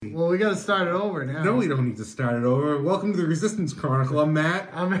Well, we got to start it over now. No, we don't need to start it over. Welcome to the Resistance Chronicle. I'm Matt.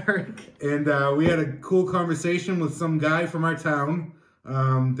 I'm Eric. And we had a cool conversation with some guy from our town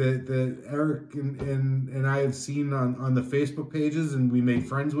that Eric and I have seen on the Facebook pages, and we made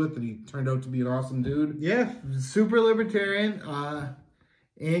friends with, and he turned out to be an awesome dude. Yeah, super libertarian.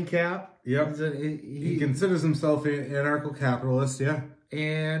 ANCAP. Yep. He considers himself an anarcho-capitalist, yeah.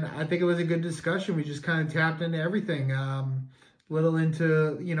 And I think it was a good discussion. We just kind of tapped into everything. Little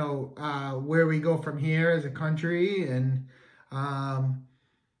into, where we go from here as a country, and, a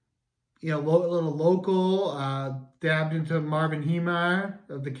little local, dabbed into Marv and Heemeyer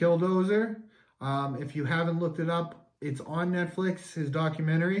of the Killdozer. If you haven't looked it up, it's on Netflix, his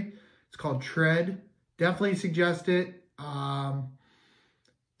documentary. It's called Tread. Definitely suggest it.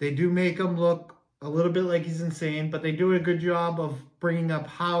 They do make him look a little bit like he's insane, but they do a good job of bringing up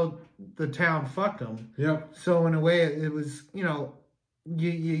how the town fucked him. Yeah. So in a way, it was,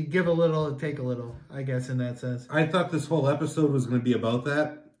 you give a little, take a little, I guess, in that sense. I thought this whole episode was going to be about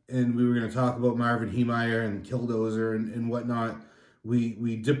that, and we were going to talk about Marv and Heemeyer and Killdozer and whatnot.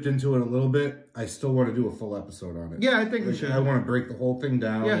 We dipped into it a little bit. I still want to do a full episode on it. Yeah, I think we should. I want to break the whole thing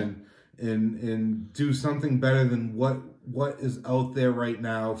down and do something better than what is out there right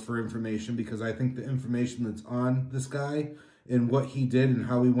now for information, because I think the information that's on this guy and what he did and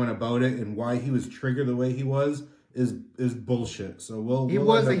how he went about it and why he was triggered the way he was is bullshit. So he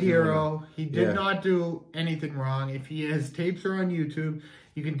was a hero. He did not do anything wrong. If his tapes are on YouTube,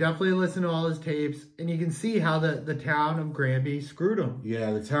 you can definitely listen to all his tapes, and you can see how the town of Granby screwed him.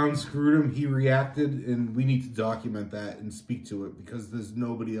 Yeah, the town screwed him. He reacted, and we need to document that and speak to it, because there's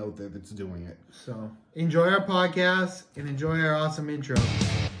nobody out there that's doing it. So enjoy our podcast and enjoy our awesome intro.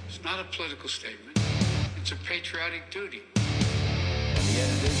 It's not a political statement. It's a patriotic duty. And the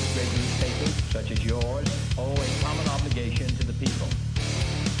editors of great newspapers, such as yours, owe a common obligation to the people.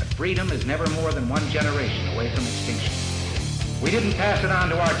 But freedom is never more than one generation away from extinction. We didn't pass it on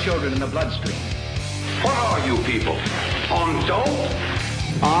to our children in the bloodstream. What are you people? On dope?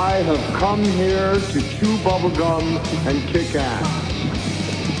 I have come here to chew bubblegum and kick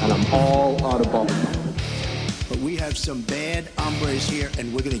ass. And I'm all out of bubblegum. But we have some bad hombres here,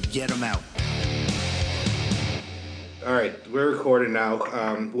 and we're going to get them out. All right, we're recording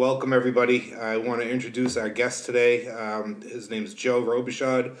now. Welcome, everybody. I want to introduce our guest today. His name's Joe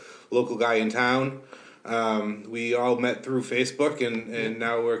Robichaud, local guy in town. We all met through Facebook, and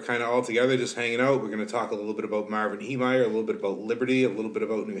now we're kind of all together just hanging out. We're going to talk a little bit about Marv and Heemeyer, a little bit about Liberty, a little bit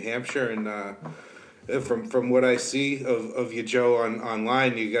about New Hampshire, and from what I see of you, Joe,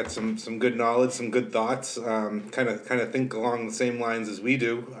 online, you got some good knowledge, some good thoughts, kind of think along the same lines as we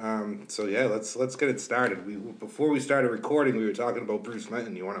do. So yeah, let's get it started. Before we started recording, we were talking about Bruce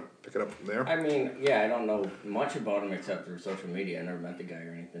Menton. You want to pick it up from there? I mean, yeah, I don't know much about him except through social media. I never met the guy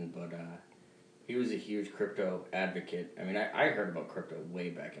or anything, but he was a huge crypto advocate. I mean, I heard about crypto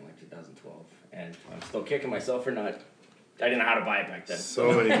way back in 2012, and I'm still kicking myself for not. I didn't know how to buy it back then.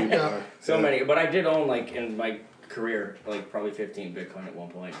 So many people are. So many. But I did own, in my career, probably 15 Bitcoin at one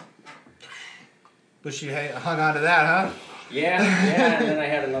point. But she hung on to that, huh? Yeah, and then I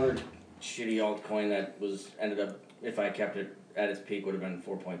had another shitty altcoin that ended up, if I kept it at its peak, would have been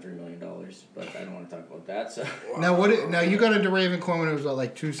 $4.3 million. But I don't want to talk about that. So Now you got into Ravencoin when it was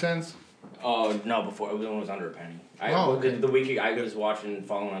 2 cents? Oh, no, before it was under a penny. The week I was watching,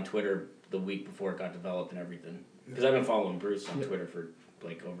 following on Twitter the week before it got developed and everything. Because I've been following Bruce on Twitter for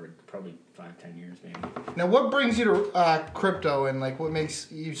over probably 5-10 years maybe. Now, what brings you to crypto, and what makes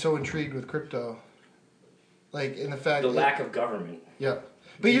you so intrigued with crypto? In the fact the lack of government. Yeah,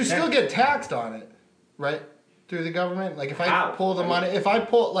 but you still get taxed on it, right? Through the government. If I pull the money, if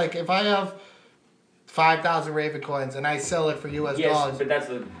I have 5,000 Raven coins and I sell it for US dollars. Yes,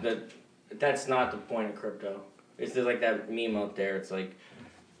 but that's not the point of crypto. It's just that meme out there. It's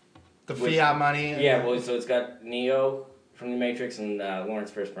the fiat money. Yeah, so it's got Neo from The Matrix and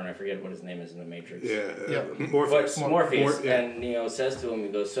Lawrence Fishburne. I forget what his name is in The Matrix. Yeah. Morpheus. And Neo says to him, he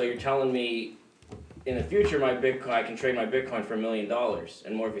goes, "So you're telling me in the future I can trade my Bitcoin for $1 million?"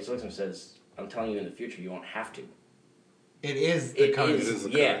 And Morpheus looks at him and says, "I'm telling you in the future you won't have to." It is the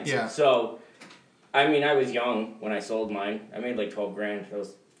currency. It is, yeah. So, I mean, I was young when I sold mine. I made $12,000. That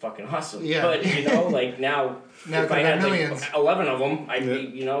was fucking awesome. Yeah. But, now if I had millions. 11 of them, I'd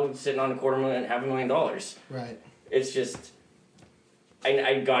be, sitting on $250,000, $500,000. Right. It's just,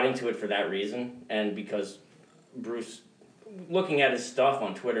 I got into it for that reason, and because Bruce, looking at his stuff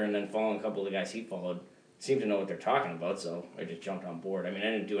on Twitter and then following a couple of the guys he followed, seemed to know what they're talking about, so I just jumped on board. I mean, I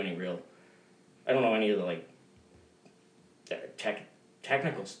didn't do any I don't know any of the,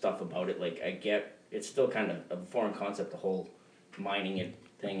 technical stuff about it. I get, it's still kind of a foreign concept, the whole mining it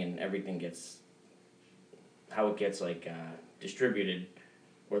thing and everything gets how it gets like distributed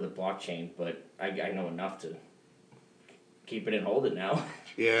or the blockchain, but I know enough to keep it and hold it now.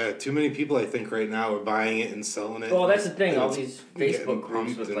 Yeah, too many people I think right now are buying it and selling it. Well, that's the thing. All these Facebook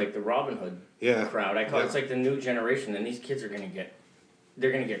groups with like the Robinhood crowd. I call it, it's like the new generation, and these kids are gonna get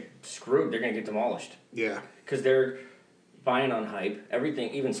screwed. They're gonna get demolished. Yeah, because they're buying on hype.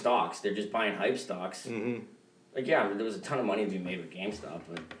 Everything, even stocks, they're just buying hype stocks. Mm-hmm. Like there was a ton of money to be made with GameStop,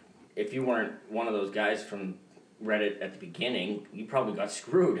 but if you weren't one of those guys from Reddit at the beginning, you probably got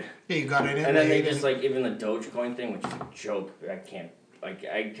screwed. Yeah, you got it in. And then they just like even the Dogecoin thing, which is a joke. I can't. Like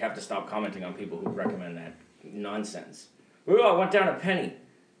I have to stop commenting on people who recommend that nonsense. Oh, I went down a penny.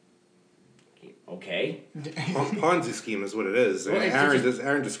 Okay. Ponzi scheme is what it is. Well,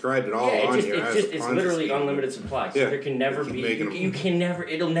 Aaron described it all on here. It's literally unlimited supply. So there can never be. You can never.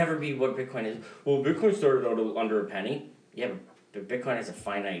 It'll never be what Bitcoin is. Well, Bitcoin started out under a penny. Yeah, but Bitcoin has a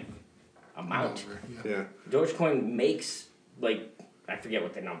finite amount. Yeah. Dogecoin makes like I forget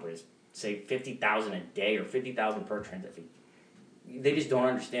what the number is. Say 50,000 a day or 50,000 per transaction. They just don't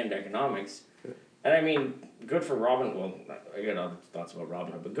understand economics. And I mean, good for Robin. Well, I got other thoughts about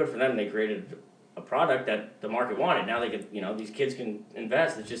Robinhood, but good for them. They created a product that the market wanted. Now they can, these kids can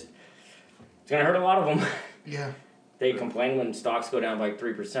invest. It's going to hurt a lot of them. Yeah. They complain when stocks go down by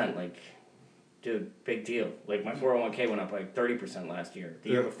 3%. Like, dude, big deal. Like my 401k went up by 30% last year.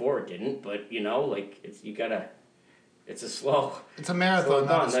 The year before it didn't, but it's a slow. It's a marathon.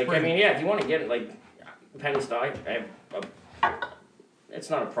 Not a sprint. Like I mean, yeah, if you want to get like penny stock, it's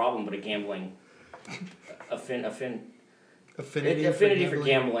not a problem, but a gambling affinity for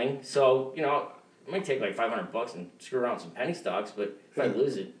gambling. So it might take like $500 and screw around with some penny stocks, but if I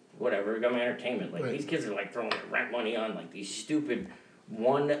lose it, whatever. I got my entertainment. Like these kids are like throwing rent money on like these stupid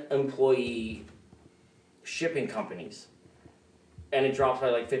one employee shipping companies. And it drops by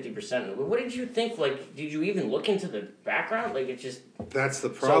like 50%. What did you think? Like, did you even look into the background? Like, it's just... That's the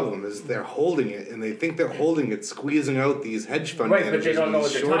problem, is they're holding it, and they think they're holding it, squeezing out these hedge fund managers. Right, but they don't know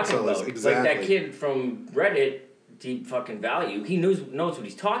what they're talking about. Exactly. Like that kid from Reddit, Deep Fucking Value, he knows what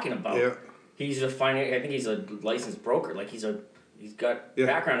he's talking about. Yeah. He's I think he's a licensed broker. Like, he's got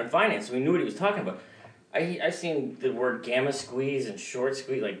background in finance, so he knew what he was talking about. I've seen the word gamma squeeze and short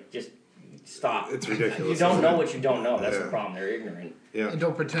squeeze, like, just... Stop. It's ridiculous. You don't know what you don't know. That's the problem. They're ignorant. Yeah. And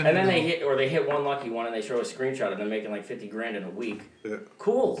don't pretend. And then they hit one lucky one and they show a screenshot of them making like $50,000 in a week. Yeah.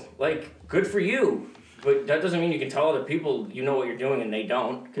 Cool. Like, good for you. But that doesn't mean you can tell other people you know what you're doing and they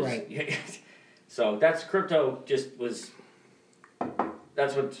don't. Right. So that's crypto.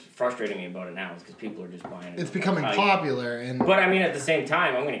 That's what's frustrating me about it now is because people are just buying it. It's becoming popular, but I mean, at the same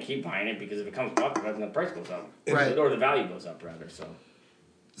time, I'm going to keep buying it because if it becomes popular, then the price goes up, or the value goes up rather.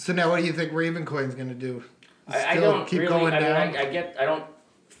 So now, what do you think Ravencoin's going to do? I don't keep really, going down. I don't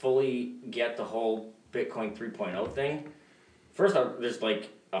fully get the whole Bitcoin 3.0 thing. First off, there's like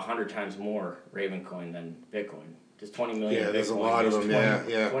 100 times more Ravencoin than Bitcoin. There's 20 million. Yeah, there's a lot of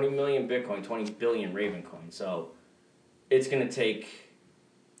them. 20 million Bitcoin, 20 billion Ravencoin. So it's going to take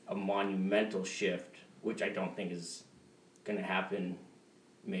a monumental shift, which I don't think is going to happen.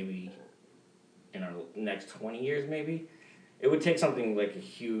 Maybe in our next 20 years, maybe. It would take something like a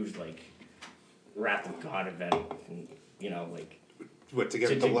huge, like, Wrath of God event, like... What, to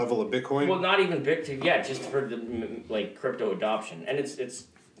get the level of Bitcoin? Well, not even just for the, like, crypto adoption. And it's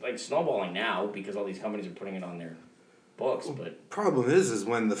like, snowballing now because all these companies are putting it on their books, but... Problem is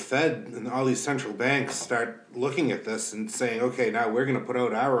when the Fed and all these central banks start looking at this and saying, okay, now we're going to put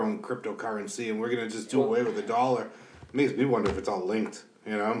out our own cryptocurrency and we're going to just do away with the dollar. It makes me wonder if it's all linked.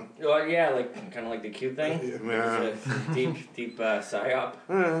 Well, yeah, like kind of like the Q thing. Yeah. It's a deep psyop.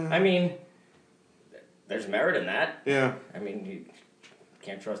 I mean, there's merit in that. Yeah. I mean, you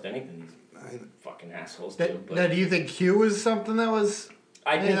can't trust anything these fucking assholes do. But now, do you think Q was something that was?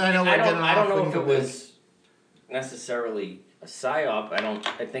 I don't know if it was necessarily a psyop.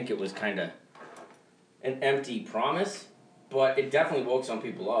 I think it was kind of an empty promise, but it definitely woke some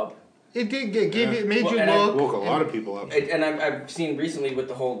people up. It did it made you look. Woke a lot of people up. And I've seen recently with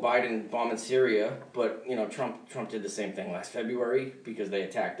the whole Biden bomb in Syria, but Trump did the same thing last February because they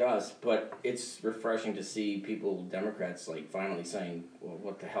attacked us. But it's refreshing to see people, Democrats, like finally saying, "Well,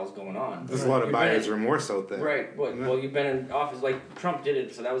 what the hell's going on?" There's a lot of buyer's remorse out there, right? Well, you've been in office like Trump did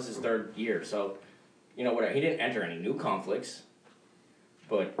it, so that was his third year. So, whatever. He didn't enter any new conflicts.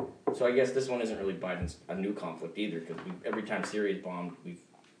 But so I guess this one isn't really Biden's a new conflict either because every time Syria's bombed, we've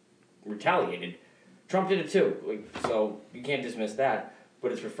retaliated. Trump did it too, so you can't dismiss that.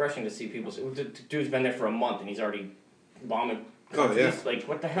 But it's refreshing to see people say, "The dude's been there for a month and he's already bombing countries. Like,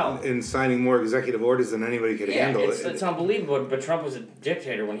 what the hell? And signing more executive orders than anybody could handle. It's unbelievable, but Trump was a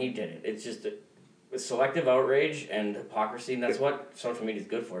dictator when he did it. It's just a selective outrage and hypocrisy, and that's what social media is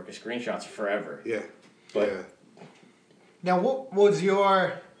good for, because screenshots are forever. Yeah. But now, what was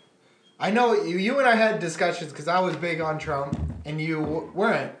your... I know you and I had discussions, because I was big on Trump, and you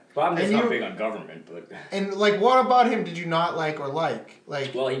weren't. Well, I'm just not big on government, but... And, like, what about him did you not like or like?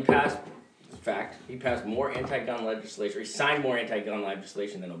 Well, he passed more anti-gun legislation, he signed more anti-gun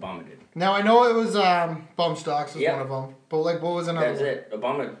legislation than Obama did. Now, I know it was bump stocks was one of them, but, like, what was another That's one? it.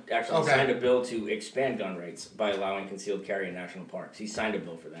 Obama actually signed a bill to expand gun rights by allowing concealed carry in national parks. He signed a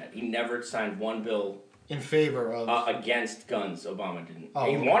bill for that. He never signed one bill... in favor of... against guns. Obama didn't. Oh,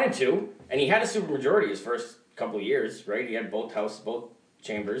 he wanted to, and he had a supermajority his first couple of years, right? He had both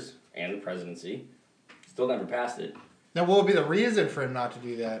chambers, and the presidency. Still never passed it. Now, what would be the reason for him not to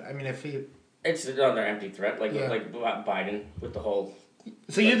do that? I mean, if he... It's another empty threat, like Biden with the whole...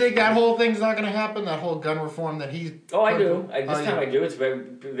 So you think that whole thing's not going to happen? That whole gun reform that he's... Oh, I do. I do. It's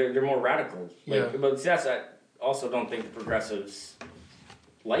they're more radical. But I also don't think the progressives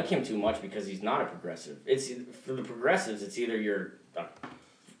like him too much because he's not a progressive. For the progressives, it's either you're a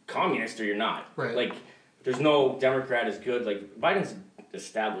communist or you're not. Right. Like, there's no Democrat as good. Like, Biden's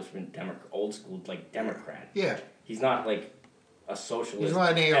establishment old school, like, Democrat. Yeah. He's not, like, a socialist. He's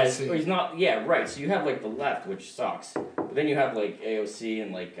not an AOC. He's not, yeah, right. So you have, like, the left, which sucks. But then you have, like, AOC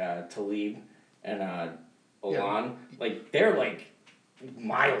and, like, Tlaib and Olan. Yeah. Like, they're, like,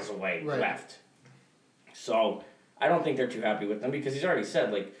 miles away left. So I don't think they're too happy with them because he's already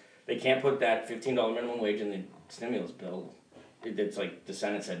said, like, they can't put that $15 minimum wage in the stimulus bill. It's like the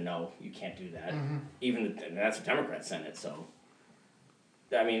Senate said, no, you can't do that. Mm-hmm. And that's a Democrat Senate, so...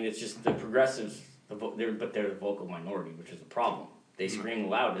 I mean, it's just the progressives, but they're the vocal minority, which is a problem. They scream the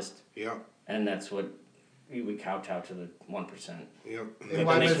loudest. Yeah. And that's what we kowtow to the 1%. Yep.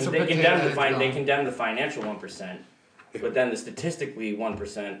 They condemn the financial 1%, but then the statistically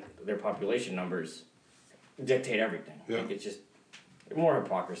 1%, their population numbers dictate everything. Yeah. Like, it's just more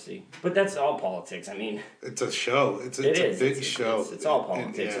hypocrisy. But that's all politics. I mean, it's a show. It's a big show. It's all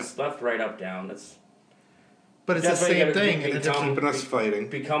politics. It's left, right, up, down. But it's the same thing. It's keeping us fighting.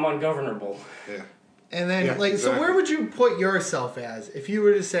 Become ungovernable. Yeah. And then, so where would you put yourself as? If you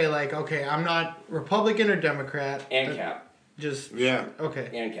were to say, like, okay, I'm not Republican or Democrat. ANCAP. Just... Yeah. Okay.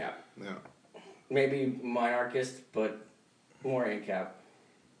 ANCAP. Yeah. Maybe monarchist, but more ANCAP.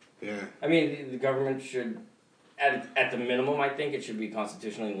 Yeah. I mean, the government should, at the minimum, I think, it should be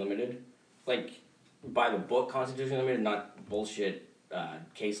constitutionally limited. Like, by the book, constitutionally limited, not bullshit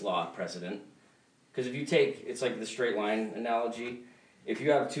case law precedent. Because if you take, it's like the straight line analogy. If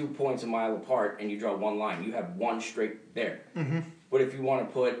you have 2 points a mile apart and you draw one line, you have one straight there. Mm-hmm. But if you want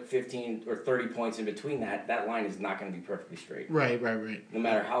to put 15 or 30 points in between that line is not going to be perfectly straight. Right. No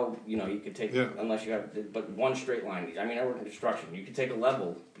matter how, you could take, unless you have, but one straight line. I mean, I work in construction. You could take a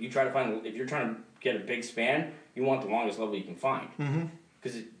level. You try to find, if you're trying to get a big span, you want the longest level you can find.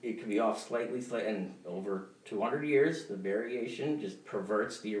 Because it could be off slightly, and over 200 years, the variation just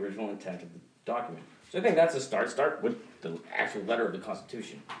perverts the original intent of the document. So I think that's a start. Start with the actual letter of the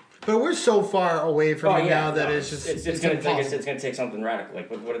Constitution. But we're so far away from it now that it's just it's going to take something radical.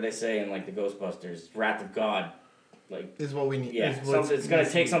 Like what did they say in like the Ghostbusters? Wrath of God, like is what we need. Yeah, it's going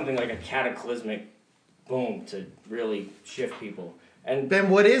to take something like a cataclysmic boom to really shift people. And Ben,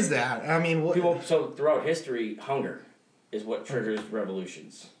 what is that? I mean, what... So throughout history, hunger is what triggers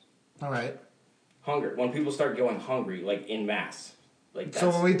revolutions. All right. Hunger. When people start going hungry, like in mass. Like so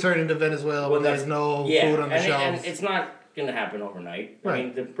when we turn into Venezuela, when there's no food on the shelves. And it's not going to happen overnight. Right. I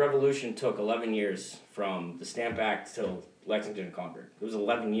mean, the revolution took 11 years from the Stamp Act till Lexington and Concord. It was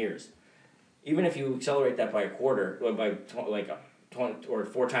 11 years. Even if you accelerate that by a quarter, or by 20 or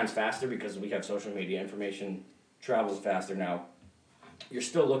 4 times faster, because we have social media, information travels faster now, you're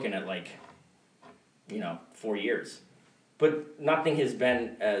still looking at 4 years. But nothing has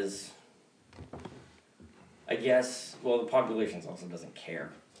been as... I guess, the population also doesn't care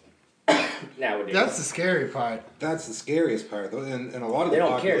nowadays. That's the scary part. That's the scariest part, though, and a lot of they the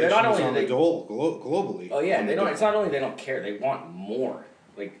don't population care. Not is only on the dole globally. Oh yeah, they don't. It's not only they don't care; they want more.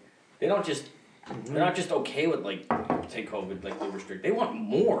 Like they don't just. They're not just okay with take COVID, they restrict. They want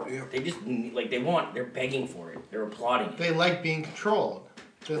more. Yeah. They just They're begging for it. They're applauding it. They like being controlled.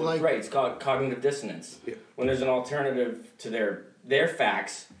 Right. It's called cognitive dissonance. Yeah. When there's an alternative to their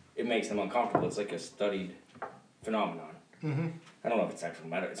facts, it makes them uncomfortable. It's like a studied phenomenon. Mm-hmm. I don't know if it's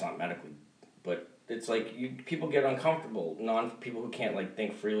actually it's not medically, but it's like people get uncomfortable. People who can't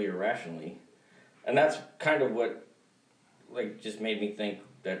think freely or rationally, and that's kind of what just made me think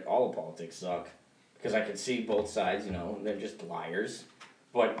that all of politics suck. because I could see both sides, you know, and they're just liars.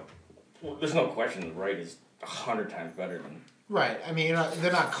 But there's no question the right is 100 times better than... Right. I mean,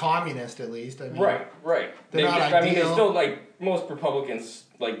 they're not communist, at least. I mean, right. They're not ideal. I mean, it's still, like, most Republicans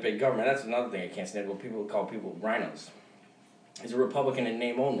like big government. That's another thing I can't stand. What people call people rhinos. Is a Republican in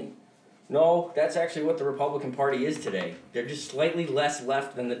name only. No, that's actually what the Republican Party is today. They're just slightly less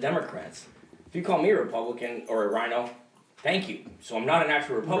left than the Democrats. If you call me a Republican or a rhino, thank you. So I'm not an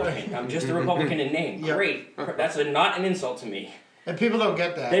actual Republican. Right. I'm just a Republican in name. Yep. Great. That's not an insult to me. And people don't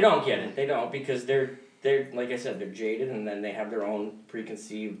get that. They don't get it. They don't, because they're like I said, they're jaded, and then they have their own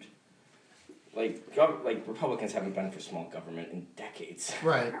preconceived... Like Republicans haven't been for small government in decades.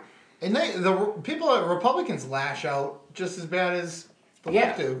 Right. And Republicans lash out just as bad as the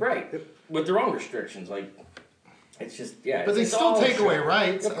left do. Right. With their own restrictions, like, it's just, But they still take away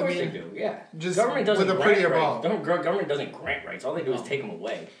rights. Of course they do, yeah. Just government doesn't with a prettier ball. Government doesn't grant rights. All they do is take them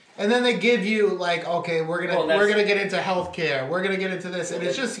away. And then they give you, like, okay, we're gonna get into healthcare. We're gonna get into this, and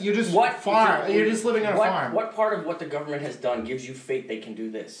it's just you're just living on a farm. What part of what the government has done gives you faith they can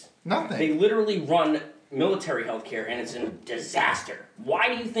do this? Nothing. They literally run military healthcare, and it's a disaster. Why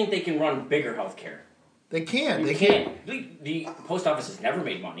do you think they can run bigger healthcare? They can't. They can't. The post office has never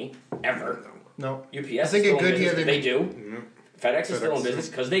made money ever. No. UPS is still in business because they do. Mm-hmm. FedEx is still in business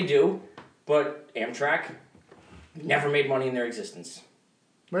because they do. But Amtrak never made money in their existence.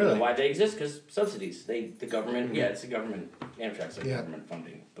 Really? You know why they exist? Because subsidies. The government, it's the government. Amtrak's like government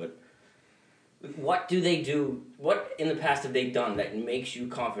funding. But what do they do? What in the past have they done that makes you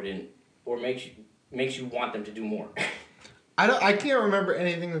confident or makes you want them to do more? I can't remember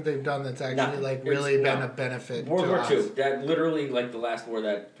anything that they've done that's actually really been a benefit World to War us. II. That literally, like, the last war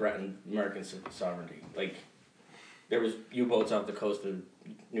that threatened American sovereignty. Like, there was U-boats off the coast of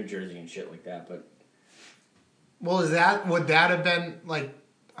New Jersey and shit like that, but... Well, would that have been, like...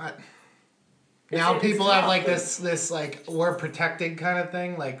 Now people have, like, this, like, we're protected kind of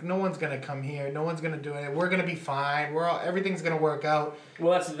thing. Like, no one's going to come here. No one's going to do it. We're going to be fine. Everything's going to work out.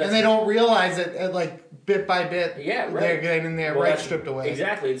 Well, that's and they don't realize it, like, bit by bit. Yeah, right. They're getting their rights stripped away.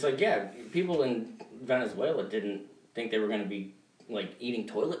 Exactly. It's like, people in Venezuela didn't think they were going to be, like, eating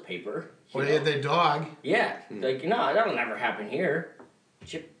toilet paper. Or they had their dog. Yeah. Like, no, that'll never happen here.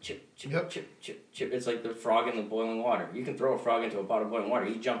 Chip, chip, chip, yep. chip, chip, chip. It's like the frog in the boiling water. You can throw a frog into a pot of boiling water.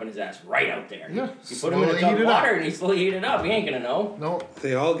 He's jumping his ass right out there. Yeah. You put him in a tub of water and he slowly heat it up. He ain't going to know. No.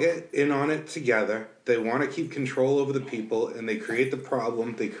 They all get in on it together. They want to keep control over the people, and they create the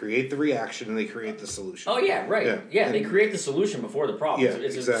problem, they create the reaction, and they create the solution. Oh, yeah, right. Yeah, they create the solution before the problem. Yeah,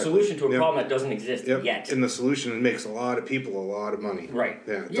 it's exactly. a solution to a problem that doesn't exist yet. And the solution makes a lot of people a lot of money. Right.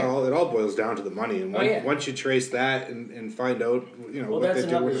 Yeah, it all boils down to the money. And once you trace that and find out, what that's they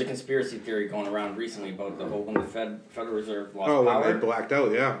do with there's a conspiracy theory going around recently about the whole when the Federal Reserve lost power. power. When they blacked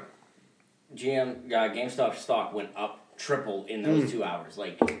out, yeah. GameStop stock went up triple in those 2 hours.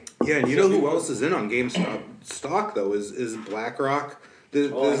 Yeah, and you know who else is in on GameStop stock though is BlackRock. There's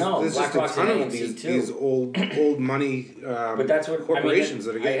just a ton of these old money but that's what, corporations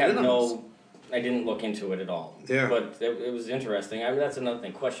that are getting in on this. I didn't look into it at all. Yeah. But it was interesting. I mean, that's another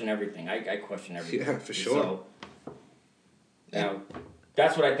thing. Question everything. I question everything. Yeah, for sure. So, now,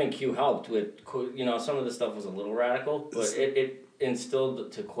 that's what I think Q helped with. Some of the stuff was a little radical, but it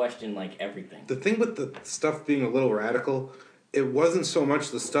instilled to question, like, everything. The thing with the stuff being a little radical, it wasn't so much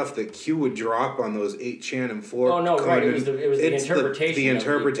the stuff that Q would drop on those 8chan and 4. Oh, no, right. It was the interpretation. The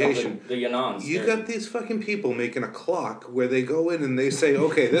interpretation. The Yanons. You got these fucking people making a clock where they go in and they say,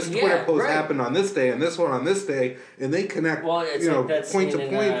 okay, this Twitter post happened on this day and this one on this day, and they connect, point to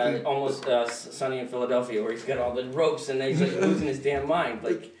point. Almost Sunny in Philadelphia, where he's got all the ropes and he's like losing his damn mind.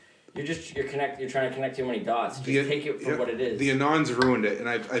 Like, you're trying to connect too many dots. Just take it for what it is. The Anons ruined it, and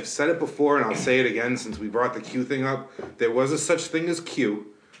I've said it before, and I'll say it again since we brought the Q thing up. There was a such thing as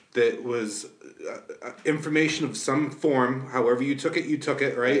Q that was information of some form. However you took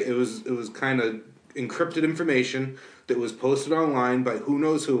it, right? It was kind of encrypted information that was posted online by who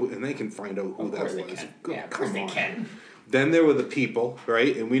knows who, and they can find out who that was. Yeah, of course they can. Then there were the people,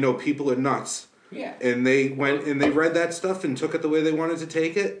 right? And we know people are nuts. Yeah. And they went and they read that stuff and took it the way they wanted to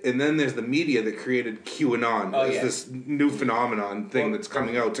take it. And then there's the media that created QAnon as this new phenomenon thing that's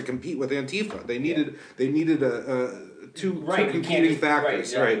coming out to compete with Antifa. They needed two competing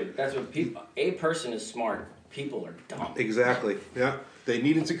factors. Right. That's what people. A person is smart. People are dumb. Exactly. Yeah. They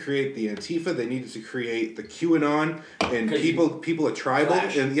needed to create the Antifa. They needed to create the QAnon, and people are tribal,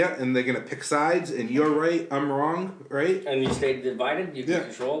 and they're gonna pick sides. And you're right, I'm wrong, right? And you stay divided. You can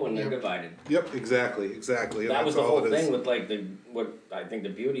control when they're divided. Yep, exactly. That was the whole thing with what I think the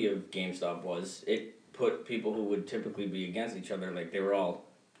beauty of GameStop was. It put people who would typically be against each other, like they were all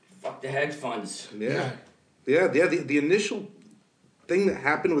fuck the hedge funds. Yeah. The initial thing that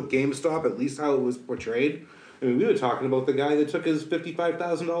happened with GameStop, at least how it was portrayed. I mean, we were talking about the guy that took his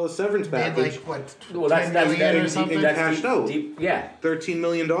 $55,000 severance package. Like what? Well, that's or something. And cashed out. Yeah. $13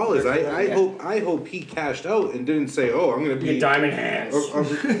 million. I hope he cashed out and didn't say, "Oh, I'm going to be diamond hands."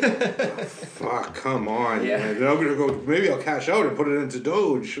 Fuck, come on. Yeah. Man. I'm going to go. Maybe I'll cash out and put it into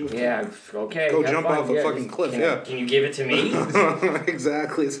Doge. Yeah. Okay. Go jump off a fucking cliff. Can you give it to me?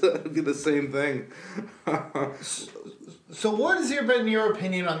 Exactly. So it'd be the same thing. So what has been your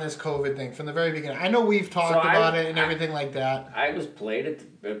opinion on this COVID thing from the very beginning? I know we've talked about it and everything like that. I was played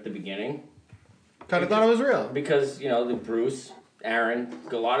at the beginning. Kind of thought it was real. Because, the Bruce, Aaron,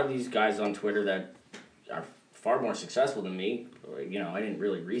 a lot of these guys on Twitter that are far more successful than me. I didn't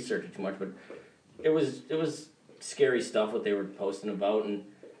really research it too much, but it was scary stuff what they were posting about. And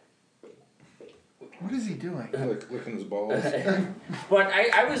what is he doing? Licking his balls. But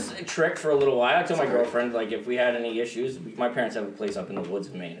I was tricked for a little while. I told my girlfriend, if we had any issues, my parents have a place up in the woods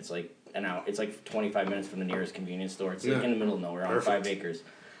in Maine. It's like an hour. It's like 25 minutes from the nearest convenience store. It's like in the middle of nowhere on 5 acres.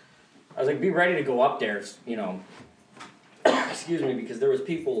 I was like, be ready to go up there, excuse me, because there was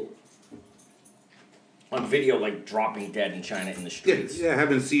people on video dropping dead in China in the streets. Yeah,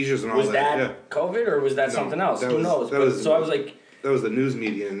 having seizures and all that. Was that COVID or was that something else? Who knows? So I was like... That was the news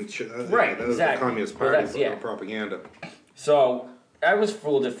media and right, that was exactly. the Communist Party propaganda. So I was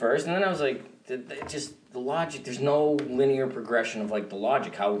fooled at first, and then I was like, just the logic. There's no linear progression of the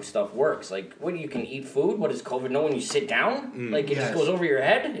logic how stuff works. What you can eat food? What does COVID know when you sit down? It just goes over your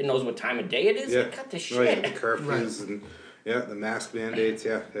head. It knows what time of day it is. Yeah. Cut the shit. Oh, yeah, the curfews and the mask mandates.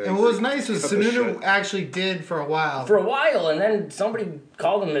 Yeah. And what was nice was Sununu actually did for a while. And then somebody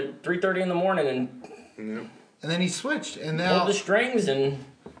called him at 3:30 in the morning and then he switched, and now pulled the strings, and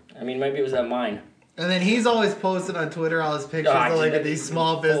maybe it was that mine. And then he's always posted on Twitter all his pictures of these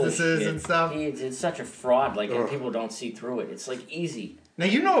small businesses and stuff. It's such a fraud, and people don't see through it. It's easy. Now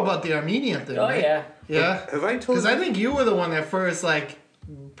you know about the Armenian thing, right? Yeah. Yeah? Have I told you? Because I think you were the one that first,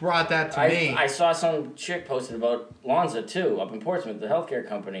 brought that to me. I saw some chick posted about Lonza, too, up in Portsmouth, the healthcare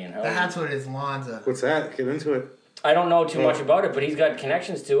company. And how that's what it is, Lonza. What's that? Get into it. I don't know too much about it, but he's got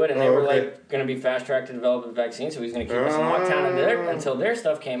connections to it, and they were going to be fast-tracked to develop a vaccine, so he's going to keep us in lockdown until their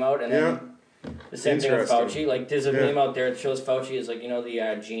stuff came out, and then the same thing with Fauci. There's a meme out there that shows Fauci as,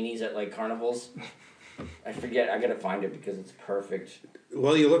 the genies at, carnivals. I forget. I got to find it because it's perfect.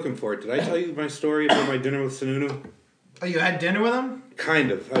 Well, you're looking for it. Did I tell you my story about my dinner with Sununu? Oh, you had dinner with him?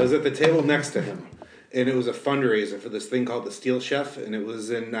 Kind of. I was at the table next to him. And it was a fundraiser for this thing called the Steel Chef, and it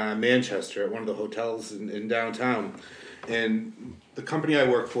was in Manchester at one of the hotels in downtown. And the company I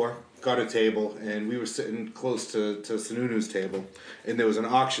work for got a table, and we were sitting close to Sununu's table, and there was an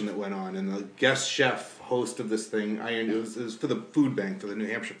auction that went on, and the guest chef, host of this thing, it was for the food bank, for the New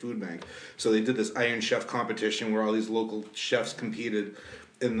Hampshire Food Bank. So they did this Iron Chef competition where all these local chefs competed.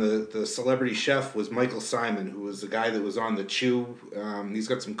 And the celebrity chef was Michael Simon, who was the guy that was on The Chew. He's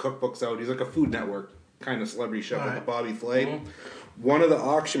got some cookbooks out. He's like a Food Network kind of celebrity chef with Bobby Flay. Mm-hmm. One of the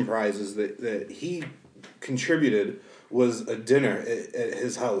auction prizes that he contributed was a dinner at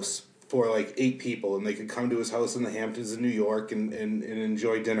his house for 8 people, and they could come to his house in the Hamptons in New York and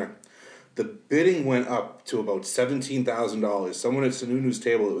enjoy dinner. The bidding went up to about $17,000. Someone at Sununu's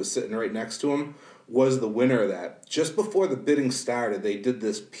table that was sitting right next to him was the winner of that. Just before the bidding started, they did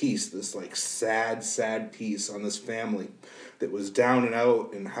this piece, this sad piece on this family that was down and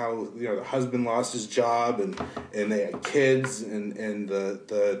out, and how the husband lost his job, and they had kids, and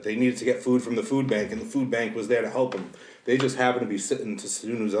they needed to get food from the food bank, and the food bank was there to help them. They just happened to be sitting to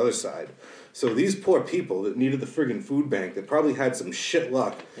Sununu's other side. So these poor people that needed the friggin' food bank, that probably had some shit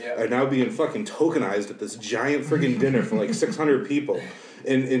luck, are now being fucking tokenized at this giant friggin' dinner for 600 people.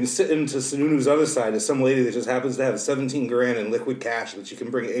 And sitting to Sununu's other side is some lady that just happens to have $17,000 in liquid cash that she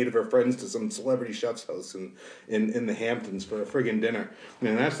can bring 8 of her friends to some celebrity chef's house in the Hamptons for a friggin' dinner. I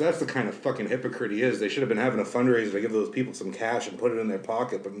mean, that's the kind of fucking hypocrite he is. They should have been having a fundraiser to give those people some cash and put it in their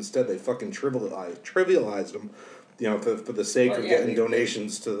pocket, but instead they fucking trivialized them, for the sake of getting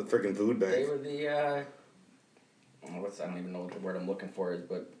donations to the friggin' food bank. They were the, I don't even know what the word I'm looking for is,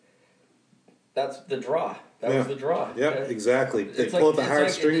 but that's the draw. That was the draw. Yeah, exactly. They pull at the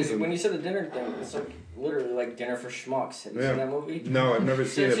heartstrings. When you said the dinner thing, it's literally like Dinner for Schmucks. Have you seen that movie? No, I've never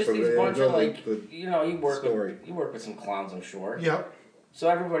seen it. It's just these bunch of you work with some clowns, I'm sure. Yep. So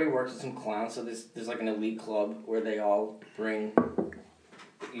everybody works with some clowns. So there's an elite club where they all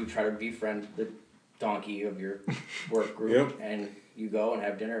you try to befriend the donkey of your work group, and you go and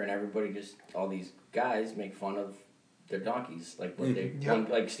have dinner, and everybody all these guys make fun of their donkeys, like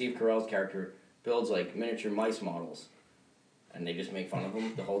Steve Carell's character builds miniature mice models And they just make fun of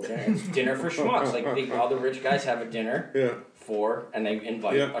them the whole dinner. It's dinner for schmucks. Like all the rich guys have a dinner for, and they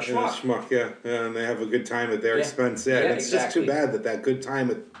invite a schmuck. And they have a good time at their expense. Yeah, and it's just too bad that good time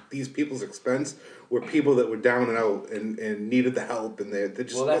at these people's expense were people that were down and out and needed the help, and they're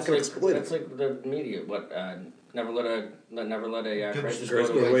just looking exploited. That's like the media. Never let a crisis go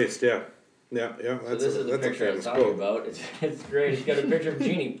to waste. Yeah. So this is the picture I was telling you about. It's great. He's got a picture of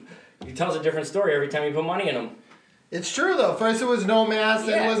Genie. He tells a different story every time you put money in him. It's true though. First it was no mask,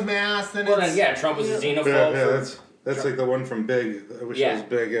 then it was mask, then Trump was a xenophobe. That's like the one from Big. I wish it was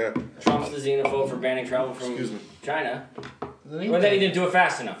Big. Trump's the xenophobe for banning travel from China. Well, then he didn't do it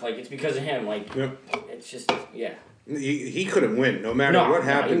fast enough. Like it's because of him. Like it's just He couldn't win. No matter what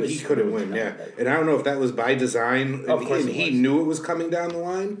happened, he couldn't win. Yeah, and I don't know if that was by design. Of course, he knew it was coming down the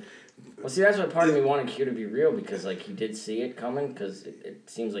line. Well, see, that's what part of me wanted Q to be real because, like, he did see it coming because it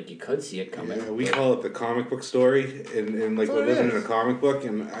seems like you could see it coming. Yeah, we call it the comic book story, and like we're living in a comic book,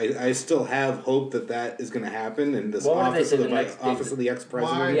 and I still have hope that is going to happen. And this office of the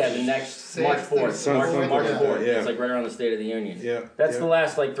ex-president. The next March 4th. March 4th. Yeah. It's like right around the State of the Union. Yeah. That's the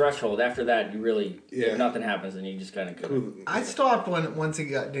last threshold. After that, you really if nothing happens, then you just kind of go. I stopped once he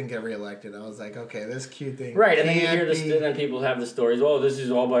didn't get reelected. I was like, okay, this Q thing. Right, and then you hear this, and then people have the stories. Oh, this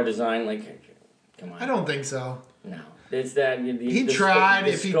is all by design. Like, come on. I don't think so. No, it's that he tried.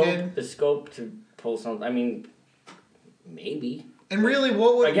 He did the scope to pull something. I mean, maybe. And really,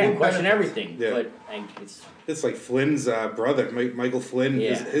 what would question everything? Yeah. But it's like Flynn's brother, Michael Flynn.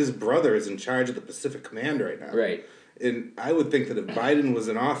 Yeah. His brother is in charge of the Pacific Command right now. Right. And I would think that if Biden was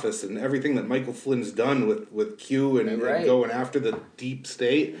in office and everything that Michael Flynn's done with Q and going after the deep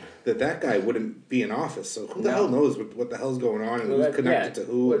state, that guy wouldn't be in office. So who the hell knows what the hell's going on and who's connected to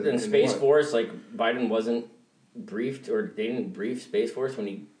who? And Space Force, like Biden wasn't briefed, or they didn't brief Space Force when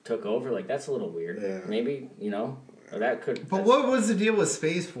he took over. Like that's a little weird. Yeah. Maybe or that could. But what was the deal with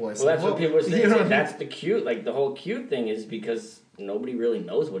Space Force? Well, that's what people were saying. That's the cute. Like the whole cute thing is because nobody really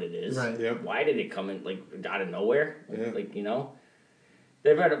knows what it is. Right. Yep. Why did it come in like out of nowhere? Yeah. Like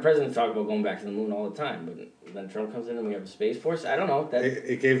they've had a president talk about going back to the moon all the time, but then Trump comes in and we have a Space Force. I don't know.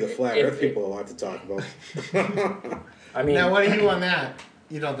 It gave the flat Earth people a lot to talk about. I mean, now what are you on that?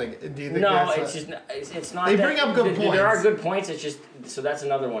 You don't think? Do you think? No, it's not. They bring up good points. There are good points. It's just so that's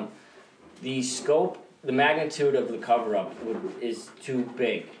another one. The scope, the magnitude of the cover up is too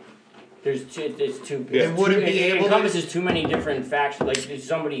big. It's too big. It encompasses too many different factions. Like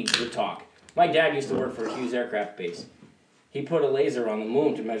somebody would talk. My dad used to work for a Hughes aircraft base. He put a laser on the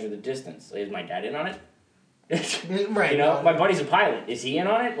moon to measure the distance. Is my dad in on it? Right. My buddy's a pilot. Is he in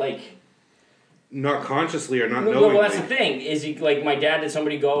on it? Like, not consciously or not knowingly. Well, that's the thing. Is he like my dad? Did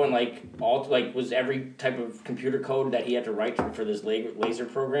somebody go and was every type of computer code that he had to write for this laser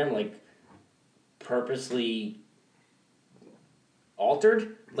program purposely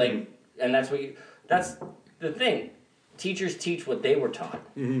altered? Like, and that's the thing. Teachers teach what they were taught.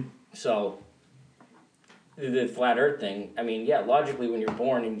 Mm-hmm. So. The flat Earth thing, I mean, logically when you're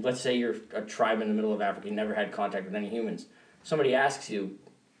born, and let's say you're a tribe in the middle of Africa, you never had contact with any humans, somebody asks you,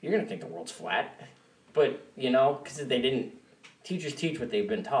 you're going to think the world's flat. But, because teachers teach what they've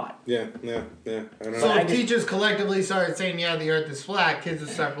been taught. Yeah. I don't know. So if teachers collectively started saying, the Earth is flat, kids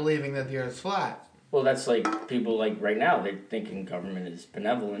would start believing that the Earth's flat. Well, that's like people right now, they're thinking government is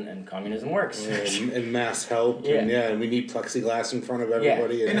benevolent and communism works. And mass help. And we need plexiglass in front of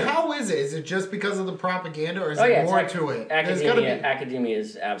everybody. Yeah. And how is it? Is it just because of the propaganda or is there more to it? Academia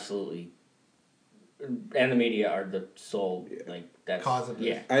is absolutely, and the media are the sole, that's... cause of it.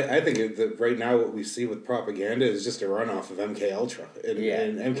 Yeah. I think that right now what we see with propaganda is just a runoff of MK Ultra.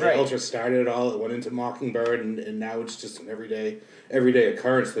 And MK Ultra started it all, it went into Mockingbird, and now it's just an everyday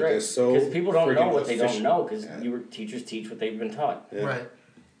occurrence that they're so... Because people don't know what they don't know, because teachers teach what they've been taught. Yeah. Right.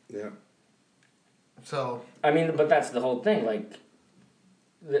 Yeah. So... I mean, but that's the whole thing, and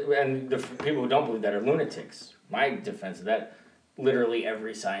the people who don't believe that are lunatics. My defense of that, literally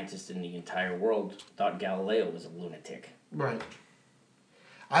every scientist in the entire world thought Galileo was a lunatic. Right.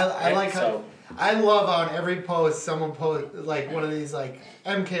 I love on every post someone posts one of these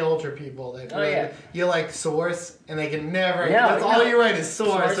MK Ultra people that you source and they can never that's all you write is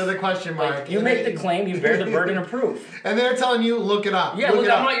source with a question mark. You make the claim, you bear the burden of proof. And they're telling you look it up. Yeah, I'm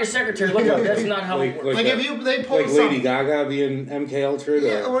not your secretary. Look it up. That's not how it works. If they post Lady Gaga being MK Ultra.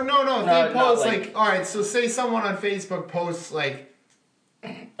 Yeah, or no, they post all right. So say someone on Facebook posts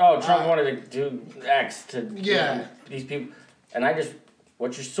Trump wanted to do X to these people, and I just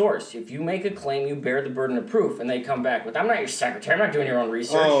What's your source? If you make a claim, you bear the burden of proof, and they come back with, "I'm not your secretary. I'm not doing your own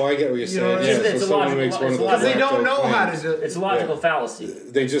research." Oh, I get what you're saying. It's a logical. Because they don't know how to do it. It's a logical fallacy.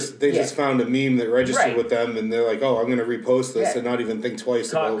 They just found a meme that registered with them, and they're like, "Oh, I'm going to repost this," and not even think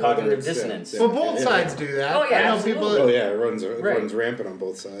twice about cognitive dissonance. Well, both sides do that. Oh yeah, I know absolutely. people. Oh yeah, it runs rampant on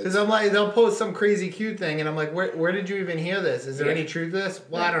both sides. Because I'm like, they'll post some crazy cute thing, and I'm like, where did you even hear this? Is there any truth to this?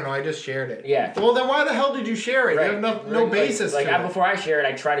 Well, I don't know. I just shared it. Yeah. Well, then why the hell did you share it? You have no basis. Like before I share it,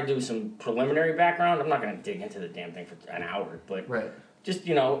 I try to do some preliminary background. I'm not going to dig into the damn thing for an hour, but just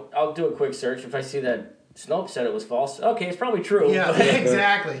I'll do a quick search. If I see that Snopes said it was false, okay, it's probably true. Yeah,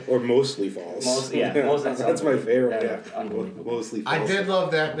 exactly. Or mostly false. Mostly that's my favorite. Yeah, unbelievable. Mostly false. I did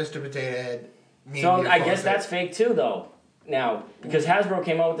love that Mr. Potato Head. So I guess that's fake too, though. Now, because Hasbro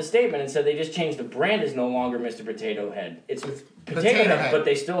came out with a statement and said they just changed the brand is no longer Mr. Potato Head. It's Potato Head, but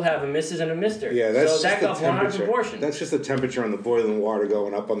they still have a Mrs. and a Mr. Yeah, that's so that got blown out of proportion. That's just the temperature on the boiling water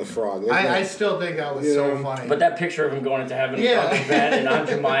going up on the frog. I still think that was so funny. But that picture of him going into heaven in Uncle Ben and Aunt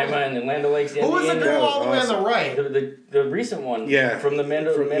Jemima and the Land O'Lakes. Who was the girl all the way on the right? The recent one from the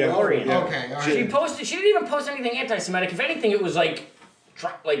Mandalorian. Okay, all right. She posted. She didn't even post anything anti-Semitic. If anything, it was like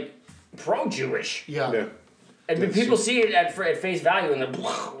pro-Jewish. Yeah. And people see it at face value and they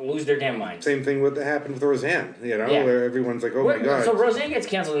lose their damn minds. Same thing what happened with Roseanne, where everyone's like, my God. So Roseanne gets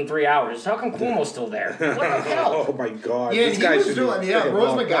canceled in 3 hours. How come Cuomo's still there? What the hell? Oh my God. Yeah, this guy was should doing. Yeah,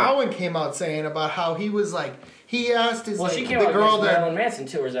 Rose McGowan came out saying about how he was like. He asked his she came out girl with Marilyn Manson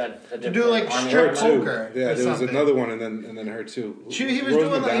too, or is that a to do like strip poker? Yeah, there was another one, and then her too. He was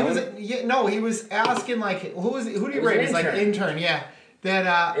doing like he was asking like who do you rate? He's like intern, yeah.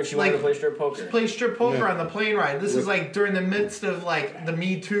 That if she wanted to play strip poker, on the plane ride. This is like during the midst of like the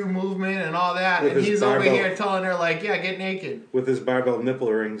Me Too movement and all that, with and he's over here telling her like, yeah, get naked with his barbell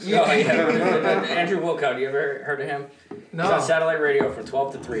nipple rings. Yeah, Andrew Wilcow, you ever heard of him? No. He's on satellite radio from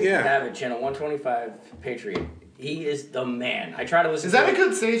 12 to 3. Yeah. Have it, channel 125, Patriot. He is the man. I try to listen. Is that a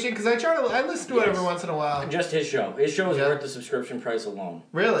good station? Because I listen to it every once in a while. Just his show. His show is worth the subscription price alone.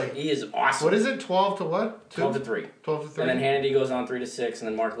 Really? He is awesome. What is it? 12 to what? 12 to 3. 12 to 3. And then Hannity goes on 3 to 6, and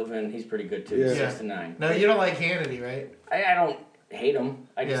then Mark Levin, he's pretty good too. Yeah. 6 to 9. No, you don't like Hannity, right? I don't hate him.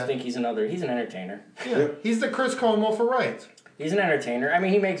 I just think he's an entertainer. Yeah. He's the Chris Cuomo for rights. He's an entertainer. I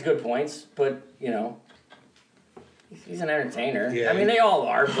mean, he makes good points, but he's an entertainer. Yeah. I mean, they all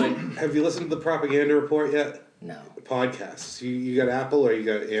are, but have you listened to the Propaganda Report yet? No. Podcasts. You got Apple or you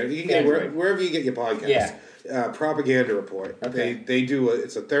got you can get wherever you get your podcasts. Yeah. Propaganda Report. Okay. They do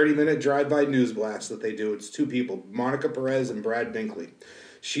it's a 30-minute drive-by news blast that they do. It's two people, Monica Perez and Brad Binkley.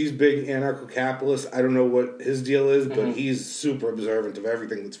 She's big anarcho-capitalist. I don't know what his deal is, but he's super observant of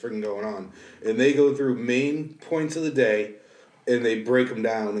everything that's freaking going on. And they go through main points of the day, and they break them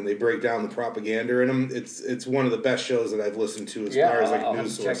down, and they break down the propaganda in them. It's one of the best shows that I've listened to as far as I'll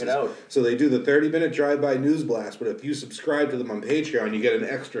news sources. check it out. So they do the 30-minute drive-by news blast, but if you subscribe to them on Patreon, you get an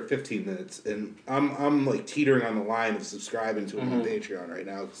extra 15 minutes. And I'm like teetering on the line of subscribing to them on Patreon right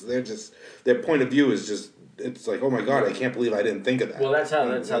now because their point of view is just it's like, oh my God, I can't believe I didn't think of that. Well, that's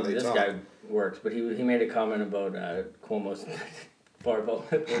how this guy works. But he made a comment about Cuomo's barbell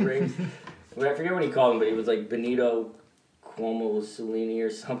rings. I forget what he called him, but he was like Benito Cuomo Mussolini or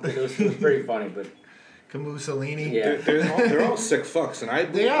something. It was pretty funny, but Mussolini. Yeah, they're all sick fucks, and I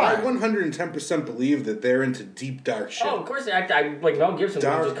 110% believe that they're into deep dark shit. Oh, of course, I like Mel Gibson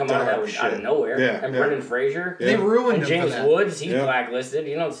would just come out of nowhere. Yeah, and Brendan Fraser. They ruined and him James for that. Woods. He's blacklisted.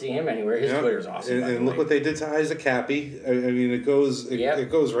 You don't see him anywhere. His Twitter's awesome. And look what they did to Isaac Cappy. I mean, it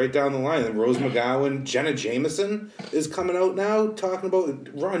goes right down the line. And Rose McGowan, Jenna Jameson is coming out now talking about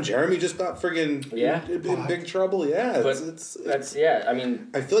Ron Jeremy just got friggin' in big trouble. Yeah, that's I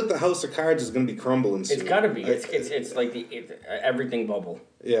mean, I feel like the House of Cards is going to be crumbling soon. It's got to be. It's like the everything bubble.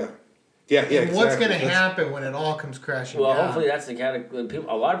 Yeah. And exactly. What's going to happen when it all comes crashing down? Hopefully that's the category.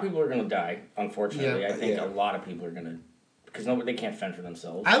 A lot of people are going to die, unfortunately. I think a lot of people are going to, because they can't fend for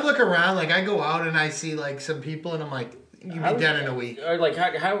themselves. I look around, like I go out and I see like some people and I'm like, you'd be dead in a week. Or like,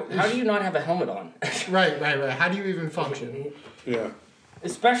 how do you not have a helmet on? Right. How do you even function? Yeah.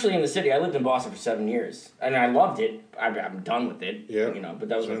 Especially in the city. I lived in Boston for 7 years. And I loved it. I'm done with it. Yeah. But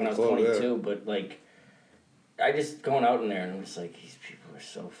that was when I was 22. But like, I just going out in there and I'm just like, these people are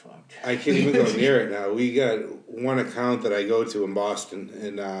so fucked. I can't even go near it now. We got one account that I go to in Boston,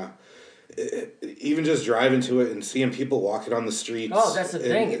 and even just driving to it and seeing people walking on the streets. Oh, that's the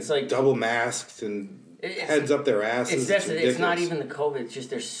thing. It's like double masked and heads up their asses. It's not even the COVID. It's just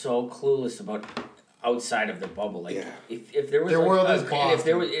they're so clueless about outside of their bubble. Like if there was their world is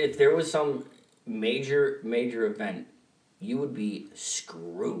Boston. if there was some major event, you would be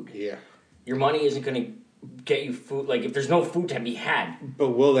screwed. Yeah. Your money isn't going to get you food. Like, if there's no food to be had. But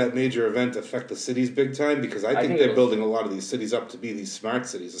will that major event affect the cities big time? Because I think they're building a lot of these cities up to be these smart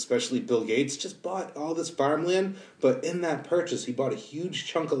cities, especially Bill Gates just bought all this farmland, but in that purchase, he bought a huge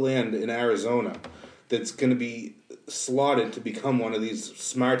chunk of land in Arizona that's going to be slotted to become one of these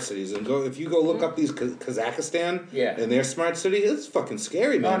smart cities. And if you go look up these Kazakhstan and their smart city, it's fucking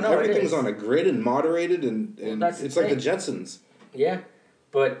scary, man. Everything's on a grid and moderated, and it's like the Jetsons. Yeah,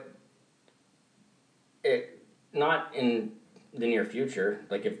 but not in the near future.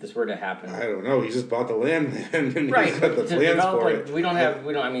 Like, if this were to happen, I don't know. He just bought the land, and right? He's got the plans for it. We don't.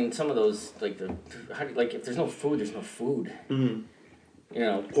 I mean, some of those if there's no food, there's no food. Mm-hmm. You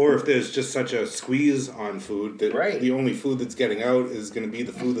know, or if there's just such a squeeze on food that the only food that's getting out is going to be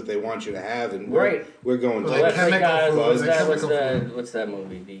the food that they want you to have, and we're going to what's that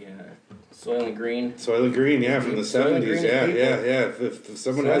movie? The Soil and Green. Soil and Green, from the 70s. Yeah. If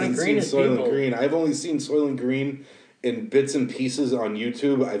someone hasn't seen Soil and Green, I've only seen Soil and Green in bits and pieces on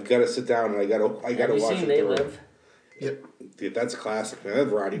YouTube. I've got to sit down and I got to watch it. Have you seen They Live? Yep. Dude, that's classic, man. That's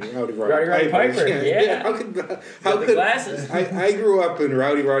Rowdy Piper. Yeah. How could glasses? I grew up in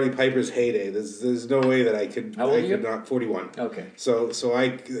Rowdy Piper's heyday. There's no way that I could. How old are you? Not 41. Okay. So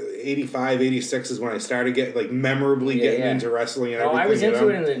 85, 86 is when I started memorably getting into wrestling and everything. I was into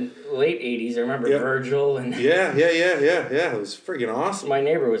it in the late 80s. I remember Virgil and yeah. It was freaking awesome. My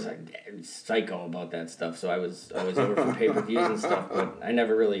neighbor was psycho about that stuff, so I was over for pay-per-views and stuff, but I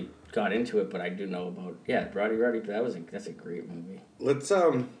never really got into it. But I do know about Rowdy. That's a great movie. Let's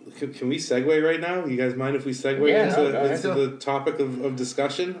can we segue right now? You guys mind if we segue into the topic of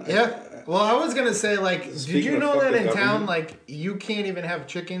discussion? Yeah. Well, I was gonna say, did you know that in town, you can't even have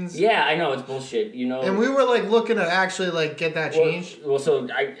chickens? Yeah, I know, it's bullshit. You know. And we were looking to actually get that changed. Well, so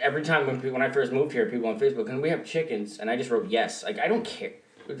every time when I first moved here, people on Facebook, and we have chickens, and I just wrote yes. I don't care.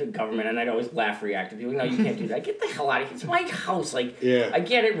 The government, and I'd always laugh reactively. No, you can't do that. Get the hell out of here. It's my house. I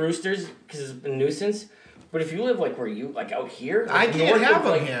get it, roosters, because it's a nuisance. But if you live where you out here, I can't have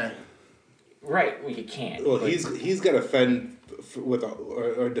them here. Right? Well, you can't. Well, he's got to fend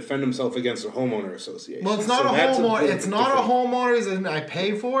or defend himself against a homeowner association. Well, it's not a homeowner. It's not a homeowner's, and I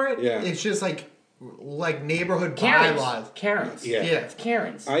pay for it. Yeah. It's just neighborhood bylaws. Karens. Yeah. It's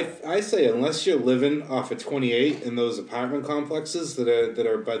Karens. I say unless you're living off of 28 in those apartment complexes that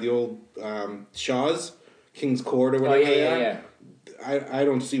are by the old Shaw's, King's Court or whatever they are. I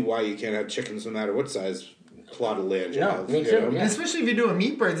don't see why you can't have chickens no matter what size plot of land you have. Me too. Yeah. Especially if you're doing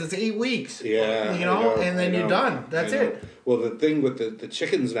meat birds, it's 8 weeks. Yeah. And then you're done. That's it. Well, the thing with the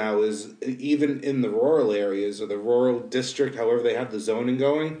chickens now is even in the rural areas or the rural district, however they have the zoning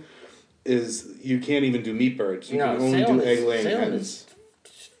going, is you can't even do meat birds. You can only do egg-laying hens.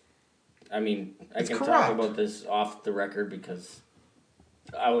 I can corrupt. talk about this off the record because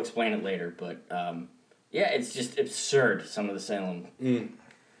I'll explain it later. But it's just absurd, some of the Salem.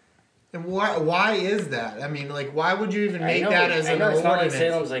 And why is that? Why would you even make that as an ordinance? It's not like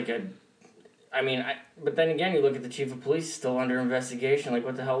Salem's but then again, you look at the chief of police still under investigation.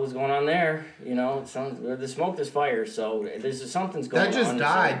 What the hell was going on there? There's smoke, there's fire. So something's going on. That just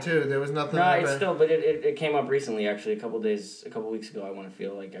died too. There was nothing. No, it's still, but it came up recently. Actually, a couple weeks ago. I want to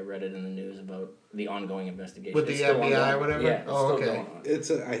feel like I read it in the news about the ongoing investigation with the FBI or whatever. Yeah. Okay.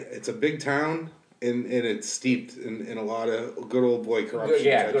 It's a big town. And it's steeped in a lot of good old boy corruption.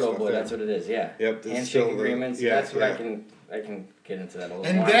 Good old boy. That's what it is. Yeah. Yep. Handshake agreements. That's what I can get into that a little.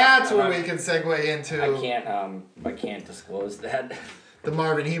 And more. That's where we can segue into. I can't disclose that. The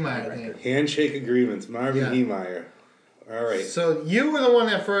Marvin Heemeyer thing. Handshake agreements. Marvin Heemeyer. All right. So you were the one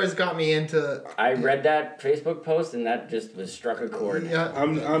that first got me into. I read that Facebook post and that just struck a chord. Yeah.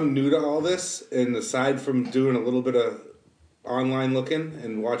 I'm new to all this, and aside from doing a little bit of online looking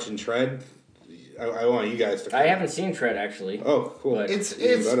and watching Tread. I want you guys to. I haven't seen Tread actually. Oh, cool! It's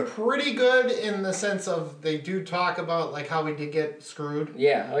pretty good in the sense of they do talk about how we did get screwed.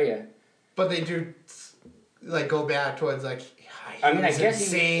 Yeah. Oh yeah. But they do go back towards I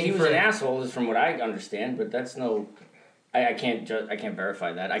guess he was an asshole, is from what I understand. But that's no. I can't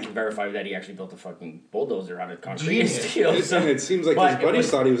verify that. I can verify that he actually built a fucking bulldozer out of concrete and steel. And it seems like his buddies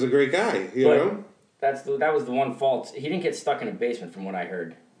thought he was a great guy. You know. That was the one fault. He didn't get stuck in a basement, from what I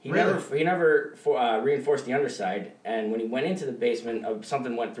heard. He really? never reinforced the underside, and when he went into the basement,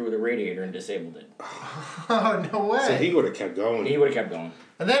 something went through the radiator and disabled it. Oh, no way. So he would have kept going. He would have kept going.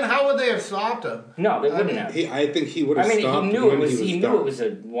 And then how would they have stopped him? No, they wouldn't have. I think he would have stopped. He knew it was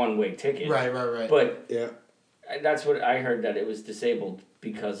a one-way ticket. Right. But yeah, that's what I heard, that it was disabled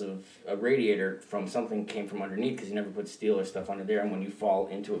because of a radiator from something came from underneath, because you never put steel or stuff under there, and when you fall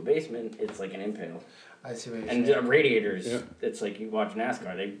into a basement, it's like an impale. I see what you're And saying. radiators, it's like you watch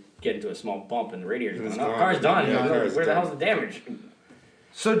NASCAR, they get into a small bump and the radiator's And going it's up. gone. Car's done. Yeah, car's Where the done. hell's the damage?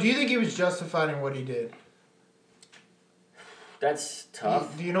 So do you think he was justified in what he did? That's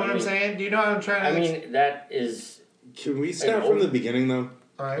tough. Do you know what I'm saying? Do you know what I'm trying to... I mean, that is... Can we start from the beginning, though?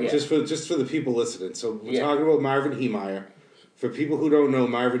 All right. Yeah. Just for the people listening. So we're Yeah. talking about Marvin Heemeyer. For people who don't know,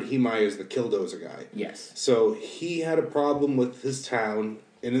 Marvin Heemeyer is the Killdozer guy. Yes. So he had a problem with his town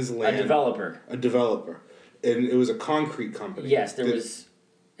and his land. A developer. And it was a concrete company. Yes, there was,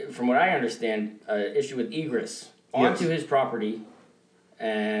 from what I understand, an issue with egress onto his property,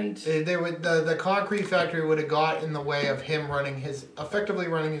 and They would the concrete factory would have got in the way of him effectively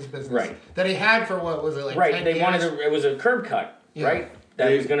running his business. Right. That he had for what was it, like 10 they years? wanted it was a curb cut, Yeah. right?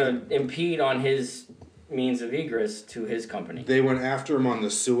 That was going to impede on his means of egress to his company. They went after him on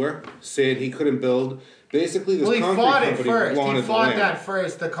the sewer, saying he couldn't build. Basically, this Well, he concrete fought it company first. wanted He fought the land. that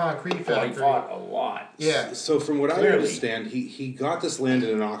first, the concrete factory. Well, he fought a lot. Yeah. So from what I Clearly. understand, he got this land in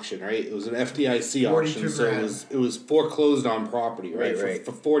an auction, right? It was an FDIC 42 auction, so grand. it was foreclosed on property, right? Right.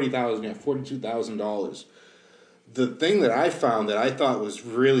 For $42,000. The thing that I found that I thought was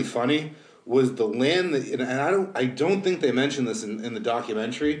really funny was the land that, and I don't think they mentioned this in the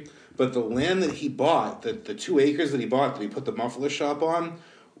documentary, but the land that he bought, the 2 acres that he bought that he put the muffler shop on,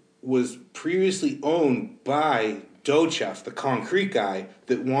 was previously owned by Dochef, the concrete guy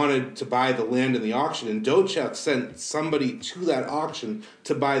that wanted to buy the land in the auction, and Dochef sent somebody to that auction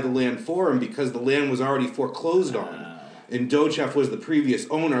to buy the land for him because the land was already foreclosed on, and Dochef was the previous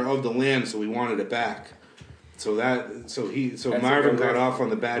owner of the land, so he wanted it back. So Marvin got off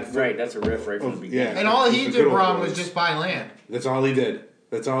on the bad foot. Right, that's a riff right from the beginning. Yeah. And all he The did good old wrong boys. was just buy land. That's all he did.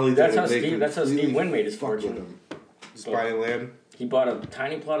 That's how Steve Wynn made his fortune. Him. Just buying land. He bought a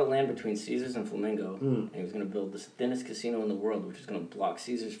tiny plot of land between Caesars and Flamingo, and he was going to build the thinnest casino in the world, which was going to block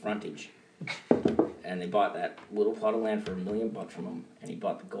Caesars' frontage. And they bought that little plot of land for $1 million from him, and he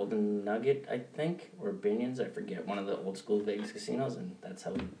bought the Golden Nugget, I think, or Binions, I forget, one of the old school Vegas casinos, and that's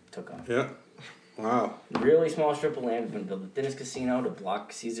how he took off. Yeah. Wow. Really small strip of land, going to build the thinnest casino to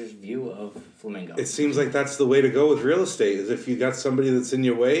block Caesar's view of Flamingo. It seems like that's the way to go with real estate. Is if you got somebody that's in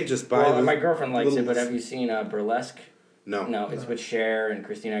your way, just buy. Well, my girlfriend likes it, but have you seen Burlesque? No. No, it's with Cher and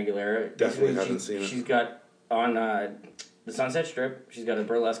Christina Aguilera. Definitely haven't seen it. She's got on the Sunset Strip. She's got a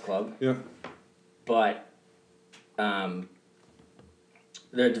burlesque club. Yeah. But the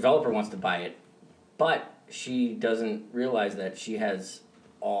developer wants to buy it, but she doesn't realize that she has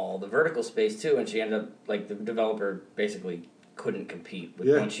all the vertical space too, and she ended up like the developer basically couldn't compete with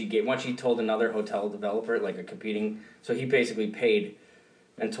once she told another hotel developer like a competing. So he basically paid.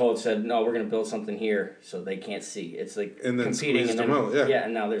 And said, no, we're going to build something here, so they can't see. It's like and then competing, and then out,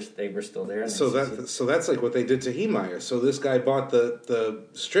 and now they were still there. And so that's like what they did to Heemeyer. So this guy bought the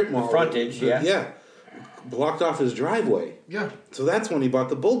strip mall, frontage, blocked off his driveway. Yeah. So that's when he bought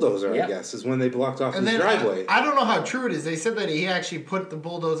the bulldozer. I guess is when they blocked off his driveway. I don't know how true it is. They said that he actually put the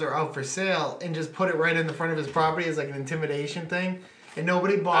bulldozer out for sale and just put it right in the front of his property as like an intimidation thing, and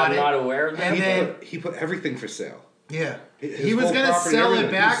nobody bought it. I'm not aware of that. And he put everything for sale. Yeah, His he was whole gonna property, sell everything.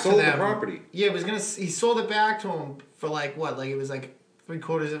 it back He sold to them. the property. Yeah, he sold it back to him for like what? Like it was like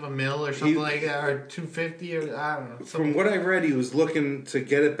 $750,000 or something like that, or $250,000 or I don't know. From what I read, he was looking to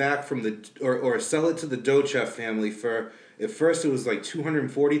get it back from or sell it to the Dochef family for. At first, it was like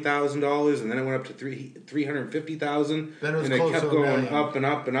 $240,000, and then it went up to $350,000. Then it was and it close kept to $1 going million. up and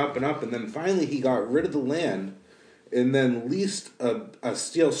up and up and up, and then finally he got rid of the land, and then leased a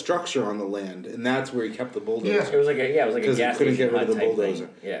steel structure on the land, and that's where he kept the bulldozer. Yeah. It was like a gas Because he station couldn't get rid of the type bulldozer.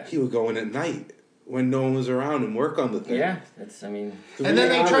 thing. Yeah. He would go in at night when no one was around and work on the thing. Yeah, that's. I mean. And then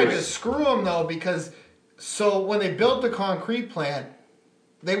they tried to screw him though because when they built the concrete plant,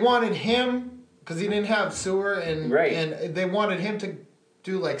 they wanted him because he didn't have sewer and they wanted him to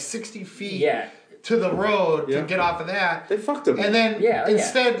do like 60 feet to the road to get off of that. They fucked him. And then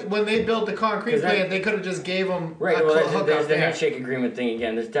instead, when they built the concrete plant, they could have just gave him a hookup there's the there. handshake agreement thing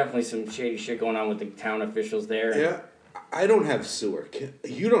again. There's definitely some shady shit going on with the town officials there. Yeah. I don't have sewer.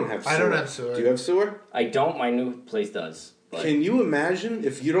 You don't have sewer. I don't have sewer. Do you have sewer? I don't. My new place does. But Can you imagine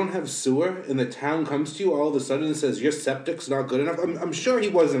if you don't have sewer and the town comes to you all of a sudden and says your septic's not good enough? I'm sure he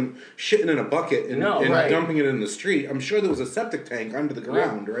wasn't shitting in a bucket and dumping it in the street. I'm sure there was a septic tank under the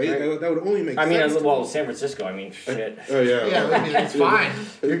ground, right? That would only make sense. I mean, San Francisco. I mean, shit. Oh yeah. Yeah, it's fine.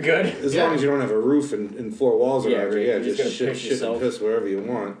 You're good. As long as you don't have a roof and four walls around you, You're just shit and piss wherever you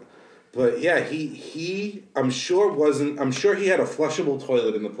want. But yeah, I'm sure he had a flushable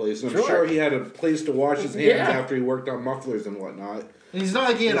toilet in the place, and I'm sure he had a place to wash his hands after he worked on mufflers and whatnot. And he's not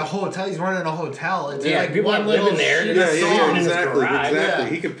like he had a hotel. He's running a hotel. It's like people one little living there. Yeah, exactly. Yeah.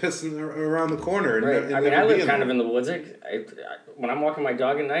 He could piss around the corner. And Right. and I mean, I never be live kind of there. in the woods. When I'm walking my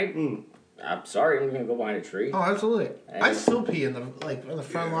dog at night, I'm sorry, I'm going to go behind a tree. Oh, absolutely. And I still pee in the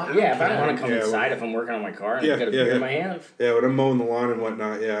front lawn. Yeah, if I don't want to come inside, if I'm working on my car and I've got a beer in my hand. Yeah, when I'm mowing the lawn and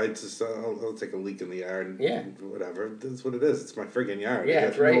whatnot, I'll take a leak in the yard. And whatever. That's what it is. It's my friggin' yard. Yeah,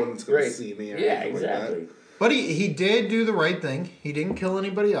 that's right. No one's going to see me. Or yeah, anything exactly. Like that. But he did do the right thing. He didn't kill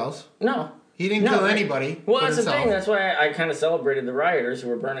anybody else. No. He didn't kill anybody. Well, that's the thing. That's why I kind of celebrated the rioters who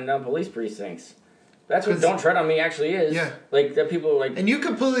were burning down police precincts. That's what Don't Tread on Me actually is. Yeah. Like, that people like... And you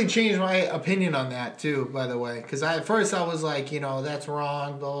completely changed my opinion on that, too, by the way. Because at first I was like, that's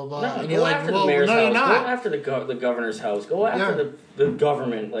wrong, blah, blah, blah. No, and go you're like, after well, the mayor's no, house. you're not. Go after the governor's house. Go after the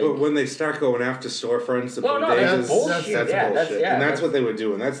government. Like, But when they start going after storefronts, the that's bodegas, bullshit. that's bullshit. And that's what they were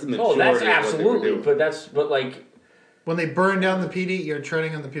doing. That's the majority that's of what they were absolutely. doing. But like... When they burn down the PD, you're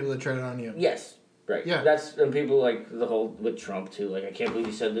treading on the people that treaded on you. Yes. Right. Yeah. That's and people like the whole with Trump too. Like, I can't believe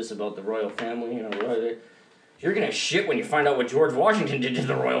you said this about the royal family. You're gonna shit when you find out what George Washington did to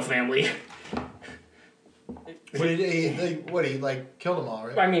the royal family. He killed them all,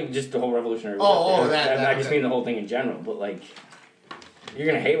 right? I mean, just the whole Revolutionary War. I just mean the whole thing in general. But like, you're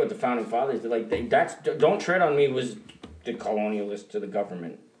gonna hate what the founding fathers did. Like, Don't Tread on Me was the colonialist to the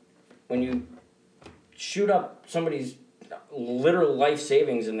government. When you shoot up somebody's literal life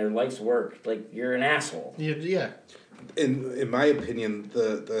savings and their life's work, like, you're an asshole. Yeah. In my opinion,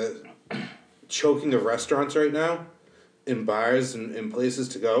 the choking of restaurants right now, in bars and in places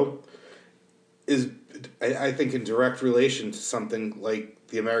to go, is, I think, in direct relation to something like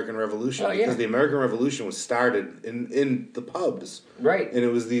the American Revolution. Because the American Revolution was started in the pubs. Right. And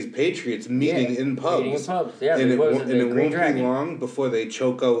it was these patriots meeting in pubs. Meeting in pubs, yeah. And it won't be long before they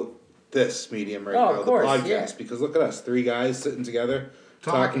choke out this medium now, of course, the podcast. Because look at us, three guys sitting together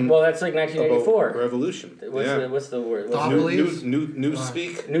talking. Well, that's like 1984. About revolution. What's the word?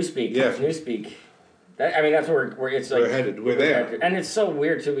 Newspeak? Newspeak. Yeah. Newspeak. That's where it's like... We're headed. We're there. And it's so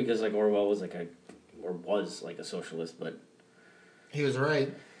weird, too, because like Orwell was like a socialist, but... He was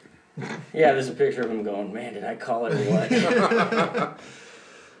right. Yeah, there's a picture of him going, man, did I call it or what?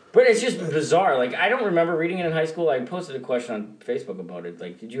 But it's just bizarre. Like, I don't remember reading it in high school. I posted a question on Facebook about it.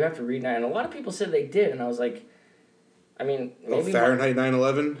 Like, did you have to read that? And a lot of people said they did. And I was like, I mean, maybe... Fahrenheit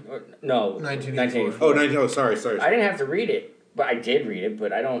 9/11? No. 1984. Sorry. I didn't have to read it. But I did read it,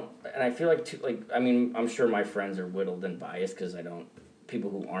 but I don't... And I feel I'm sure my friends are whittled and biased because people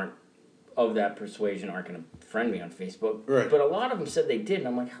who aren't of that persuasion aren't going to friend me on Facebook. Right. But a lot of them said they did, and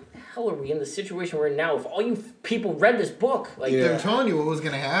I'm like, how the hell are we in the situation we're in now if all you people read this book? Like, they're telling you what was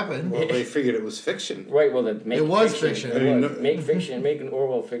going to happen. Well, they figured it was fiction. Right, well, it was fiction. Make fiction, make an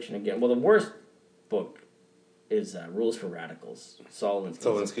Orwell fiction again. Well, the worst book is Rules for Radicals. Saul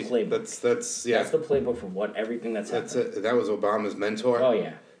Alinsky's playbook. That's the playbook for everything that's happened. That was Obama's mentor. Oh,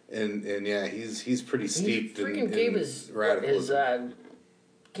 yeah. And he's pretty steeped in radicalism. Gave his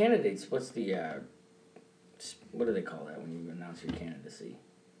candidates, what's the, what do they call that when you announce your candidacy?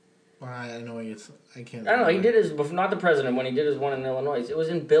 Well, I know I can't. I don't know. He did his, not the president, when he did his one in Illinois. It was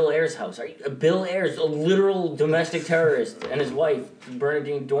in Bill Ayer's house. Bill Ayer's a literal domestic terrorist, and his wife,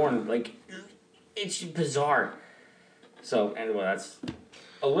 Bernadine Dorn. Like, it's bizarre. So, anyway, that's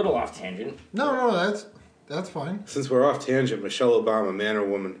a little off tangent. No, that's fine. Since we're off tangent, Michelle Obama, man or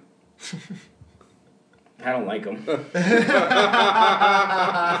woman? I don't like him.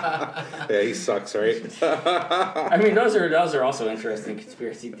 Yeah, he sucks, right? I mean, those are also interesting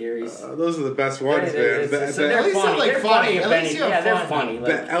conspiracy theories. Those are the best ones, man. They're funny. They're funny. They're funny.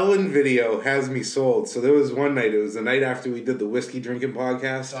 The Ellen video has me sold. So there was one night. It was the night after we did the whiskey drinking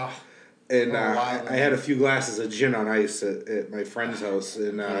podcast. Oh. And I had a few glasses of gin on ice at my friend's house,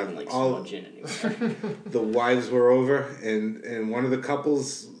 and all gin anymore. The wives were over, and one of the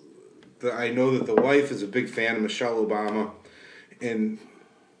couples, I know that the wife is a big fan of Michelle Obama, and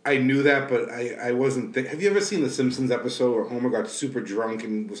I knew that, but I wasn't. Have you ever seen the Simpsons episode where Homer got super drunk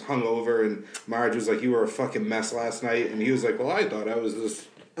and was hungover, and Marge was like, "You were a fucking mess last night," and he was like, "Well, I thought I was this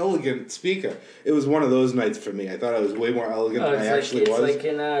elegant speaker." It was one of those nights for me. I thought I was way more elegant than I actually was. It's like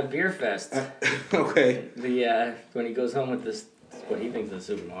in Beer Fest. Okay. When he goes home with this, what he thinks is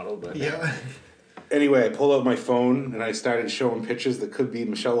a supermodel, but yeah. Anyway, I pulled out my phone and I started showing pictures that could be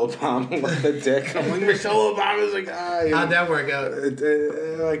Michelle Obama with a dick. I'm like, Michelle Obama's a guy. How'd that work out?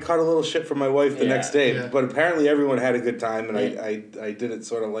 I caught a little shit from my wife the next day, but apparently everyone had a good time, and I did it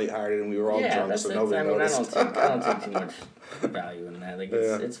sort of lighthearted, and we were all drunk, so nobody noticed. I don't take too much value in that. Like,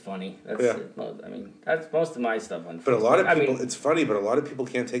 it's funny. That's most of my stuff on Facebook. But a lot of people, it's funny, but a lot of people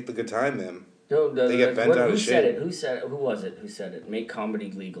can't take the good time, man. No, they get bent out of shape. Who was it? Who said it? Make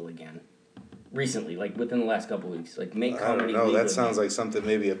comedy legal again. Recently, like within the last couple of weeks, like make comedy legal. No, that sounds like something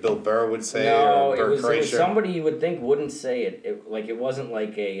maybe a Bill Burr would say. No, or it was Kreischer. somebody you would think wouldn't say it. It wasn't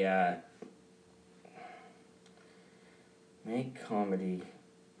like a make comedy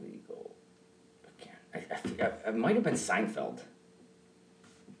legal again. It might have been Seinfeld.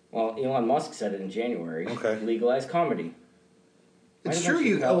 Well, Elon Musk said it in January. Okay. Legalize comedy. It's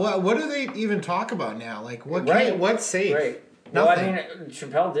true. What do they even talk about now? Like, what's safe? Right. Nothing. Well, I mean,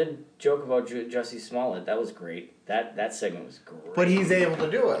 Chappelle did joke about Jussie Smollett. That was great. That segment was great. But he's able to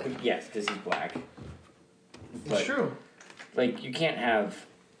do it. Yes, because he's black. It's true. Like, you can't have...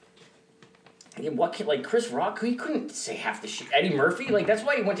 like Chris Rock, he couldn't say half the shit. Eddie Murphy, like, that's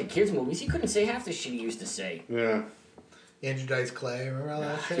why he went to kids' movies. He couldn't say half the shit he used to say. Yeah. Andrew Dice Clay, remember all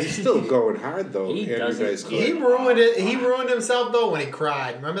that shit? He's still going hard though. He doesn't. He ruined it. He ruined himself though when he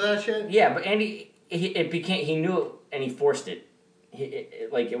cried. Remember that shit? Yeah, but Andy, he knew it and he forced it.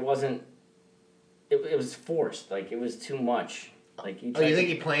 It wasn't. It was forced. Like it was too much. Like you think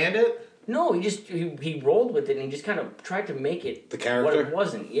he planned it? No, he rolled with it and he just kind of tried to make it the character what it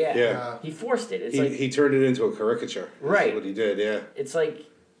wasn't. Yeah. He forced it. It's he turned it into a caricature. Right. That's what he did. Yeah. It's like.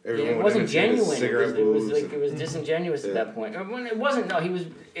 Everyone it wasn't genuine. It was disingenuous at that point. It wasn't. No, he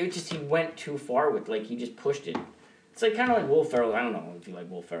went too far with he just pushed it. It's like kind of like Will Ferrell. I don't know if you like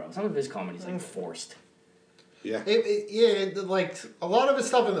Will Ferrell. Some of his comedies like forced. Yeah. Like a lot of his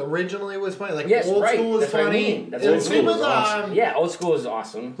stuff originally was funny. Like yes, Old School was That's funny. What I mean. That's Old School was awesome. Yeah, Old School is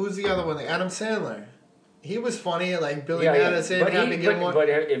awesome. Who's the other one? Adam Sandler. He was funny. Like Billy Madison. But I don't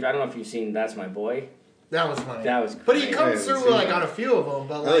know if you've seen That's My Boy. That was funny. That was great. But he comes through on a few of them.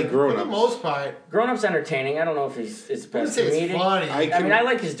 But like Grown Ups. For the most part, Grown Up's entertaining. I don't know if it's the best comedic. It's funny. I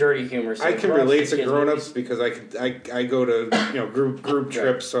like his dirty humor. So I can relate to Grown Ups because I go to group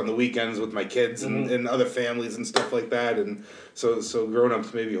trips on the weekends with my kids and other families and stuff like that, and so Grown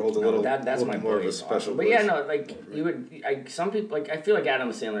Ups maybe hold a little more of a special. But yeah, no, like you would. Some people I feel like Adam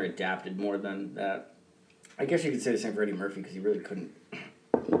Sandler adapted more than that. I guess you could say the same for Eddie Murphy because he really couldn't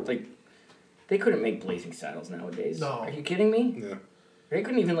They couldn't make Blazing Saddles nowadays. No. Are you kidding me? Yeah. They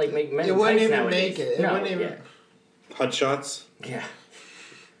couldn't even make Men in Tights nowadays. It wouldn't even make it. It wouldn't even... Hot Shots? Yeah.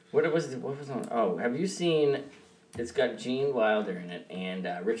 What was on? Oh, have you seen... It's got Gene Wilder in it and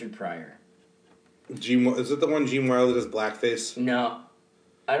Richard Pryor. Is it the one Gene Wilder does blackface? No.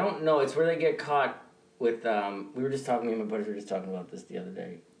 I don't know. It's where they get caught with... me and my buddies were just talking about this the other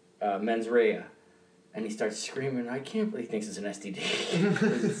day. Mens rea. And he starts screaming, I can't believe he thinks it's an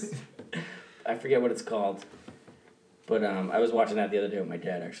STD. I forget what it's called. But I was watching that the other day with my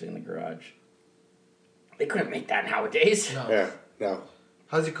dad, actually, in the garage. They couldn't make that nowadays. No. Yeah, no.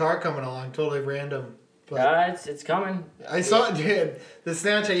 How's your car coming along? Totally random. But it's coming. I saw it, dude. The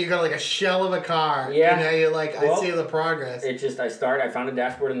Snapchat, you got like a shell of a car. Yeah. And now you're like, I see the progress. It just, I found a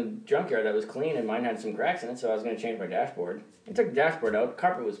dashboard in the junkyard that was clean, and mine had some cracks in it, so I was going to change my dashboard. I took the dashboard out.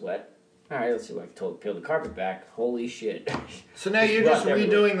 Carpet was wet. All right, let's see what I told. Peel the carpet back. Holy shit! So now you're just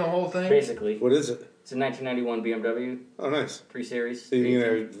redoing the whole thing. Basically. What is it? It's a 1991 BMW. Oh, nice. 3 Series. So you're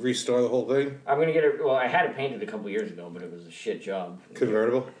gonna restore the whole thing? I'm gonna get it. Well, I had it painted a couple years ago, but it was a shit job.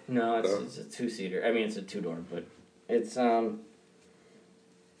 Convertible? No, it's a 2-seater. I mean, it's a 2-door, but it's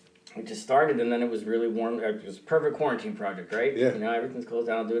It just started, and then it was really warm. It was a perfect quarantine project, right? Yeah. Everything's closed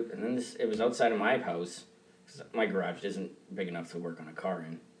down. I'll do it, and then it was outside of my house. 'Cause my garage isn't big enough to work on a car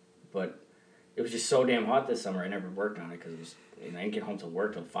in, but. It was just so damn hot this summer. I never worked on it because I didn't get home till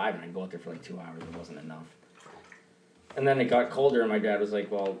work till 5, and I'd go out there for like 2 hours. It wasn't enough. And then it got colder, and my dad was like,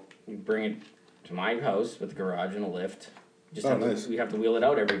 "Well, you bring it to my house with the garage and a lift. We have to wheel it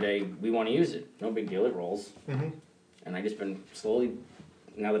out every day. We want to use it. No big deal. It rolls." Mm-hmm. And I just been slowly,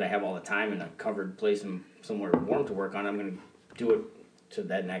 now that I have all the time and a covered place and somewhere warm to work on, I'm going to do it to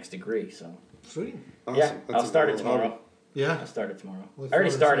that next degree. So sweet. Awesome. Yeah, I'll start it tomorrow. Hobby. Yeah, I'll start it tomorrow. I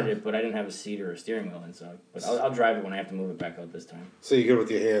already started it, but I didn't have a seat or a steering wheel inside. But I'll drive it when I have to move it back out this time. So you're good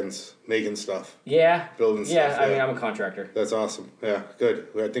with your hands, making stuff. Yeah. Building stuff. Yeah, I mean, I'm a contractor. That's awesome. Yeah, good.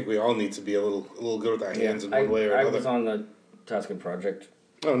 I think we all need to be a little good with our hands in one way or another. I was on the Tuscan project.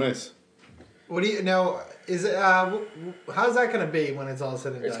 Oh, nice. What do you now? Is it? How's that going to be when it's all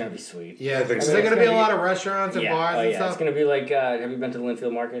said and done? It's going to be sweet. Yeah, is there going to be a lot of restaurants and bars and stuff? It's going to be like. Have you been to the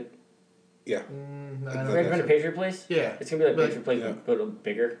Linfield Market? Yeah. Have you ever been to Patriot Place? Yeah. It's going to be like Patriot Place, but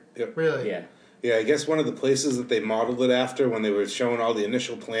bigger. Yep. Really? Yeah. Yeah, I guess one of the places that they modeled it after when they were showing all the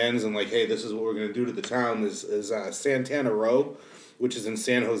initial plans and like, hey, this is what we're going to do to the town is Santana Row, which is in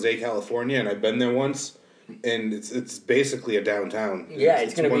San Jose, California, and I've been there once, and it's basically a downtown. Yeah,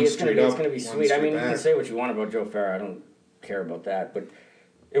 it's going to be sweet. I mean, back. you can say what you want about Joe Farah. I don't care about that, but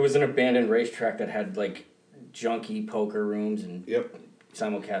It was an abandoned racetrack that had like junky poker rooms and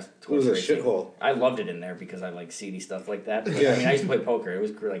simulcast. It was a racing. shithole. I loved it in there because I like seedy stuff like that. But, Yeah. I mean, I used to play poker.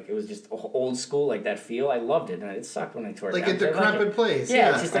 It was just old school, like that feel. I loved it, and it sucked when I tore it like down. a decrepit place.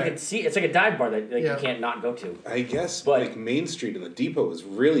 Yeah, it's just like it's like a dive bar that you can't not go to. I guess like Main Street and the Depot was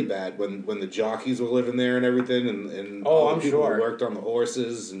really bad when the jockeys were living there and everything, and all the I'm people sure who worked on the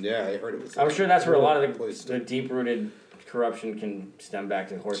horses, and I heard it was. I'm sure that's where a lot of the deep rooted corruption can stem back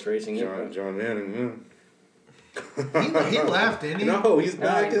to horse racing. John Manning, he laughed, didn't he? No, he's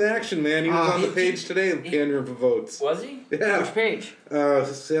back in action, man. He was on the page today, pandering for votes. Was he? Yeah. Which page?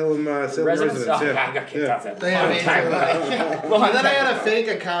 Salem residents. Oh, Yeah. I got kicked off that. Well, and then I had a fake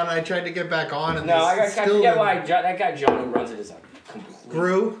account and I tried to get back on. And I forget why that guy John who runs it is a complete...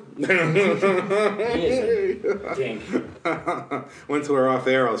 Grew? He is a dink. Once we're off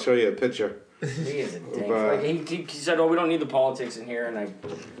air, I'll show you a picture. He is a dink. Like, he said, we don't need the politics in here, and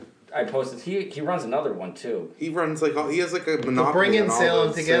I posted. He runs another one too. He runs he has like a monopoly. Bringing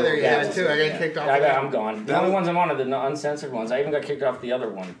Salem together, too. I got kicked off. I'm gone. The only ones I'm on are the uncensored ones. I even got kicked off the other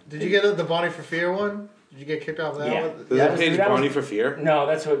one. Did you get the Bonnie for Fear one? Did you get kicked off that one? Does that page Bonnie for Fear? No,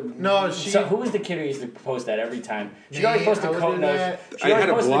 that's what. No, who was the kid who used to post that every time? She always posted COVID notes. I had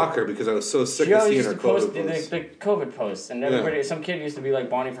to block her because I was so sick of seeing her COVID posts. The COVID posts, and everybody, some kid used to be like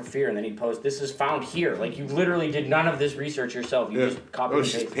Bonnie for Fear, and then he'd post, "This is found here." Like you literally did none of this research yourself. You just copied and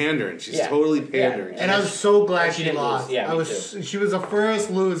pasted. She's pandering. She's totally pandering. And I was so glad she lost. lost. Yeah, She was the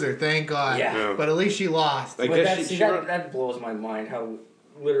first loser, thank God. Yeah. But at least she lost. That blows my mind how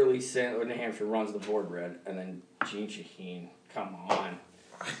literally New Hampshire runs the board red, and then Gene Shaheen. Come on.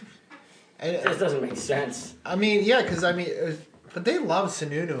 It just doesn't make sense. I mean, but they love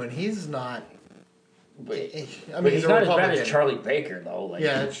Sununu, and he's not. But he's not as bad as Charlie Baker, though. Like,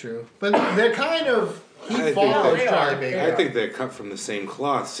 yeah, that's true. But they're kind of. He follows Charlie Baker. I think they're cut from the same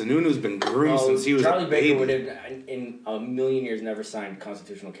cloth. Sununu's been groomed since he was Charlie a baby. Baker would have, in a million years, never signed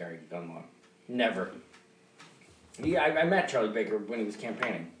constitutional carry gun law. Never. Yeah, I met Charlie Baker when he was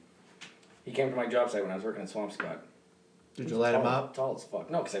campaigning. He came to my job site when I was working at Swampscott. Did you light him up? Tall as fuck.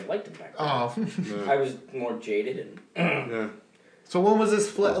 No, because I liked him back then. Oh. I was more jaded. So when was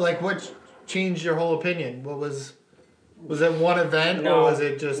this what changed your whole opinion? Was it one event or was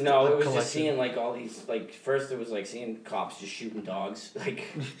it just No, it was just seeing like all these first it was like seeing cops just shooting dogs. Like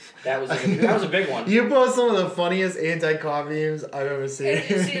that was a big one. You post some of the funniest anti-cop memes I've ever seen.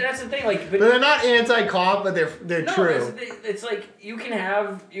 See, that's the thing. Like, but they're not anti-cop, but they're true. It's like you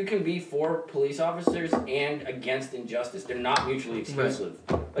can be for police officers and against injustice. They're not mutually exclusive.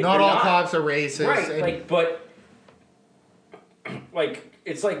 Right. Like, not all cops are racist. Right. But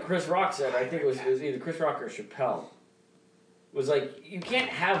it's like Chris Rock said. I think it was either Chris Rock or Chappelle. Was like, you can't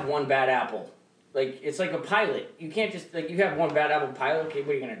have one bad apple. Like, it's like a pilot. You can't just, you have one bad apple pilot. Okay, what,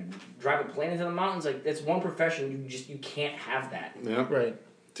 are you going to drive a plane into the mountains? Like, that's one profession. You can't have that. Yeah. Right.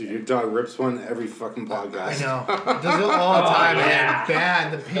 Dude, your dog rips one every fucking podcast. I know. Does it all the time, man.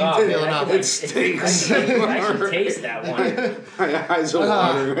 Bad. The pain's peeling up. It stinks. I should taste that one. My eyes are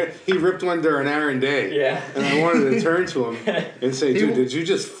watering. He ripped one during Aaron Day. Yeah. And I wanted to turn to him and say, dude, did you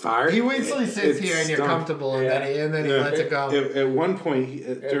just fire? He waits till he sits here and you're comfortable, and then he lets it go. At one point,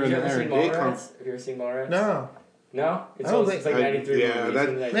 during the Aaron Day conference. Have you ever seen Mallrats? No. No? It's like 93 yeah,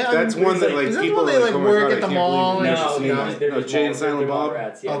 movies. that's one that is that people when they work at the mall? No, Jay and Silent Bob.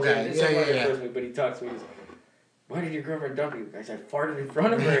 Okay, yeah. But he talks to me. Why did your girlfriend dump you? I said, I farted in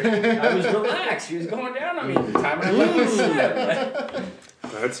front of her. I was relaxed. She was going down on me at the time. And I was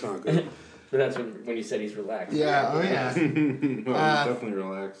That's not good. But that's when you said he's relaxed. Yeah, oh yeah. He's definitely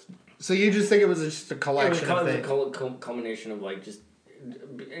relaxed. So you just think it was just a collection of things? It was a culmination of just...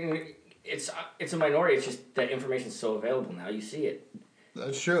 It's a minority. It's just that information's so available now. You see it.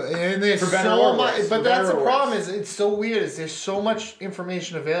 That's true, and there's so much. But that's the problem. Is it's so weird. Is there's so much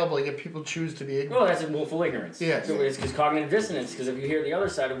information available, yet people choose to be ignorant. Well, that's a willful ignorance. Yeah, so it's because cognitive dissonance. Because if you hear the other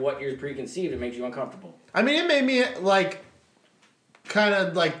side of what you're preconceived, it makes you uncomfortable. I mean, it made me kind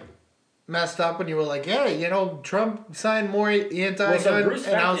of messed up when you were like, "Yeah, Trump signed more anti-gun," and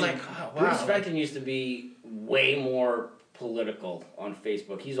I was like, "Oh, wow." Bruce Fenton used to be way more political on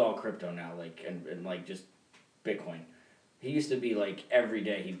Facebook. He's all crypto now, and just Bitcoin. He used to be every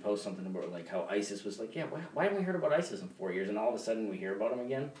day he'd post something about how ISIS was why haven't we heard about ISIS in 4 years, and all of a sudden we hear about him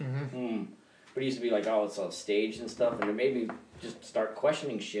again? Mm-hmm. But he used to be oh, it's all staged and stuff, and it made me just start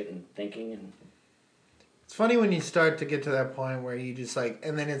questioning shit and thinking. And it's funny when you start to get to that point where you just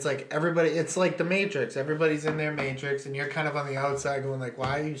and then it's everybody, it's like the Matrix. Everybody's in their Matrix, and you're kind of on the outside going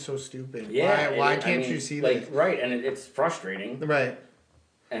why are you so stupid? Yeah, why can't you see this? Right, and it's frustrating. Right.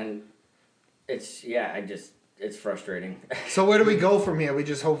 And it's it's frustrating. So where do we go from here? We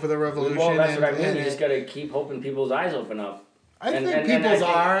just hope for the revolution. Well, that's what I mean. You just got to keep hoping people's eyes open up. I think people's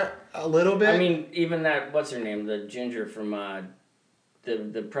are a little bit. I mean, even that, what's her name? The ginger from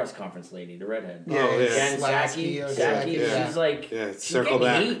the press conference lady, the redhead. Jen Psaki. Yeah. She's like, she's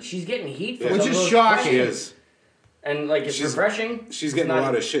getting heat. She's getting heat. Which is shocking. She is. And like it's refreshing. She's getting a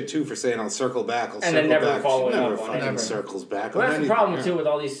lot of shit too for saying I'll circle back. And then never following up on it. Never circles back. Well, that's the problem too with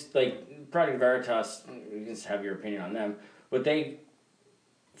all these like Project Veritas. You can just have your opinion on them, but they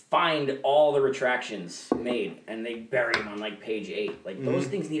find all the retractions made and they bury them on like page 8. Like those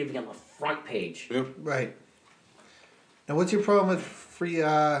things need to be on the front page. Yep. Right. And what's your problem with free?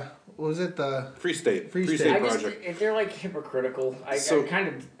 What was it? The Free State. Free State Project. They're like hypocritical. I kind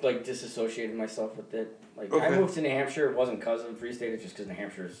of like disassociated myself with it. Like I moved to New Hampshire. It wasn't because of Free State. It's just because New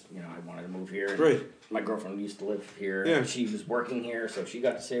Hampshire's. I wanted to move here. And right. My girlfriend used to live here. Yeah. And she was working here, so she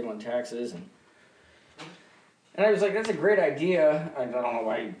got to save on taxes. And I was like, that's a great idea. I don't know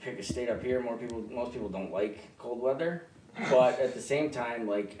why you pick a state up here. Most people don't like cold weather. But at the same time,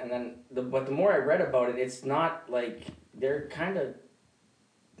 like, and then but the more I read about it, it's not like they're kind of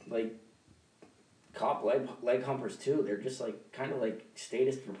like cop leg humpers too. They're just like kind of like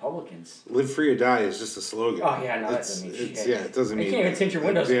statist Republicans. Live free or die is just a slogan. Oh yeah, no, that doesn't mean shit. Yeah, it doesn't mean. You can't even tint your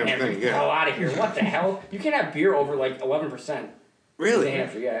windows in New Hampshire. Get the hell out of here! What the hell? You can't have beer over like 11%. Really? In New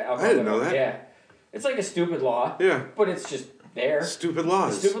Hampshire, yeah. Alcohol I didn't know that. Yeah, it's like a stupid law. Yeah, but it's just there. Stupid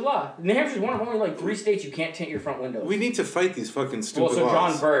laws. Stupid law. New Hampshire's one of only like 3 states you can't tint your front windows. We need to fight these fucking stupid laws. Well, so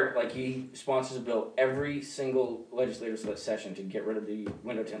John Burt, like he sponsors a bill every single legislative session to get rid of the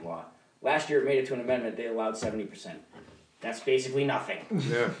window tint law. Last year it made it to an amendment. They allowed 70%. That's basically nothing.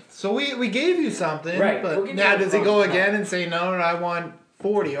 Yeah. So we gave you something, right? But now does he go again and say no? I want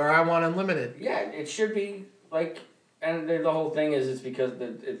 40 or I want unlimited? Yeah, it should be like, and the whole thing is it's because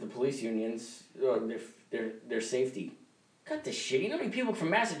the police unions, their safety. Cut the shit. You know how many people from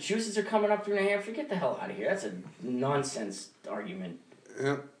Massachusetts are coming up through New Hampshire? Get the hell out of here. That's a nonsense argument.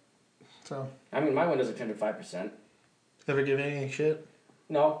 Yeah. So. I mean, my windows are tinted 5%. Ever give any shit?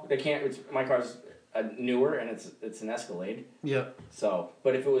 No, they can't. My car's newer and it's an Escalade. Yeah. So,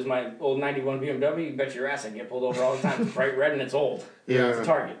 but if it was my old 91 BMW, you bet your ass I'd get pulled over all the time. It's bright red and it's old. Yeah. It's a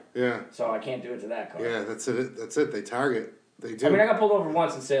Target. Yeah. So I can't do it to that car. Yeah, that's it. That's it. They Target. They do. I mean, I got pulled over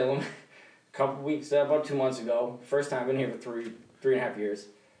once in Salem. Couple weeks, about 2 months ago. First time I've been here for three and a half years.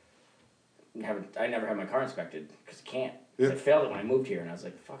 I never had my car inspected because I can't. Yeah. I failed it when I moved here, and I was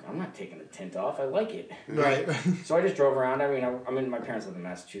like, "Fuck, I'm not taking the tint off. I like it." Right. So I just drove around. I mean, I'm in. My parents live in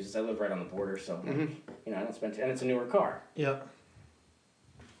Massachusetts. I live right on the border, so I don't spend. And it's a newer car. Yeah.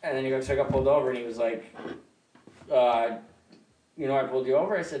 And then so I got pulled over, and he was like, "I pulled you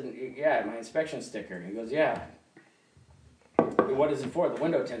over." I said, "Yeah, my inspection sticker." And he goes, "Yeah." What is it for? The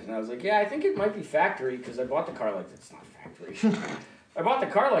window tint. And I was like, yeah, I think it might be factory because I bought the car like this. It's not factory. I bought the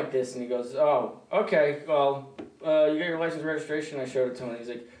car like this. And he goes, oh, okay, well, you got your license registration. I showed it to him. And he's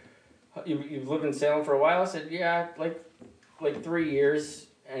like, you've lived in Salem for a while? I said, yeah, like 3 years.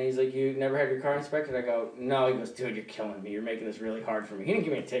 And he's like, you never had your car inspected? I go, no. He goes, dude, you're killing me. You're making this really hard for me. He didn't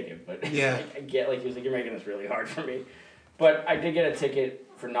give me a ticket, but yeah. I get, like, he was like, you're making this really hard for me. But I did get a ticket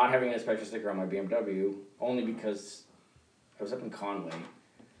for not having an inspection sticker on my BMW only because I was up in Conway,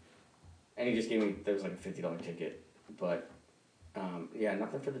 and he just gave me, there was like a $50 ticket, but, yeah,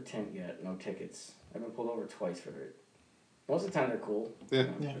 nothing for the tint yet, no tickets. I've been pulled over twice for it. Most of the time they're cool. Yeah.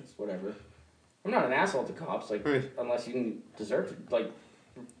 It's whatever. I'm not an asshole to cops, like, unless you deserve to, like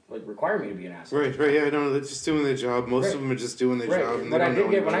require me to be an asshole. Right, yeah, I know, they're just doing their job. Most of them are just doing their job. And but I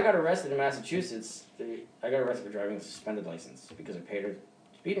did get, when I got arrested in Massachusetts, I got arrested for driving with a suspended license, because I paid a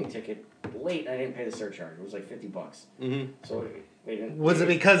speeding ticket late and I didn't pay the surcharge. It was like $50. Mm-hmm. So they didn't. Was it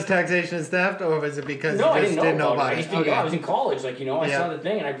because taxation is theft, or was it because no, you just didn't know about it? I just didn't know. I was in college, I saw the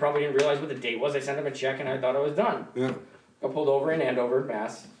thing and I probably didn't realize what the date was. I sent him a check and I thought I was done. Yeah. Got pulled over in Andover,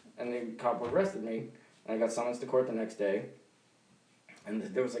 Mass, and the cop arrested me. And I got summoned to court the next day. And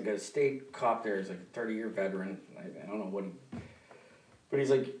there was like a state cop there. He's like a 30-year veteran. I don't know what but he's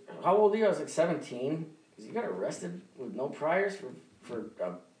like, how old are you? I was like 17. Because you got arrested with no priors for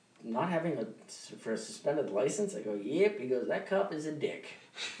not having for a suspended license? I go, yep. He goes, that cop is a dick.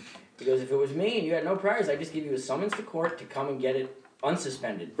 He goes, if it was me and you had no priors, I'd just give you a summons to court to come and get it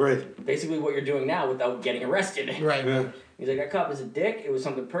unsuspended. Right. Basically what you're doing now without getting arrested. Right. Yeah. He's like, that cop is a dick. It was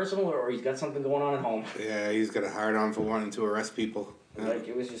something personal, or he's got something going on at home. Yeah, he's got a hard on for wanting to arrest people. Yeah. Like,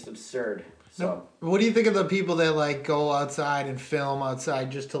 it was just absurd. So, what do you think of the people that like go outside and film outside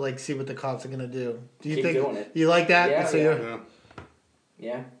just to like see what the cops are gonna do? Do you keep think doing it. You like that? Yeah, so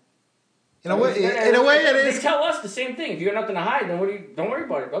yeah. In a way, it is. They tell us the same thing. If you got nothing to hide, then don't worry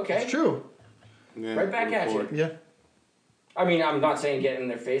about it. Okay. It's true. right back at you. Yeah. I mean, I'm not saying get in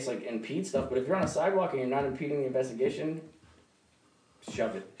their face, like, impede stuff, but if you're on a sidewalk and you're not impeding the investigation,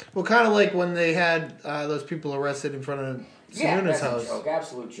 shove it. Well, kind of like when they had those people arrested in front of Sununa's house. A joke,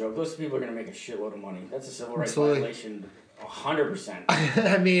 absolute joke. Those people are going to make a shitload of money. That's a civil rights Absolutely. violation, 100%.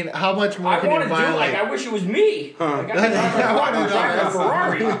 I mean, how much more can you I want to do violate? I wish it was me. Like, I could drive a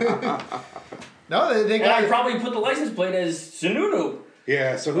Ferrari. No, they and got. I'd probably put the license plate as Sununu.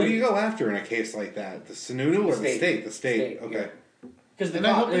 Yeah, so who do you go after in a case like that? The Sununu or the state? The state. Okay. Because the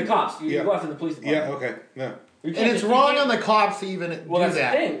cops. You go after the police department. Yeah, okay. Yeah. And it's wrong on the cops to even do that. Well, that's the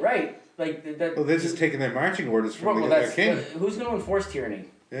thing, right? Like that. Well, they're just taking their marching orders from their king. Who's going to enforce tyranny?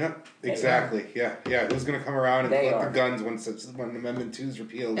 Yeah, exactly. Yeah. Who's going to come around and collect the guns when Amendment 2 is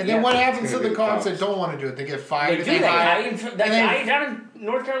repealed? And then what happens to the cops that don't want to do it? They get fired. They do that. That guy down in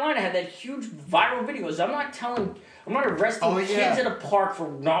North Carolina had that huge viral videos. I'm not arresting kids at a park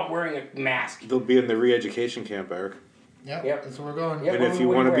for not wearing a mask. They'll be in the re-education camp, Eric. Yep, that's where we're going. And if you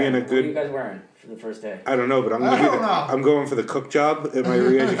want to be in a good... What are you guys wearing for the first day? I don't know, but I'm going for the cook job at my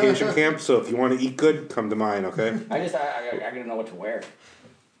re-education camp, so if you want to eat good, come to mine, okay? I gotta know what to wear.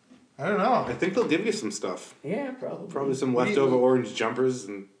 I don't know. I think they'll give you some stuff. Yeah, probably. Probably some leftover orange jumpers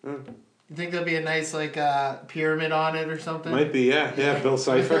and... You think there'll be a nice pyramid on it or something? Might be, yeah. Bill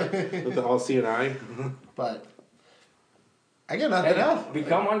Cipher with the all-seeing-eye. But I got nothing else.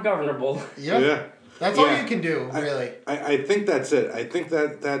 Become ungovernable. Yep. Yeah. That's all you can do, really. I think that's it. I think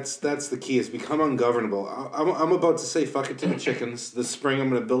that's the key is become ungovernable. I'm about to say fuck it to the chickens. This spring I'm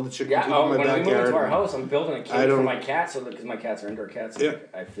going to build a chicken coop in my backyard. When we move into our house, I'm building a cage for my cats because my cats are indoor cats. Yeah.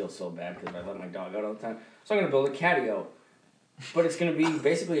 I feel so bad because I let my dog out all the time. So I'm going to build a catio. But it's going to be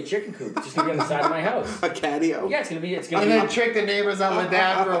basically a chicken coop. It's just going to be on the side of my house. A catio? Yeah, it's going to be... And then trick the neighbors out with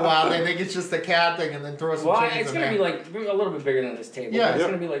that for a while. They think it's just a cat thing and then throw some chickens in there. It's going to be like a little bit bigger than this table. Yeah. It's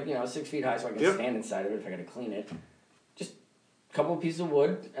going to be like, 6 feet high so I can stand inside of it if I got to clean it. Just a couple of pieces of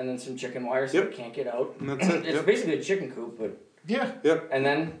wood and then some chicken wire so it can't get out. And that's it. It's basically a chicken coop, but... Yeah. Yep. And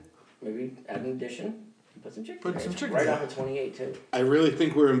then maybe add an addition. Put some chicken. Right off of 28 too. I really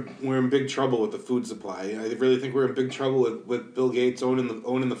think we're in big trouble with the food supply. I really think we're in big trouble with Bill Gates owning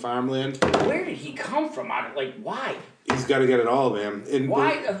the farmland. Where did he come from? Why? He's got to get it all, man. And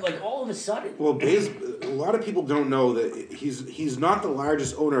why? All of a sudden? Well, a lot of people don't know that he's not the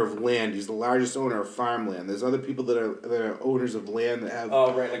largest owner of land. He's the largest owner of farmland. There's other people that are owners of land that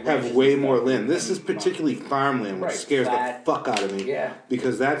have way more land. This is particularly farmland, which scares the fuck out of me. Yeah.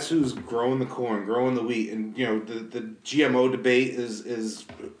 Because that's who's growing the corn, growing the wheat, and the GMO debate is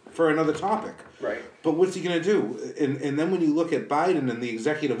for another topic. Right. But what's he going to do? And then when you look at Biden and the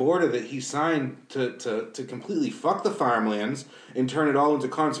executive order that he signed to completely fuck the farmlands and turn it all into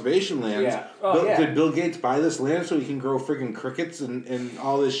conservation lands, did Bill Gates buy this land so he can grow friggin' crickets and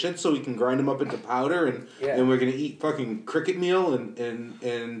all this shit so he can grind them up into powder and we're going to eat fucking cricket meal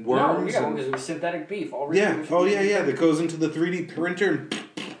and worms? No, because it was synthetic beef. That goes into the 3D printer and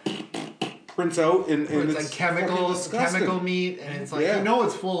prints out and it's like chemical meat, and it's like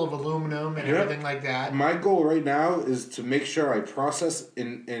it's full of aluminum and everything like that. My goal right now is to make sure I process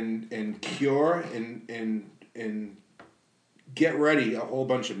and cure and get ready a whole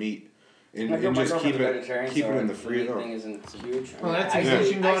bunch of meat and just keep it in the freezer. Meat thing isn't huge. Well, that's easy.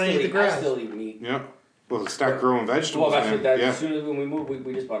 You can go and eat the grass. I still eat meat. Yeah. Well, start growing vegetables. Well, as soon as when we moved,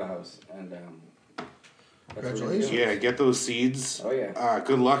 we just bought a house and. Congratulations. Yeah, get those seeds. Oh yeah.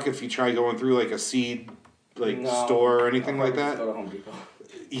 Good luck if you try going through like a seed store or anything like that. Go to Home Depot.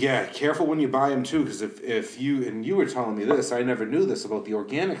 Yeah, careful when you buy them too, because if you were telling me this, I never knew this about the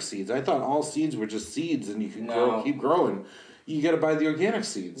organic seeds. I thought all seeds were just seeds and you can keep growing. You got to buy the organic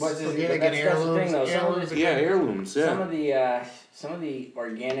seeds. That's the thing, though. Heirlooms. Yeah. Some of the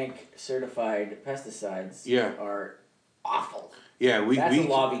organic certified pesticides are awful. Yeah, that's a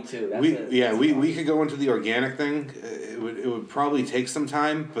lobby too. We could go into the organic thing. It would probably take some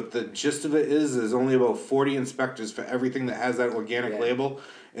time, but the gist of it is there's only about 40 inspectors for everything that has that organic label,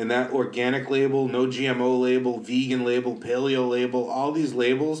 and that organic label, no GMO label, vegan label, paleo label, all these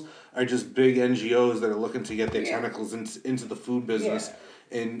labels are just big NGOs that are looking to get their tentacles into the food business.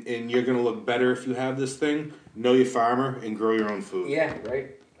 Yeah. And you're gonna look better if you have this thing. Know your farmer and grow your own food. Yeah,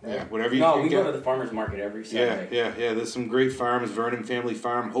 right. Yeah, whatever you can we go to the farmer's market every Saturday. Yeah. There's some great farms, Vernon Family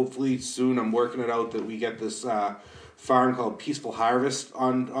Farm. Hopefully soon, I'm working it out that we get this farm called Peaceful Harvest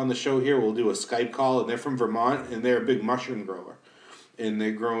on the show here. We'll do a Skype call, and they're from Vermont, and they're a big mushroom grower. And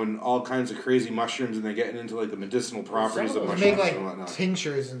they're growing all kinds of crazy mushrooms, and they're getting into like the medicinal properties of mushrooms and whatnot.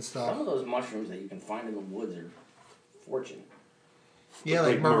 Tinctures and stuff. Some of those mushrooms that you can find in the woods are fortune. Yeah,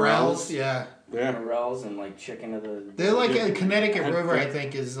 like morels. Yeah. Yeah. Morels and like chicken of the. They're like a Connecticut River, I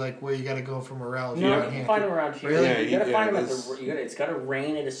think, is like where you got to go for morels. No, you can find them around here. Really? Yeah, you gotta find them at the. It's gotta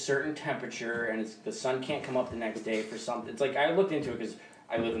rain at a certain temperature, and the sun can't come up the next day for something. It's like I looked into it because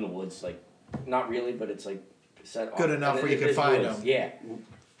I live in the woods. Like, not really, but it's like set good enough where you can find them. Yeah.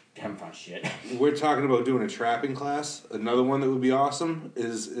 Haven't found shit. We're talking about doing a trapping class. Another one that would be awesome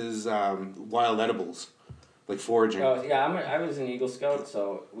is wild edibles, like foraging. Oh yeah, I was an Eagle Scout,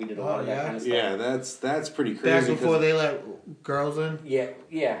 so we did a lot of that kind of stuff. Yeah, that's pretty crazy. Back before they let girls in.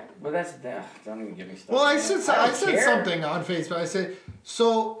 Yeah, but that's don't even give me stuff. Well, I said something on Facebook. I said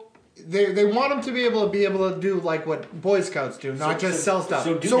so. They want them to be able to do like what Boy Scouts do, not just sell stuff.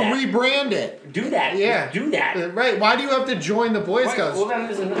 So rebrand it. Do that. Yeah. Do that. Right. Why do you have to join the Boy Scouts? Well, then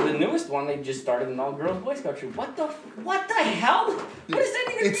there's the newest one. They just started an all-girls Boy Scout troop. What the hell? What does that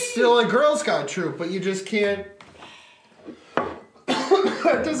even mean? It's still a Girl Scout troop, but you just can't.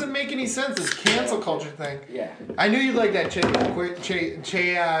 It doesn't make any sense. This cancel culture thing. Yeah. I knew you'd like that Che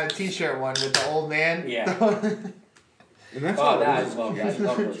t-shirt one with the old man. Yeah. And that's I love those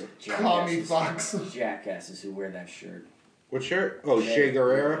jackasses. Call me Fox. Jackasses who wear that shirt. What shirt? Oh, Che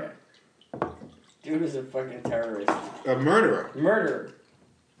Guerrero. Yeah. Dude is a fucking terrorist. A murderer. Murderer.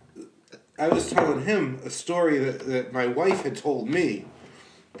 I was telling him a story that my wife had told me,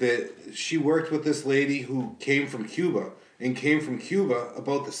 that she worked with this lady who came from Cuba, and came from Cuba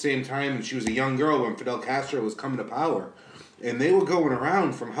about the same time, and she was a young girl when Fidel Castro was coming to power. And they were going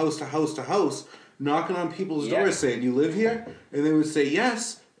around from house to house to house, knocking on people's doors saying, "You live here?" And they would say,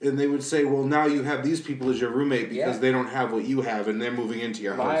 "Yes." And they would say, "Well, now you have these people as your roommate because they don't have what you have, and they're moving into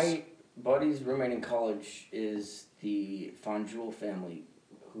your house." My buddy's roommate in college is the Fanjul family,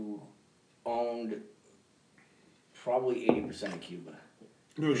 who owned probably 80% of Cuba.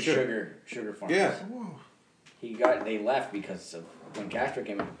 No shit. Sugar farms. Yeah. They left because of when Castro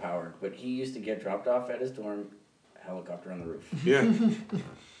came into power, but he used to get dropped off at his dorm, helicopter on the roof. Yeah.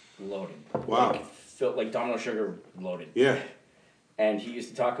 Loaded. Wow. Like Domino Sugar loaded. Yeah. And he used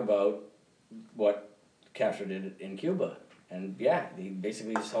to talk about what Castro did in Cuba. And he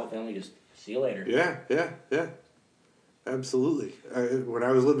basically his whole family just, see you later. Yeah. Absolutely. When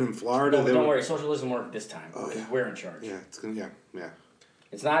I was living in Florida... No, but don't worry, socialism worked this time. Oh, because we're in charge. Yeah, yeah.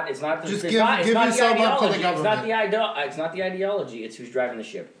 It's not the just give yourself up to the government. It's not the ideology, it's who's driving the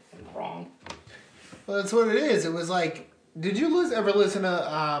ship. Wrong. Well, that's what it is. It was like, did you ever listen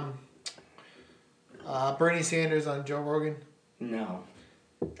to Bernie Sanders on Joe Rogan? No.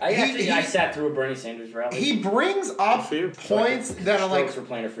 I sat through a Bernie Sanders rally. He brings up points that are like... Strokes were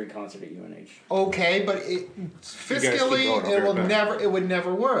playing a free concert at UNH. Okay, but fiscally, it would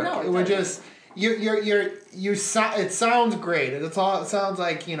never work. No, it would just... It sounds great. It sounds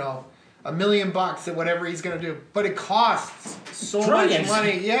like, $1 million at whatever he's going to do. But it costs so much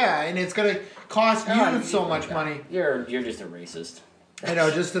money. Yeah, and it's going to cost you so much money. You're just a racist. I know,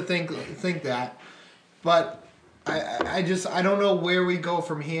 just to think that. But I don't know where we go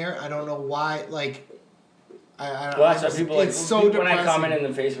from here. I don't know why, that's what people it's so depressing. When I comment in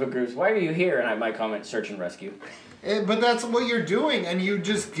the Facebook groups, why are you here? And I might comment search and rescue. But that's what you're doing, and you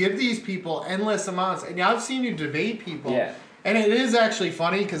just give these people endless amounts. And I've seen you debate people. Yeah. And it is actually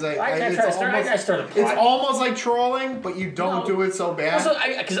funny because it's almost like trolling, but you don't do it so bad.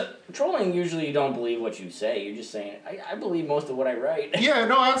 Because trolling, usually you don't believe what you say. You're just saying, I believe most of what I write. Yeah,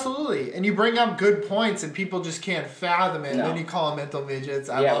 no, absolutely. And you bring up good points, and people just can't fathom it. And then you call them mental midgets.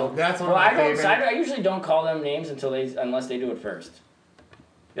 That's one of my favorites. I usually don't call them names unless they do it first.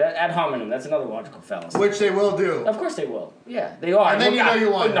 Ad hominem, that's another logical fallacy. Which they will do. Of course they will. Yeah, they are. And then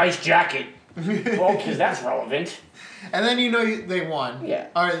you won. A nice jacket. Well, because that's relevant. And then they won. Yeah.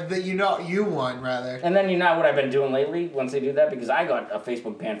 Or that you won, rather. And then what I've been doing lately, once they do that, because I got a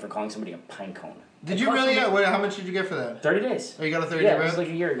Facebook ban for calling somebody a pine cone. Did you really? How much did you get for that? 30 days. Oh, you got a 30-day ban? Yeah, it was like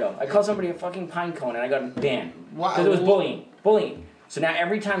a year ago. I called somebody a fucking pine cone, and I got banned. Because it was bullying. So now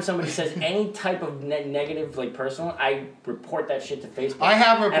every time somebody says any type of negative, personal, I report that shit to Facebook. I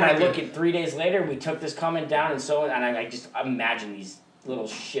have reported. And I look at 3 days later, we took this comment down, and I just imagine these little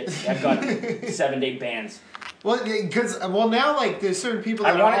shits. I've got 7-day bans. Well, now there's certain people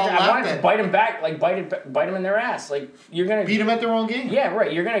that I wanted to bite them back, bite them in their ass. You're gonna beat them at their own game. Yeah,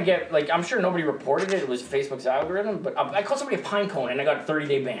 right. You're gonna get I'm sure nobody reported it. It was Facebook's algorithm, but I called somebody a pine cone and I got a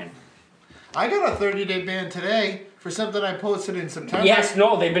 30-day ban. I got a 30-day ban today for something I posted in September. Yes,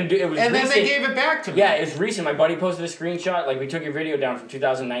 no, they've been doing it. And then they gave it back to me. Yeah, it's recent. My buddy posted a screenshot. We took your video down from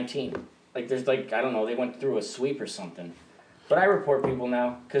 2019. There's I don't know. They went through a sweep or something. But I report people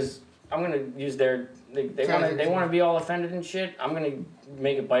now because I'm gonna use their they want to be all offended and shit, I'm gonna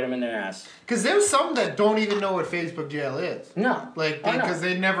make it bite them in their ass. Because there's some that don't even know what Facebook jail is. No, because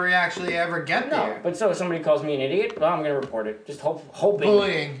they never actually ever get there. But so if somebody calls me an idiot, well, I'm gonna report it. Just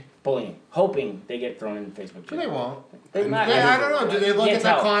hoping hoping they get thrown in Facebook jail. They won't. They might. I don't know. Do they look at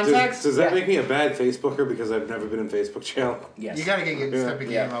the context? Does that make me a bad Facebooker because I've never been in Facebook jail? Yes. You gotta get the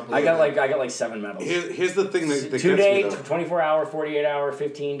game up. I got like 7 medals. Here's the thing that 2 day, gets me, 24 hour, 48 hour,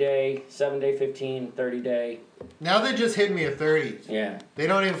 15 day, 7 day, 15, 30 day. Now they just hit me at 30. Yeah. They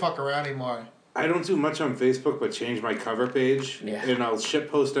don't even fuck around anymore. I don't do much on Facebook, but change my cover page, and I'll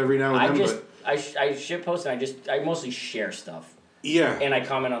shitpost every now and then. I shitpost and I mostly share stuff. Yeah. And I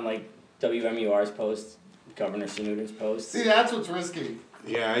comment on like WMUR's posts, Governor Sununu's posts. See, that's what's risky.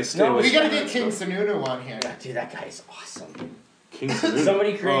 Yeah, I stay with we gotta get King Sununu on here. Yeah, dude, that guy is awesome. King Sununu?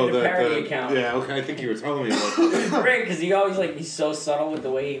 Somebody created a parody account. Yeah, okay, I think you were telling me about that. Right, because he always he's so subtle with the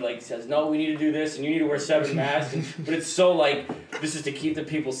way he says, no, we need to do this and you need to wear 7 masks, but it's so this is to keep the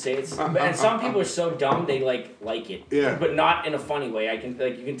people safe. And some people are so dumb they like it. Yeah. But not in a funny way. You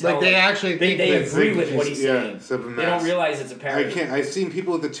can tell they actually think they agree with what he's saying. They don't realize it's a parody. I've seen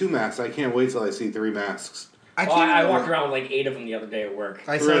people with the 2 masks. I can't wait till I see 3 masks. I walked around with 8 of them the other day at work.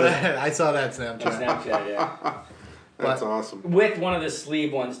 I saw that Snapchat. On Snapchat, yeah. That's awesome. With one of the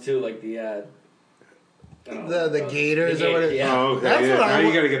sleeve ones too, like the gators or whatever. Yeah. Oh, okay. That's what now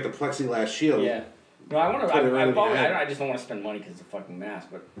you got to get the plexiglass shield. Yeah. No, I want to. I just don't want to spend money because it's a fucking mask.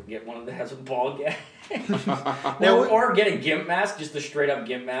 But get one that has a ball gag, or get a GIMP mask, just a straight up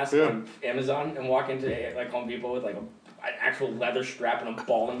GIMP mask on Amazon, and walk into Home Depot with an actual leather strap and a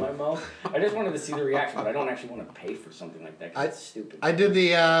ball in my mouth. I just wanted to see the reaction, but I don't actually want to pay for something like that. It's stupid. I did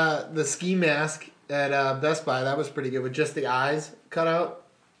the ski mask at Best Buy. That was pretty good with just the eyes cut out.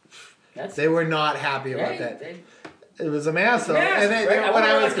 They were not happy about that. It was a mask, though. And then when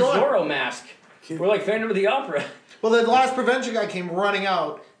I was the Zorro mask. We're like Phantom of the Opera. Well, the last prevention guy came running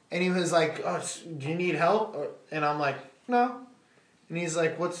out, and he was like, "Oh, do you need help?" And I'm like, "No." And he's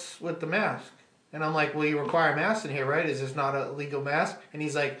like, "What's with the mask?" And I'm like, "Well, you require masks in here, right? Is this not a legal mask?" And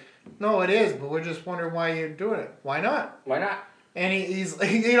he's like, "No, it is, but we're just wondering why you're doing it. Why not?" Why not? And he's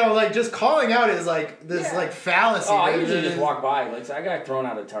just calling out is this fallacy. Oh, I usually just walk by. I got thrown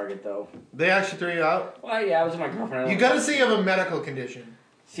out of Target though. They actually threw you out? Well, yeah, I was with my girlfriend. You got to say you have a medical condition.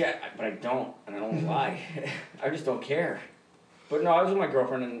 See, but I don't, and I don't want to lie. I just don't care. But no, I was with my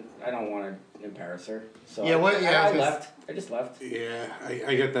girlfriend, and I don't want to embarrass her. So I left. I just left. Yeah,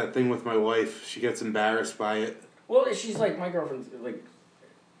 I get that thing with my wife. She gets embarrassed by it. Well, she's like, my girlfriend's like,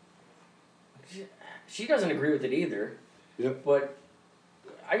 she doesn't agree with it either. Yep. But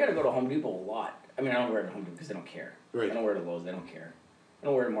I got to go to Home Depot a lot. I mean, I don't wear it at Home Depot because they don't care. Right. I don't wear it at Lowe's. They don't care. I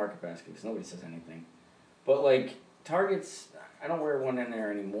don't wear it at Market Basket because nobody says anything. But Target's, I don't wear one in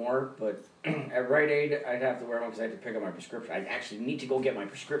there anymore, but at Rite Aid, I'd have to wear one because I had to pick up my prescription. I actually need to go get my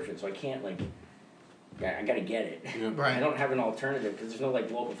prescription, so I can't, I got to get it. Yeah. Right. I don't have an alternative because there's no,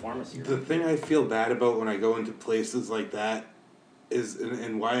 local pharmacy. The thing I feel bad about when I go into places like that is,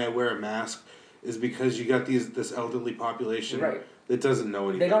 and why I wear a mask, is because you got this elderly population that doesn't know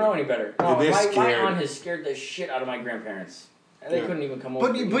any better. They don't know any better. No, and my aunt has scared the shit out of my grandparents. And they couldn't even come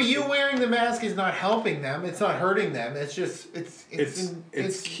over. But you wearing the mask is not helping them. It's not hurting them. It's just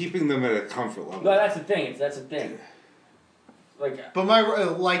it's keeping them at a comfort level. No, that's the thing. That's the thing. But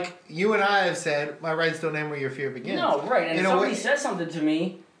you and I have said, my rights don't end where your fear begins. No, right. And if somebody says something to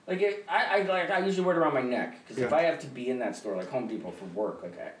me, I usually wear it around my neck because if I have to be in that store, like Home Depot for work,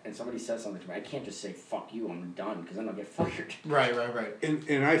 and somebody says something to me, I can't just say "fuck you," I'm done because then I'll get fired. Right.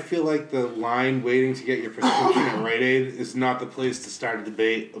 And I feel like the line waiting to get your prescription at Rite Aid is not the place to start a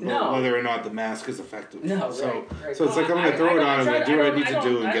debate about whether or not the mask is effective. No, so right. So it's I'm going to throw it on and do what I need to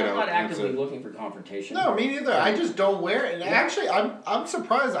do and get out. I'm not actively looking for confrontation. No, me neither. I just don't wear it. And actually, I'm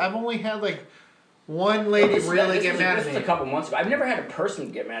surprised. I've only had one lady really get mad at me. This was a couple months ago. I've never had a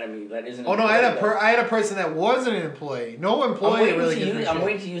person get mad at me that isn't. Oh no, I had a person that wasn't an employee. No employee really gets mad. I'm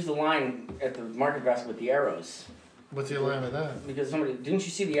waiting to use the line at the Market Basket with the arrows. What's your line with that? Because somebody didn't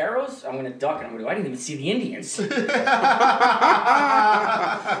you see the arrows? I'm gonna duck and I'm gonna go. I didn't even see the Indians. Can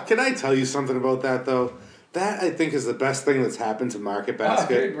I tell you something about that though? That, I think, is the best thing that's happened to Market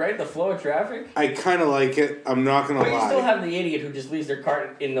Basket. Oh, dude, right? The flow of traffic? I kind of like it. I'm not going to lie. But you still have the idiot who just leaves their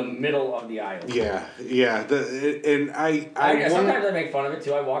cart in the middle of the aisle. Yeah. Sometimes I make fun of it,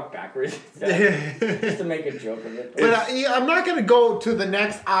 too. I walk backwards just to make a joke of it. But I'm not going to go to the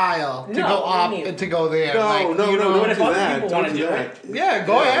next aisle to go up and to go there. No, don't do that. Don't do that. Yeah,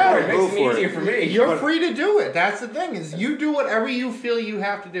 go ahead. It makes it easier for me. You're free to do it. That's the thing, is you do whatever you feel you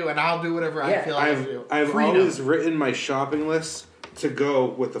have to do, and I'll do whatever I feel I have to do. I've always written my shopping lists to go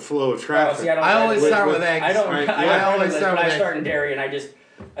with the flow of traffic. See, I always start with eggs. I don't. Right, I always start with when I eggs. start in dairy, and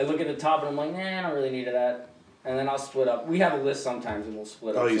I look at the top, and I'm like, I don't really need that. And then I'll split up. We have a list sometimes, and we'll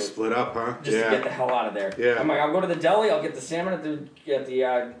split up. Oh, you split up, huh? Just to get the hell out of there. Yeah. I'm like, I'll go to the deli. I'll get the salmon at the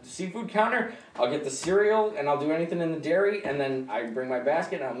seafood counter. I'll get the cereal, and I'll do anything in the dairy. And then I bring my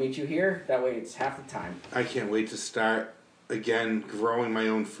basket, and I'll meet you here. That way, it's half the time. I can't wait to start again growing my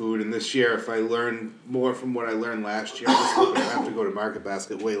own food. And this year, if I learn more from what I learned last year, I have to go to Market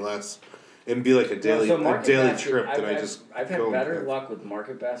Basket way less. And be like a daily trip that I just I've had better luck with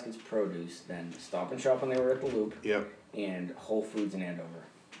Market Basket's produce than Stop and Shop when they were at the Loop. Yep. And Whole Foods in Andover.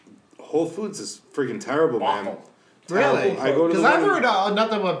 Whole Foods is freaking terrible, Awful. man. Really? I go to because I've heard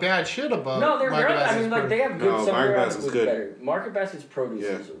nothing but bad shit about. No, they're Market great. I Basket's mean, like they have good. No, some Market around Basket's was good. Better. Market Basket's produce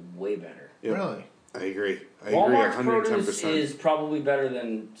is way better. Yep. Really? I agree. I Walmart's agree 110%. produce is probably better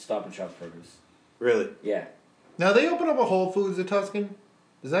than Stop and Shop produce. Really? Yeah. Now they open up a Whole Foods at Tuscan.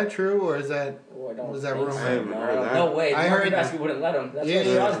 Is that true, or is that was that rumor? I haven't heard that. No way. I Market heard Basket wouldn't let them. That's Yeah. what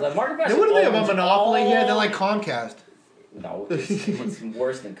the odds let. Market Basket. They wouldn't have a owns monopoly here. They're all- like Comcast. No, it's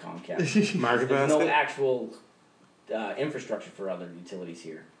worse than Comcast. Market There's Basket? no actual infrastructure for other utilities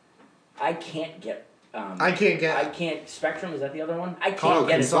here. I can't get. I can't. Spectrum, is that the other one? I can't Oh,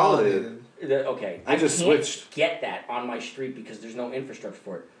 get Consolidated. Okay. I just can't switched. get that on my street because there's no infrastructure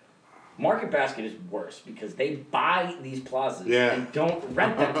for it. Market Basket is worse because they buy these plazas and don't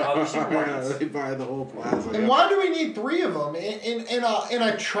rent them to other supermarkets. They buy the whole plaza. And why do we need three of them in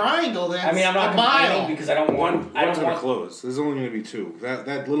a triangle that's I mean, I'm not a mile? complaining because I don't want. One's gonna close. There's only gonna be two.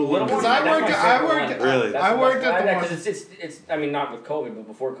 That little one. Because I worked Really? I worked at the one. Because it's. I mean, not with COVID, but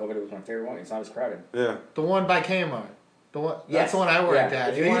before COVID, it was my favorite one. It's not as crowded. Yeah. The one by Kmart. The one. Yes. That's the one I worked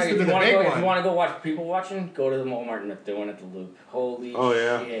at. If It you used to be the want big to go, one. if you want to go watch people watching, go to the Walmart and they're doing at the Loop. Holy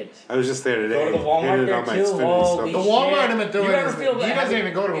shit! I was just there today. Go to the Walmart Hitting it there on my too. Xfinity Holy stuff. The Walmart shit. I'm doing You ever is- feel he doesn't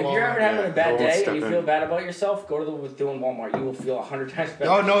even go to If Walmart. you're ever having a I bad won't day step and you in. feel bad about yourself, go to the doing Walmart. You will feel 100 times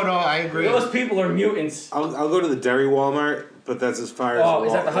better. Oh no, I agree. Those people are mutants. I'll go to the Dairy Walmart, but that's as far as. Oh,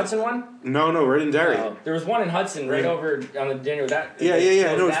 is that the Hudson one? No, right in Derry. There was one in Hudson right over on the dinner.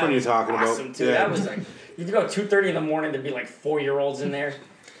 Yeah. I know which one you're talking about. Awesome too. Yeah. That was like you could go 2:30 in the morning. There'd be like 4-year-olds in there.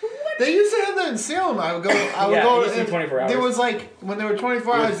 They used to have that in Salem. I would go. Yeah, go. it used to be 24 hours. There was like when they were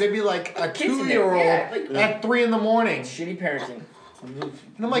 24 hours, there'd be like a Kids in there, 2-year-old at 3 in the morning. Shitty parenting. And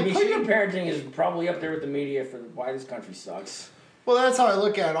I'm like, shitty parenting is probably up there with the media for why this country sucks. Well, that's how I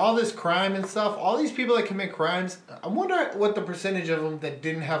look at it. All this crime and stuff. All these people that commit crimes. I wonder what the percentage of them that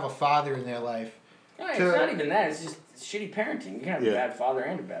didn't have a father in their life. No, it's not even that. It's just shitty parenting. You can have a bad father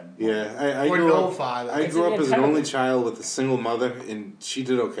and a bad mother. Yeah, I Or grew no up. father. I grew up as an only child with a single mother, and she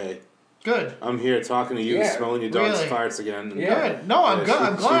did okay. Good. I'm here talking to you, smelling your dog's really? farts again. Good. No, I'm good.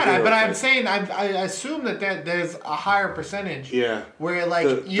 I'm she glad. did But okay. I'm saying I assume that there's a higher percentage. Yeah. Where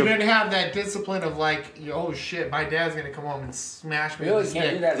like you didn't have that discipline of like, oh shit, my dad's gonna come home and smash me. We with really a can't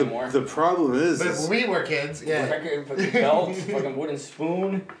stick. do that anymore. The problem is, But when we were kids, Fucking belt, fucking wooden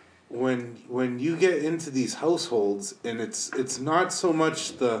spoon. when you get into these households, and it's not so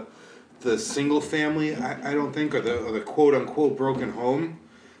much the single family, I don't think, or the quote unquote broken home.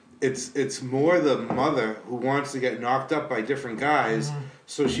 It's more the mother who wants to get knocked up by different guys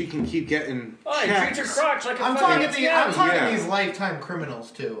so she can keep getting Oh, they treat your crotch like a I'm fucking talking ATM. these lifetime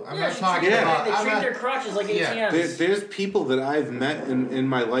criminals too. I'm Yeah, not talking about. They I'm treat not- their crotches like ATMs. There's people that I've met in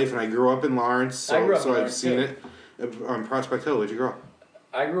my life, and I grew up in Lawrence, I grew up in I've Lawrence, seen too. it. On Prospect Hill, where'd you grow up?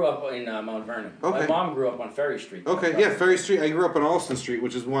 I grew up in Mount Vernon. Okay. My mom grew up on Ferry Street. Okay, yeah, Ferry Street. I grew up on Alston Street,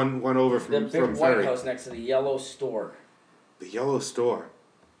 which is one over The from big white Ferry. house next to the yellow store The yellow store.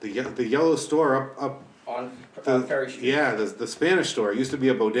 The yellow store up on the Ferry Street. Yeah, the Spanish store. It used to be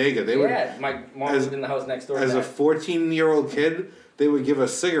a bodega. They my mom lived in the house next door. as to a that. 14-year-old kid, they would give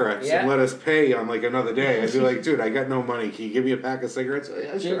us cigarettes Yeah. and let us pay on like another day. I'd be like, dude, I got no money. Can you give me a pack of cigarettes?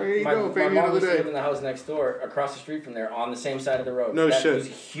 Yeah, sure. Here you go. Pay my me mom another used to day. live in the house next door, across the street from there, on the same side of the road. No that shit. was a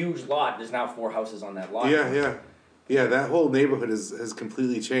huge lot. There's now 4 houses on that lot. Yeah. That whole neighborhood has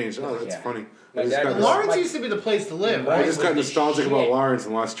completely changed. Oh, that's funny. My I just dad got was- Lawrence used to be the place to live. I Right? just got nostalgic about shit. Lawrence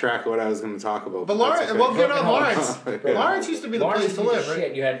and lost track of what I was going to talk about. But that's Lawrence, okay. well, good on Lawrence. Yeah. Lawrence used to be the Lawrence place to used live, be right?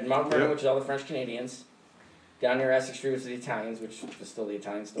 shit. You had Mount Vernon, Yep. which is all the French Canadians. Down near Essex Street was the Italians, which is still the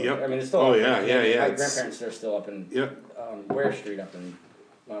Italian store. Yep. I mean, it's still. Oh, up yeah, in- yeah, yeah, My it's- grandparents are still up in Ware Street up in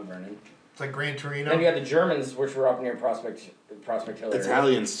Mount Vernon. It's like Gran Torino. Then you had the Germans, which were up near Prospect Hill. area.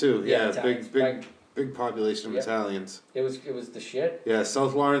 Italians too. Yeah, Italians. big population of Yep. Italians. It was the shit. Yeah,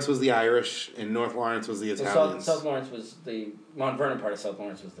 South Lawrence was the Irish, and North Lawrence was the So Italians. South Lawrence was the Mount Vernon part of South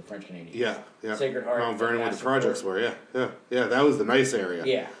Lawrence was the French Canadians. Yeah. Sacred Heart. Mount Vernon, where the Massive projects Fort. were. Yeah. That was the nice area.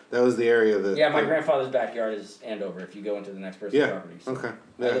 Yeah. That was the area that. Yeah, my grandfather's backyard is Andover. If you go into the next person's property. So Okay.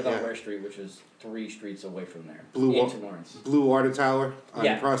 I lived on Ware Street, which is 3 streets away from there. Into Lawrence. Blue Water Tower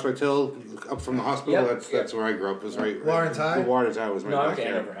on Prospect Hill, up from the hospital. That's where I grew up. It was right. Lawrence High. Blue Water Tower was my No, I'm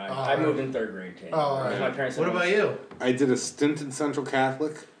backyard. Andover High. I moved in 3rd grade. To all right. My parents. What about you? I did a stint in Central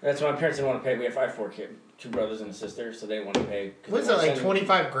Catholic. That's why my parents didn't want to pay. We have 4 kids, 2 brothers and a sister, so they didn't want to pay. What's it like?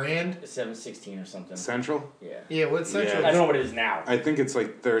 25 grand? 716 or something. Central. Yeah. Yeah. What's Central? I don't know what it is now. I think it's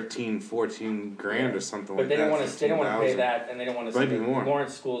like 13, 14 grand or something but like that. But they didn't want to. They didn't want to pay 15,000. that, and they didn't want to. Might be more.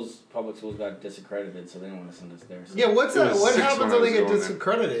 Lawrence schools, public schools, got disaccredited, so they didn't want to send us there. So. Yeah. What's that? What 6 happens when when I they was get going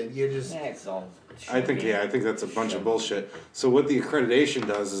disaccredited? You just. Yeah, it's all. I think that's a bunch of bullshit. So what the accreditation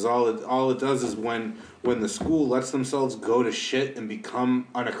does is all it does is when the school lets themselves go to shit and become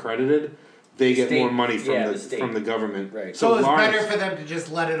unaccredited, they get more money from the government. Right. So it's better for them to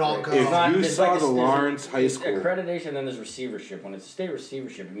just let it all go. If you saw the Lawrence High School accreditation, then there's receivership. When it's state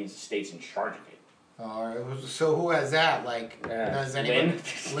receivership, it means the state's in charge of it. All right. So who has that? Like, does anyone?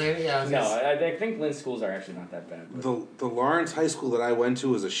 Lynn? Yeah. No, I think Lynn's schools are actually not that bad. The Lawrence High School that I went to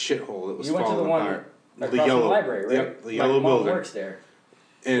was a shithole. It was you went to the falling one apart. across The from yellow the library, right? Yep, the yellow my mom building. works there.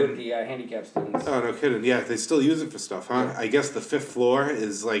 And with the handicapped students. Oh, no kidding. Yeah, they still use it for stuff, huh? Yeah. I guess the 5th floor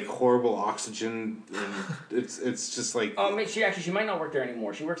is like horrible oxygen, and it's just like... She might not work there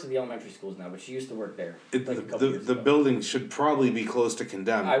anymore. She works at the elementary schools now, but she used to work there. The building should probably be close to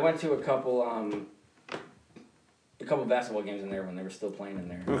condemned. I went to a couple basketball games in there when they were still playing in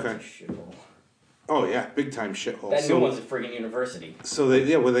there. Okay. That's a shithole. Oh yeah, big time shithole. That new one's a friggin' university. So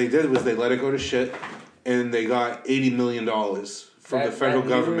what they did was they let it go to shit, and they got $80 million from the federal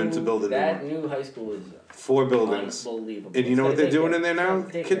government to build a new one. That new high school is 4 buildings. Unbelievable. And you know what they're doing in there now?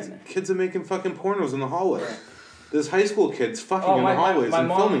 Kids are making fucking pornos in the hallway. Yeah. There's high school kids fucking in the hallways and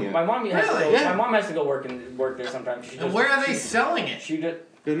filming it. My mom has to go work there sometimes. And where are they selling it?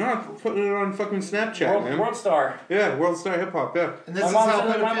 They're not putting it on fucking Snapchat, man. World Star. Yeah, World Star Hip Hop, yeah. And this is how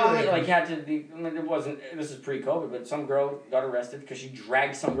my mom had to be, it wasn't, this is pre-COVID, but some girl got arrested because she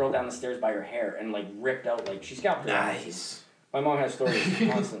dragged some girl down the stairs by her hair and like ripped out, like she scalped her. Nice. My mom has stories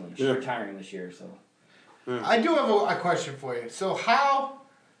constantly. She's retiring this year, so. Yeah. I do have a question for you. So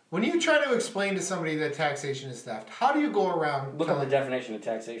when you try to explain to somebody that taxation is theft, how do you go around? Look up the definition of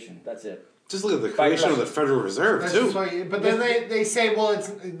taxation. That's it. Just look at the creation of the Federal Reserve, too. But then they say, well, it's...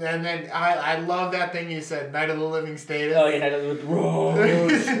 And then I love that thing you said, Night of the Living Status. Oh, yeah, Night of the Living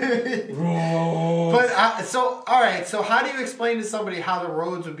Roads. But, all right, so how do you explain to somebody how the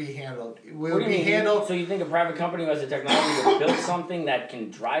roads would be handled? Will it be handled... So you think a private company who has the technology to build something that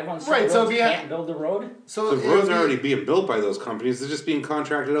can drive on some roads can't build the road? So the roads are already being built by those companies. They're just being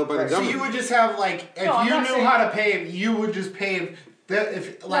contracted out by the government. So you would just have, like, if you knew how to pave, you would just pave...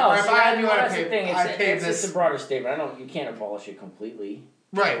 If I knew how to pay, I'd pay this. It's a broader statement. You can't abolish it completely.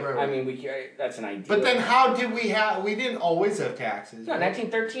 Right. I mean, that's an idea. But then, how did we have? We didn't always have taxes. No,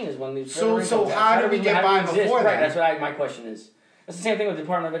 1913 is when these. So how did we get by before that? Right. That's what my question is. That's the same thing with the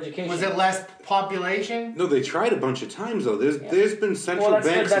Department of Education. Was it less population? No, they tried a bunch of times though. There's been central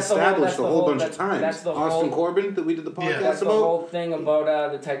banks established a whole bunch of times. That's the Austin Corbin that we did the podcast about. That's the whole thing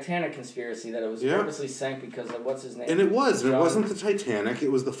about the Titanic conspiracy, that it was purposely sank because of what's his name. And it wasn't the Titanic.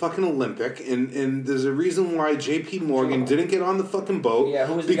 It was the fucking Olympic. And there's a reason why J.P. Morgan didn't get on the fucking boat. Yeah,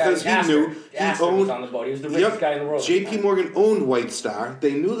 who was because the guy? he knew Astor was on the boat. He was the richest guy in the world. J.P. Morgan owned White Star.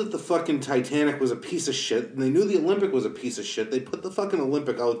 They knew that the fucking Titanic was a piece of shit, and they knew the Olympic was a piece of shit. They put the fucking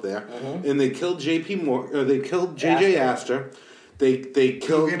Olympic out there, and they killed J.P. Morgan. They killed J.J. Astor. They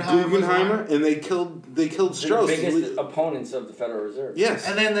killed Guggenheimer, and they killed Strauss. The biggest opponents of the Federal Reserve. Yes.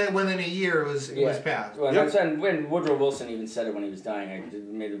 And then within a year it was passed. Well, and when Woodrow Wilson even said it when he was dying, I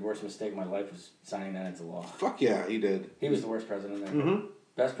made the worst mistake of my life was signing that into law. Fuck yeah, he did. He was the worst president there.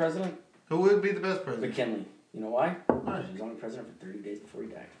 Best president? Who would be the best president? McKinley. You know why? He was only president for 30 days before he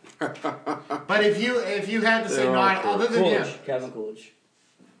died. But if you had to say not other than him, Calvin Coolidge.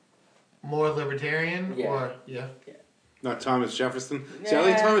 More libertarian or Not Thomas Jefferson. See, I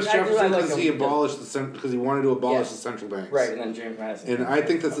like Thomas Jefferson because he abolished because he wanted to abolish the central banks. Right, and then James Madison. And I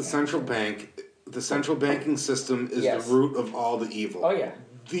think that the central banking system is the root of all the evil. Oh yeah,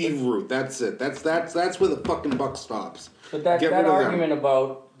 the root. That's it. That's where the fucking buck stops. But that argument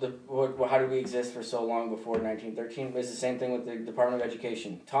about how did we exist for so long before 1913 is the same thing with the Department of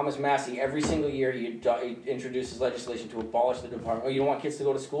Education. Thomas Massey, every single year he introduces legislation to abolish the department. Oh, you don't want kids to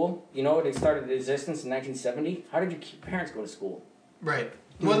go to school? You know, it started its existence in 1970. How did your parents go to school? Right.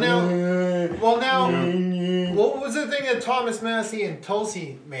 Well now, what was the thing that Thomas Massey and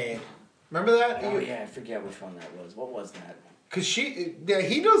Tulsi made? Remember that? Oh yeah, I forget which one that was. What was that? Because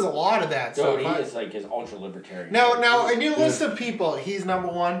he does a lot of that So stuff. he is like his ultra libertarian. Now, in your list of people, he's number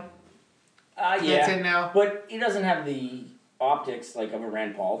one. Yeah, that's in now. But he doesn't have the optics like of a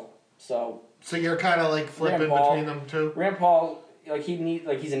Rand Paul. So you're kind of like flipping between them two. Rand Paul, like he's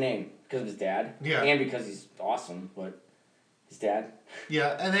a name because of his dad. Yeah. And because he's awesome, but his dad.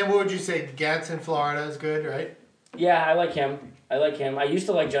 Yeah, and then what would you say? Getz in Florida is good, right? Yeah, I like him. I used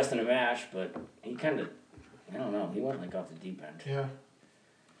to like Justin Amash, but he kind of, I don't know, he went like off the deep end. Yeah.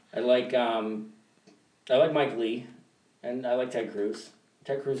 I like Mike Lee, and I like Ted Cruz.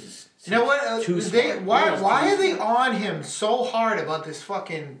 Ted Cruz is too smart. Why are they on him so hard about this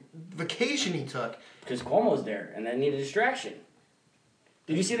fucking vacation he took? Because Cuomo's there, and they need a distraction.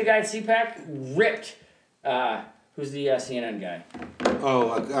 Did you see the guy at CPAC? Ripped. Who's the CNN guy?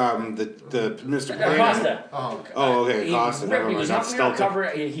 Oh, the Mr. Acosta. Oh, okay, Acosta. He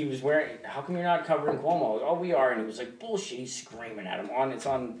was, he was wearing. How come you're not covering Cuomo? Oh, we are, and he was like bullshit. He's screaming at him it's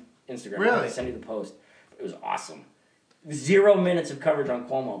on Instagram. Really? I'll send you the post. It was awesome. 0 minutes of coverage on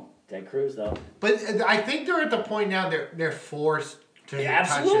Cuomo. Ted Cruz though. But I think they're at the point now they're forced to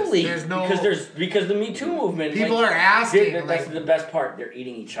absolutely. touch this. There's no because the Me Too movement. People are asking. That's the best part. They're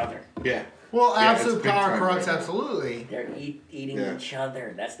eating each other. Yeah. Well, absolute power corrupts absolutely. They're eating each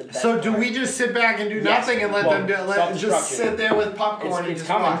other. That's the best. So do we just sit back and do nothing and let them just sit there with popcorn and it's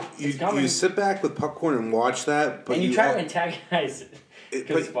just coming. watch? It's coming. You sit back with popcorn and watch that, but and you try to antagonize it.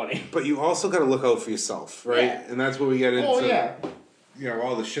 It's funny. But you also got to look out for yourself, right? Yeah. And that's where we get into Oh, yeah.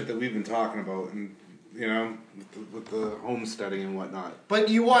 all the shit that we've been talking about, and with the homesteading and whatnot. But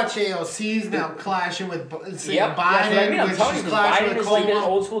you watch AOC's now clashing with Biden, which she's clashing with Biden is like an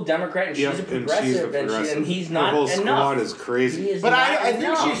old school Democrat, and she's a progressive, and he's not Her whole enough. squad is crazy. But I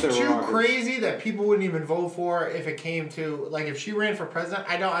think she's too Rockets. crazy that people wouldn't even vote for her if it came to like if she ran for president.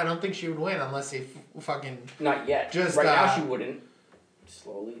 I don't think she would win unless they fucking not yet. Just right now she wouldn't.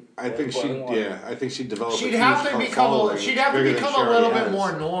 Slowly. I think she'd develop. She'd have to become a little bit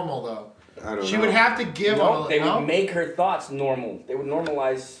more normal though. I don't know. She would have to give. They would make her thoughts normal. They would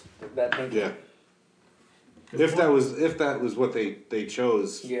normalize that thinking. Yeah. If that was what they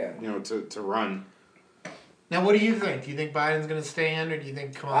chose, to run. Now, what do you think? Do you think Biden's going to stay in, or do you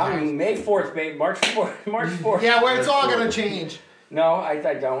think Kamala Harris? May 4th, babe. March 4th. Yeah, where it's all going to change. No, I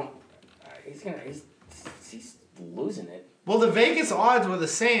don't. He's losing it. Well, the Vegas odds were the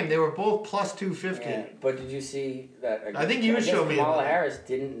same. They were both plus 250. Yeah, but did you see that? I think you showed me. Kamala Harris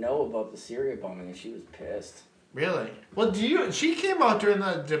didn't know about the Syria bombing, and she was pissed. Really? Well, she came out during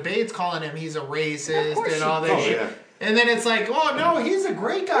the debates calling him he's a racist and all that shit. Yeah. And then it's like, oh no, he's a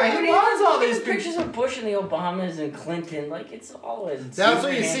great guy. Yeah, he loves all these pictures of Bush and the Obamas and Clinton. Like it's always. That's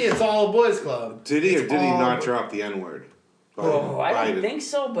what you see. It's all a boys' club. Did he not drop the N-word? Oh, I don't think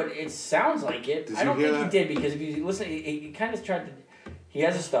so, but it sounds like it. I don't think he did because if you listen, he kind of tried to. He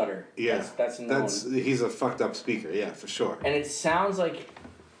has a stutter. Yeah, that's known. He's a fucked up speaker. Yeah, for sure. And it sounds like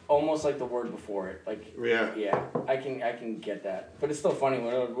almost like the word before it. Like yeah, I can get that, but it's still funny.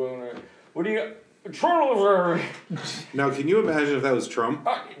 What do you? Troller. Now, can you imagine if that was Trump?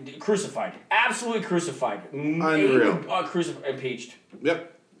 Crucified, absolutely crucified. Unreal. Impeached.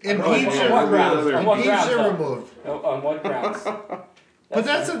 Yep. Impeached on what grounds? Removed. On what grounds? But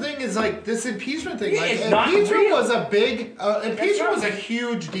that's the thing is like this impeachment thing. Yeah, like impeachment was a big impeachment was a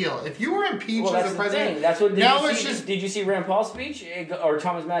huge deal. If you were impeached as a president, that's what. Did you see Rand Paul's speech or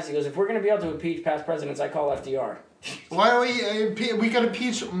Thomas Massey goes? If we're going to be able to impeach past presidents, I call FDR. Why don't we could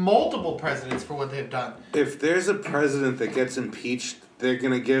impeach multiple presidents for what they've done? If there's a president that gets impeached, they're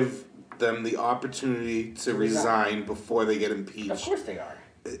going to give them the opportunity to resign before they get impeached. Of course they are.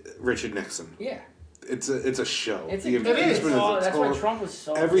 Richard Nixon. Yeah. It's a show. It is. That's why Trump was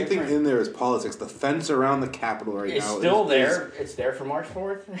so everything different. in there is politics. The fence around the Capitol now is still there. It's there for March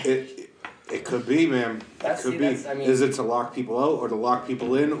 4th. It could be, man. Is it to lock people out or to lock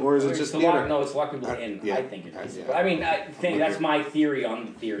people in, or is it just theater? No, it's to lock people in. Yeah. I think it is. But, I think that's my theory on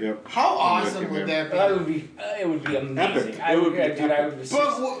the theory. Yep. How awesome would that be? It would be amazing.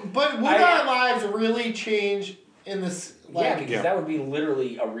 But would our lives really change in this? Because that would be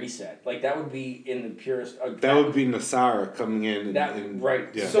literally a reset. Like that would be in the purest. That would be Nassara coming in. Right.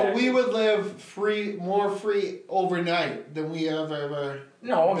 Yeah. So we would live more free overnight than we ever.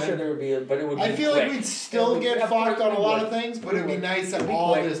 No, I'm sure there would be, but it would be I feel quick. like we'd still get fucked on a lot of things, but it'd be nice that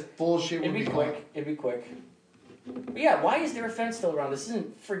all this bullshit would be quick. It'd be quick. But yeah, why is there a fence still around? This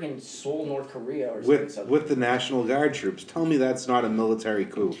isn't friggin' Seoul, North Korea, or something. With the National Guard troops. Tell me that's not a military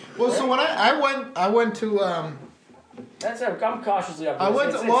coup. Well, so when I went to. I'm cautiously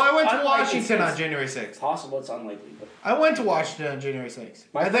optimistic. I went to Washington on January 6th. It's possible, it's unlikely. But I went to Washington on January 6th.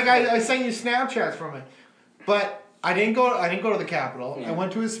 I think I sent you Snapchats from it. But I didn't go to the Capitol. Yeah. I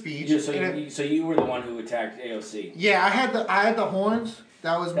went to his speech. So you were the one who attacked AOC. Yeah, I had the horns.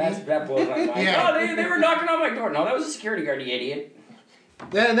 That was me. That blows my mind. Yeah. Oh, they were knocking on my door. No, that was a security guard, you idiot.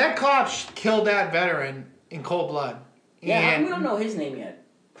 Then that cop killed that veteran in cold blood. Yeah, and we don't know his name yet.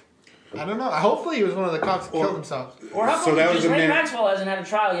 I don't know. Hopefully he was one of the cops that killed themselves. Or how come Ghislaine Maxwell hasn't had a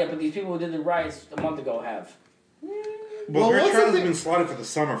trial yet, but these people who did the riots a month ago have? Well, her trial's been slotted for the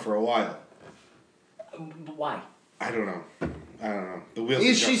summer for a while. But why? I don't know. The wheels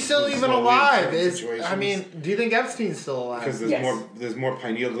Is she still even alive? I mean, do you think Epstein's still alive? Because there's more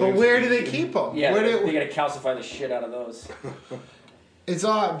pineal glands. But where do they keep him? Yeah, they gotta calcify the shit out of those. It's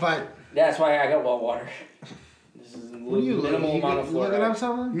odd, but that's why I got well water. This is what are you minimal amount of fluoride. Looking up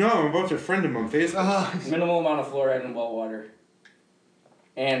something? No, I'm about to friend him on Facebook. Minimal amount of fluoride in well water.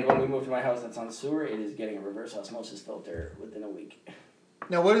 And when we moved to my house that's on sewer, it is getting a reverse osmosis filter within a week.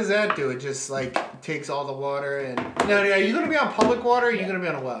 Now, what does that do? It just, takes all the water and... Now, are you going to be on public water or are you going to be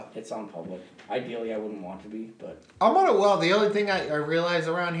on a well? It's on public. Ideally, I wouldn't want to be, but... I'm on a well. The only thing I realize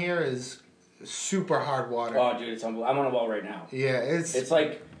around here is super hard water. Oh, dude, it's unbelievable. I'm on a well right now. Yeah, It's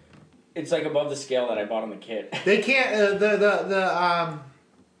like above the scale that I bought on the kit. They can't... The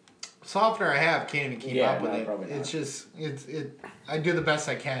softener I have can't even keep up with it. Probably not. It's just... I do the best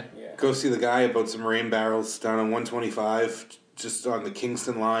I can. Yeah. Go see the guy about some rain barrels down on 125... just on the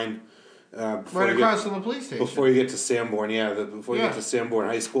Kingston line. Right across from the police station. Before you get to Sanborn, you get to Sanborn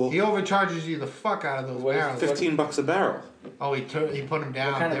High School. He overcharges you the fuck out of those barrels. $15 a barrel. Oh, he put them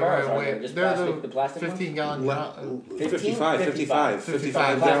down. What kind of barrels are they? Just plastic, the plastic 15-gallon.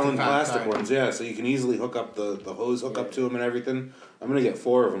 55 gallon plastic ones, yeah. So you can easily hook up the hose hook to them and everything. I'm going to get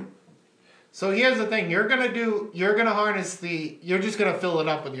 4 of them. So here's the thing. You're going to harness you're just going to fill it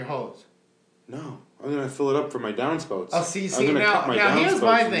up with your hose. No. I'm gonna fill it up for my downspouts. Oh, see now here's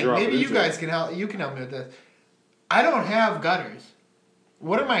my thing. Maybe you guys can help. You can help me with this. I don't have gutters.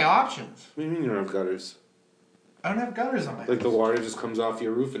 What are my options? What do you mean you don't have gutters? I don't have gutters on my house. Like the water just comes off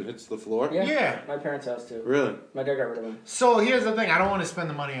your roof and hits the floor? Yeah. My parents' house too. Really? My dad got rid of them. So here's the thing. I don't want to spend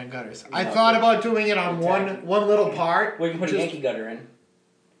the money on gutters. I thought about doing it on one little part. Well, you can put a Yankee gutter in.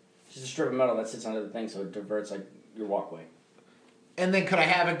 Just a strip of metal that sits under the thing, so it diverts your walkway. And then could I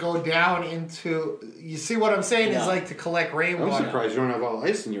have it go down into... You see what I'm saying? No. Is to collect rainwater. I'm surprised you don't have all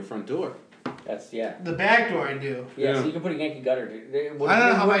ice in your front door. The back door I do. Yeah, so you can put a Yankee gutter. I don't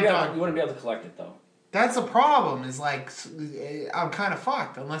know how my dog... You wouldn't be able to collect it, though. That's the problem, is I'm kind of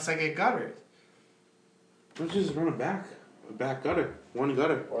fucked unless I get gutters. Why don't you just run a back gutter? One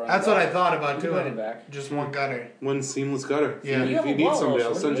gutter. That's what I thought about doing. Back. Just one gutter. One seamless gutter. Yeah. If you need somebody,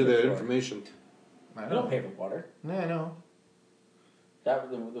 I'll send you their information. You don't pay for water. No, I know.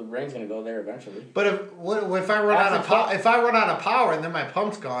 The rain's gonna go there eventually. But if I run out of power and then my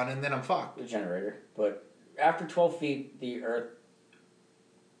pump's gone and then I'm fucked. The generator. But after 12 feet, the earth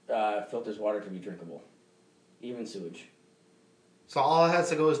filters water to be drinkable, even sewage. So all it has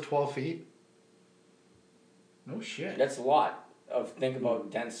to go is 12 feet. No shit. That's a lot. Think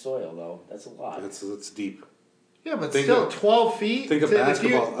about dense soil though. That's a lot. That's deep. Yeah, but still 12 feet. Think of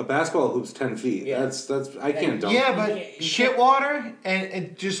basketball. A basketball hoop's 10 feet. Yeah. That's I can't dunk. Yeah, but shit water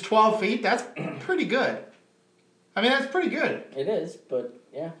and just 12 feet. That's pretty good. I mean, that's pretty good. It is, but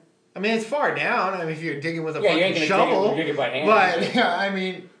yeah. I mean, it's far down. I mean, if you're digging with a you ain't fucking gonna shovel, dig it by hand. But yeah, I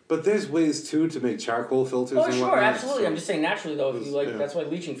mean. But there's ways too to make charcoal filters. Oh, and sure, whatnot, absolutely. so. I'm just saying naturally though. If you that's why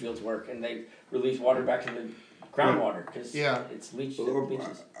leaching fields work, and they release water back to the groundwater because it's leached.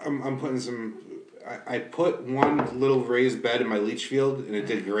 I'm putting some. I put one little raised bed in my leach field, and it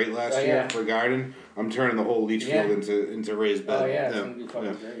did great last year for a garden. I'm turning the whole leach field into raised bed. Oh yeah, it's gonna be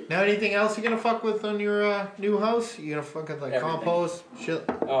fucking great. Now, anything else you're gonna fuck with on your new house? You gonna fuck with Everything. compost shit?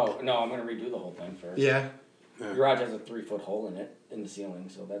 Oh no, I'm gonna redo the whole thing first. Yeah. The garage has a 3-foot hole in it in the ceiling,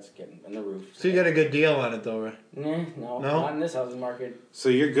 so that's getting in the roof. So you got a good deal on it, though, right? No, not in this housing market. So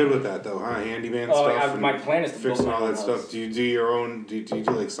you're good with that, though, huh? Handyman stuff. Yeah, my plan is to fixing build all that house. stuff. Do you do your own? Do you do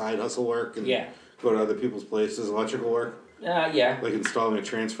like side hustle work and go to other people's places? Electrical work? Yeah. Like installing a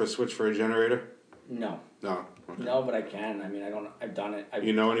transfer switch for a generator? No. No. Okay. No, but I can. I mean, I've done it.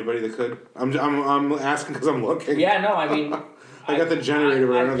 You know anybody that could? I'm asking because I'm looking. Yeah, no, I mean. I got the generator,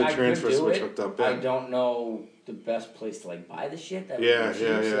 but I don't have the transfer switch hooked up. Yeah. I don't know the best place to buy the shit. So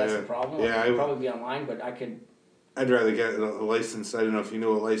that's the problem. Yeah, I'd probably be online, but I could. I'd rather get a license. I don't know if you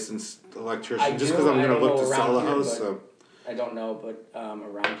knew a licensed electrician, just because I'm going to look to sell the house. So I don't know, but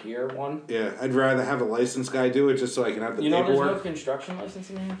around here one. Yeah, I'd rather have a licensed guy do it just so I can have the paperwork. There's no construction license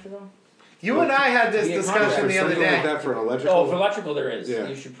in New Hampshire though. You and I had this discussion the other day. Like that for an electrical? Oh, for electrical there is. Yeah.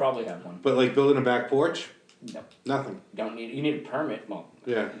 You should probably have one. But like building a back porch? No. Nothing. You need a permit. Well,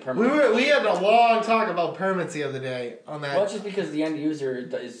 yeah. We had a long talk about permits the other day on that. Well, it's just because the end user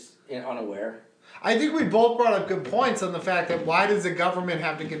is unaware. I think we both brought up good points on the fact that why does the government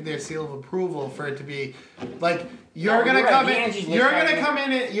have to give their seal of approval for it to be like you're gonna come in and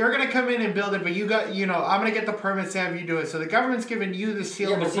build it, but I'm gonna get the permits to have you do it. So the government's giving you the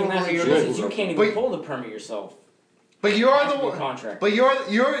seal of approval. You can't even pull the permit yourself. But you're the one. But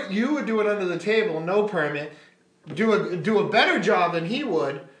you would do it under the table, no permit. Do a better job than he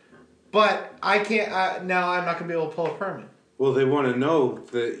would, but I can't. Now I'm not gonna be able to pull a permit. Well, they want to know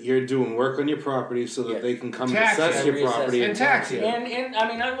that you're doing work on your property so that they can come and assess your property and tax you. And I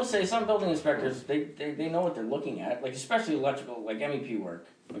mean, I will say some building inspectors, they know what they're looking at, like especially electrical, like MEP work,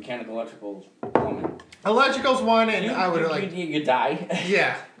 mechanical, electrical, plumbing. Electrical's one, and I would you die.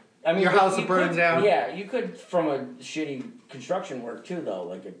 Yeah. I mean, your house will burn down. Yeah, you could from a shitty construction work too, though,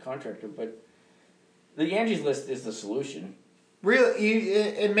 like a contractor. But the Angie's List is the solution.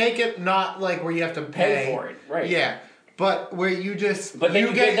 Really, and make it not like where you have to pay for it, right? Yeah. But where you just get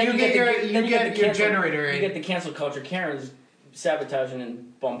your generator in. You get the cancel culture Karens sabotaging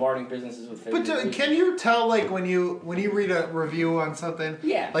and bombarding businesses with fake. But can you tell like when you read a review on something?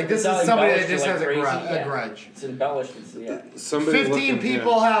 Yeah. Like this is somebody that just has a grudge. It's embellished. It's 15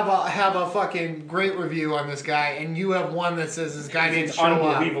 people have a fucking great review on this guy, and you have one that says this guy didn't show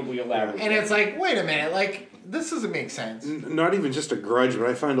up. Unbelievably elaborate. And it's like, wait a minute, like. This doesn't make sense. Not even just a grudge, but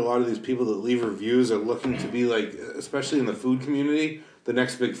I find a lot of these people that leave reviews are looking to be like, especially in the food community, the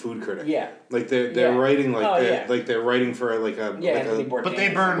next big food critic. Yeah. Like they're writing like they're writing for like a but they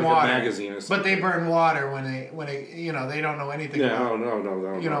burn water. Magazine or something. But they burn water when they they don't know anything. Yeah,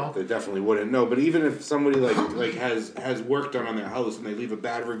 no. They definitely wouldn't know. But even if somebody like has work done on their house and they leave a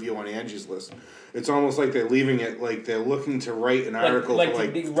bad review on Angie's List, it's almost like they're leaving it like they're looking to write an article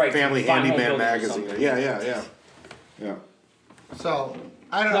for Family Handyman magazine. Yeah. So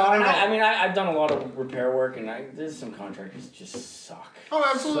I don't know. I mean, I've done a lot of repair work, and there's some contractors just suck. Oh,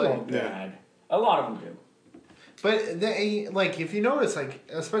 absolutely. So bad. A lot of them do. But if you notice, like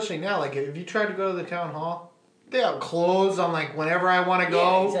especially now, like if you try to go to the town hall, they have closed on like whenever I want to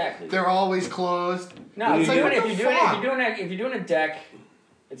go. Yeah, exactly. They're always closed. No, if you're doing a deck,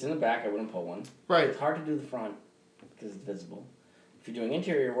 it's in the back. I wouldn't pull one. Right. It's hard to do the front because it's visible. If you're doing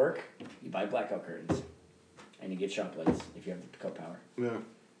interior work, you buy blackout curtains. And you get shop lights if you have the cut power. Yeah.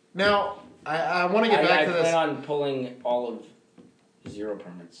 Now, I want to get back to this. I plan on pulling all of 0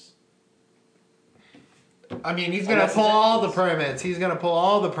 permits. I mean, he's going to pull all the permits. He's going to pull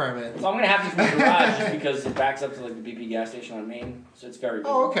all the permits. So I'm going to have to from the garage just because it backs up to like the BP gas station on Main. So it's very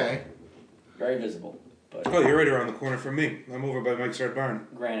visible. Oh, okay. Very visible. But you're right around the corner from me. I'm over by Mike's Red Barn.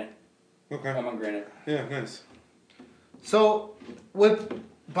 Granite. Okay. I'm on Granite. Yeah, nice. So, with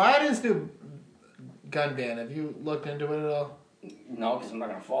Biden's new gun ban, have you looked into it at all? No, because I'm not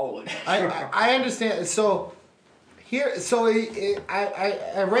going to follow it. I understand. So I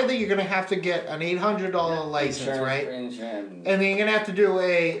read that you're going to have to get an $800 license, right? And then you're going to have to do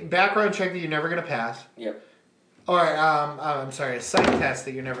a background check that you're never going to pass. Yep. Or I'm sorry, a psych test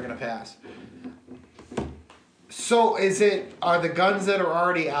that you're never going to pass. So are the guns that are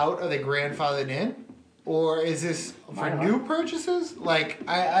already out, are they grandfathered in? Or is this for new purchases? Like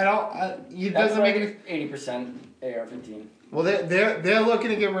it doesn't make any 80% AR-15. Well, they're looking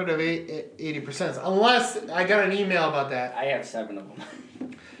to get rid of 80%. Unless I got an email about that. I have 7 of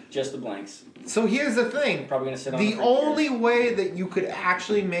them, just the blanks. So here's the thing. Probably gonna sit on the only way that you could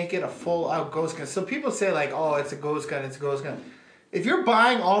actually make it a full-out ghost gun. So people say like, oh, it's a ghost gun. It's a ghost gun. If you're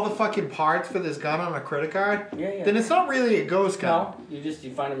buying all the fucking parts for this gun on a credit card, then it's not really a ghost gun. No, you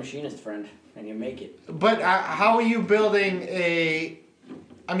find a machinist friend and you make it. But how are you building a?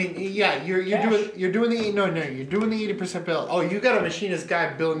 I mean, yeah, you're doing the 80% build. Oh, you got a machinist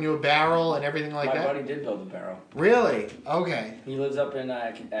guy building you a barrel and everything like that. My buddy did build a barrel. Really? Okay. He lives up in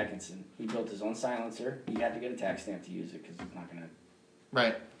Atkinson. He built his own silencer. He had to get a tax stamp to use it because he's not gonna.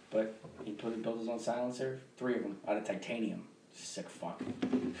 Right. But he built his own silencer. 3 of them out of titanium. Sick fuck.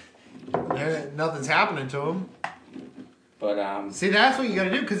 Nothing's happening to him. But see, that's what you got to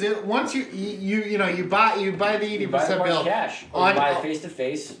do because once you buy the 80% bill cash, or you buy it face to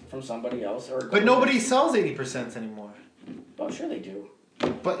face from somebody else, but nobody sells 80% anymore. Oh, sure they do.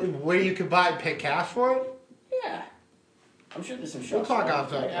 But where you could pay cash for it? Yeah, I'm sure there's some shops. We'll talk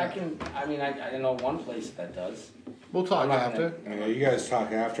after. I know one place that does. We'll talk after. Yeah, you guys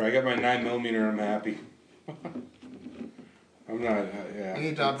talk after. I got my 9mm. I'm happy. I'm not. Yeah. You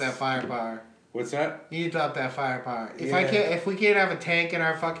need to up that firepower. What's that? You need to up that firepower. If we can't have a tank in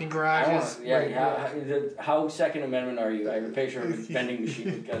our fucking garages. How Second Amendment are you? I have a picture of a vending machine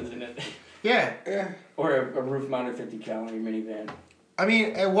with guns in it. Yeah. Or a roof-mounted 50 cal in your minivan. I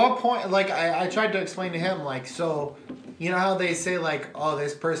mean, at what point, like, I tried to explain to him, like, so, you know how they say, like, oh,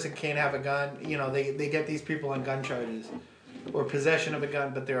 this person can't have a gun? You know, they get these people on gun charges or possession of a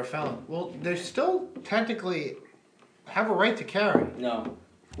gun, but they're a felon. Well, they still technically have a right to carry. No.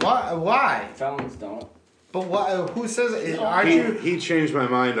 Why? Felons don't. But what? Who says it? He changed my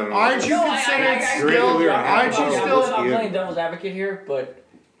mind on all Aren't this. you considered skilled? Aren't you still? I'm playing devil's advocate here, but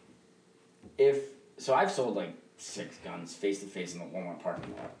so I've sold like 6 guns face to face in the Walmart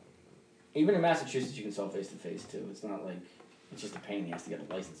parking lot. Even in Massachusetts, you can sell face to face too. It's not like it's just a pain in the ass to get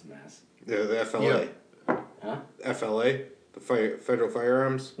a license in Mass. Yeah, the FLA. Yeah. Huh? FLA, the federal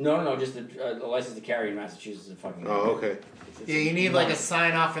firearms. No, just a license to carry in Massachusetts is a fucking. Oh, okay. Yeah, you need like a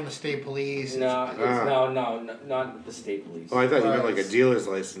sign off from the state police. No, not the state police. Oh, I thought you meant like a dealer's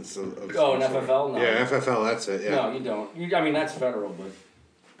license. Of an sort. FFL? No. Yeah, FFL, that's it, yeah. No, you don't. I mean, that's federal, but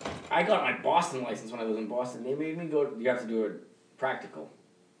I got my Boston license when I was in Boston. They made me go, you have to do a practical.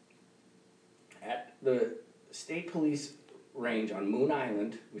 At the state police range on Moon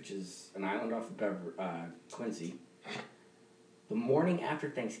Island, which is an island off of Quincy, the morning after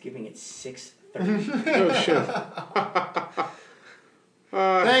Thanksgiving at 6:30. Oh, shit.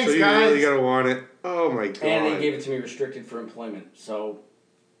 Thanks, so you guys. really gotta want it. Oh my god. And they gave it to me restricted for employment. So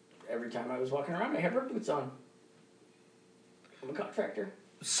every time I was walking around, I had work boots on. I'm a contractor.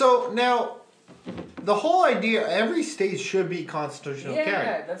 So now, the whole idea, every state should be constitutional carry.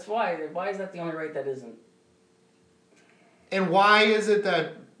 Yeah, that's why. Why is that the only right that isn't? And why is it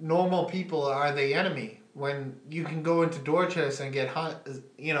that normal people are the enemy when you can go into Dorchester and get held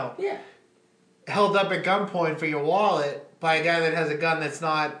up at gunpoint for your wallet by a guy that has a gun that's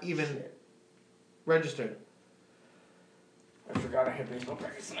not even registered? I forgot I had baseball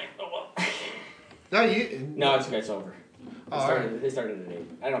practice tonight. Oh well. No, it's over. They started at 8.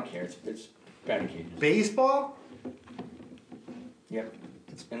 I don't care. It's batting cages. Baseball? Yep.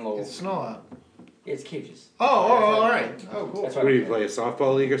 It's in Lowell. It's snow out. It's cages. All right. Oh, cool. What do you play, a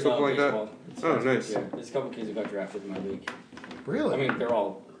softball league or something like that? Oh, nice. Yeah, there's a couple kids who got drafted in my league. Really? I mean, they're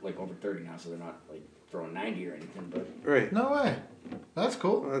all like over 30 now, so they're not like throwing 90 or anything, but... Right. No way. That's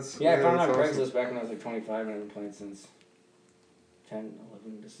cool. I found out Craigslist back when I was like 25, and I've been playing since 10,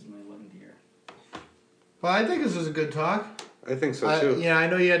 11, this is my 11th year. Well, I think this was a good talk. I think so, too. I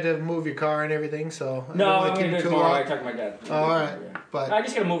know you had to move your car and everything, so... No, I'm going to do it tomorrow. I talked to my dad. Oh, all right. Yeah. But I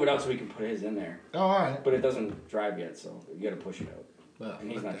just got to move it out so we can put his in there. Oh, all right. But it doesn't drive yet, so you got to push it out. Well,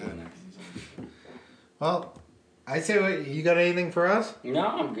 and he's not doing that because he's on. Well, I say, you got anything for us? No,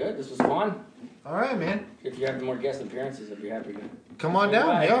 I'm good. This was fun. All right, man. If you have more guest appearances, I'd be happy to. Come on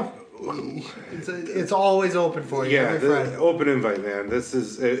down, yeah. It's always open for you. Yeah, open invite, man. This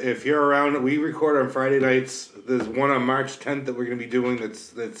is, if you're around, we record on Friday nights. There's one on March 10th that we're going to be doing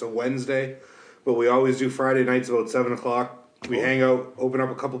that's a Wednesday. But we always do Friday nights about 7 o'clock. We hang out, open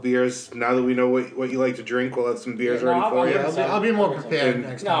up a couple beers. Now that we know what you like to drink, we'll have some beers ready for you. I'll be more prepared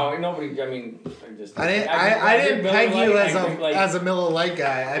next time. No, nobody, I mean, I didn't peg you as a Miller Lite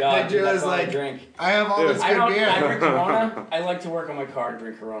guy. I pegged you as like, I have all this good beer. I drink Corona. I like to work on my car and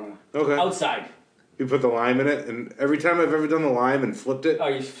drink Corona. Okay. Outside. You put the lime in it, and every time I've ever done the lime and flipped it,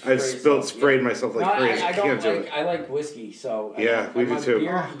 I've sprayed myself like crazy. I like whiskey, so... Yeah, we do too.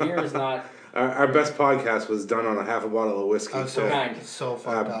 Beer is not... Our best podcast was done on a half a bottle of whiskey. Oh, so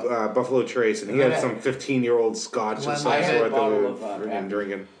fucked up. Buffalo Trace, and he had some 15-year-old scotch and some sort that we were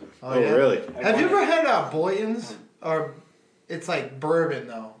drinking. Oh, yeah? Really? Have you ever had Boyton's? Or it's like bourbon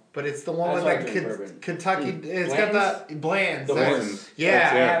though, but it's the one with like Kentucky. It's got the Bland's. The Bland's.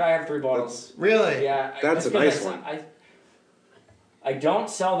 Yeah, I have 3 bottles. Really? Yeah, that's a nice one. I don't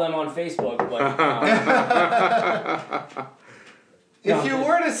sell them on Facebook, but. If you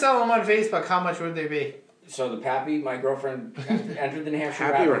were to sell them on Facebook, how much would they be? So the Pappy, my girlfriend, entered the New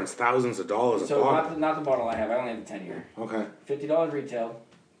Hampshire Pappy runs thousands of dollars a bottle. So not the bottle I have. I only have the 10-year. Okay. $50 retail,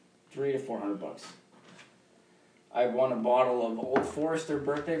 $300 to $400. I won a bottle of Old Forester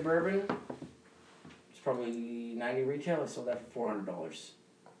birthday bourbon. It's probably $90 retail. I sold that for $400.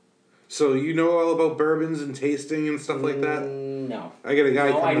 So you know all about bourbons and tasting and stuff like that? No. I get a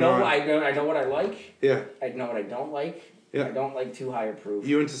guy coming on. I know what I like. Yeah. I know what I don't like. Yeah. I don't like too high a proof.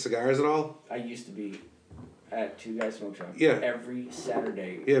 You into cigars at all? I used to be at Two Guys Smoke Shop. Yeah. Every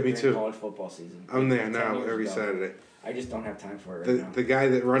Saturday. Yeah, me during too. College football season. I'm there now every Saturday. I just don't have time for it right now. The guy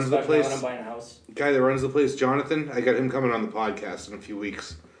that runs the place. When I'm buying a house. Guy that runs the place, Jonathan. I got him coming on the podcast in a few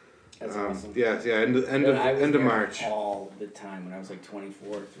weeks. That's awesome. Yeah. End of March. All the time when I was like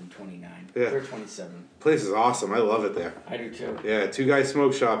 24 through 29. Yeah. Or 27. Place is awesome. I love it there. I do too. Yeah, Two Guys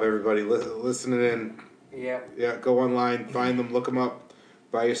Smoke Shop. Everybody listening in. Yeah. Yeah, go online, find them, look them up.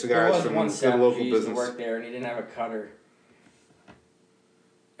 Buy your There cigars was from one the savage local who used to business. work there, and he didn't have a cutter.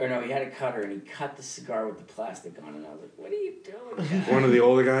 Or no, he had a cutter, and he cut the cigar with the plastic on it. And I was like, "What are you doing, guy?" One of the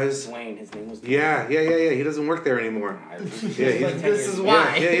older guys. Dwayne, his name was Dwayne. Yeah. He doesn't work there anymore. This is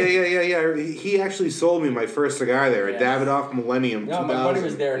why. Yeah. He actually sold me my first cigar there, a Davidoff Millennium. No, 2000. my buddy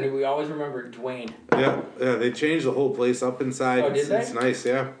was there, and we always remember Dwayne. Yeah. They changed the whole place up inside. Oh, did they? It's nice,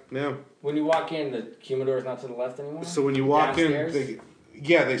 yeah. When you walk in, the humidor is not to the left anymore? So when you walk Downstairs? in,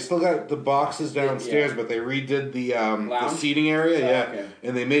 they still got the boxes downstairs, but they redid the Lounge? seating area, Okay.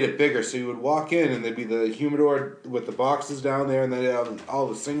 and they made it bigger. So you would walk in, and there'd be the humidor with the boxes down there, and then they'd have all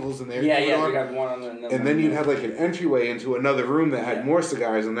the singles in there. Yeah, you'd have one on the... And then you'd have like an entryway into another room that had more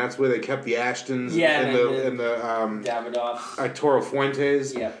cigars, and that's where they kept the Ashtons and the Davidoffs. Toro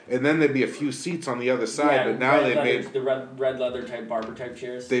Fuentes. Yeah. And then there'd be a few seats on the other side, but now they made the red leather type barber type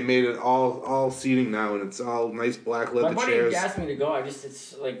chairs. They made it all seating now, and it's all nice black leather My chairs. buddy asked me to go.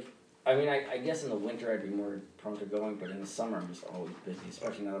 It's like, I mean, I guess in the winter I'd be more prone to going, but in the summer I'm just always busy,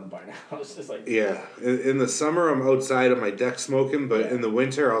 especially now that I'm buying a house. It's like In the summer I'm outside on my deck smoking, but in the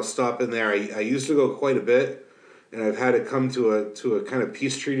winter I'll stop in there. I used to go quite a bit, and I've had to come to a kind of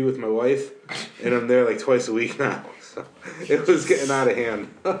peace treaty with my wife, and I'm there like twice a week now. So it was getting out of hand.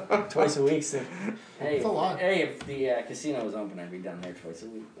 Twice a week. So, hey, That's a lot. Hey, if the casino was open, I'd be down there twice a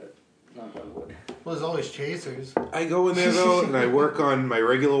week, but knock on wood. Well, there's always chasers. I go in there though, and I work on my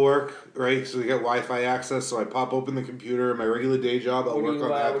regular work, right? So they got Wi-Fi access, so I pop open the computer. My regular day job, I'll work on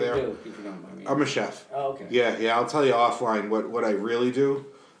that there. What do you do, if you don't mind me? I'm a chef. Oh, okay. Yeah. I'll tell you offline what I really do.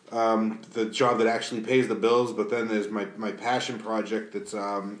 The job that actually pays the bills, but then there's my passion project that's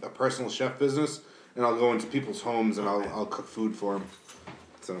a personal chef business, and I'll go into people's homes and I'll cook food for them.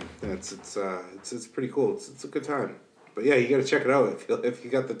 So it's pretty cool. It's a good time. But yeah, you got to check it out if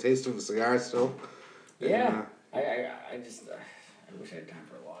you got the taste of the cigar still. Yeah, and, I wish I had time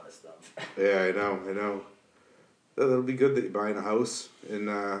for a lot of stuff. Yeah, I know. That'll be good that you're buying a house, and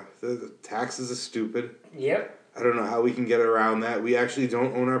the taxes are stupid. Yep. I don't know how we can get around that. We actually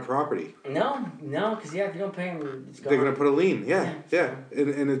don't own our property. No, because if you don't pay them, it's gone. They're gonna put a lien. Yeah.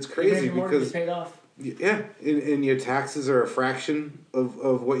 And it's crazy Even if your mortgage because is paid off. yeah, and your taxes are a fraction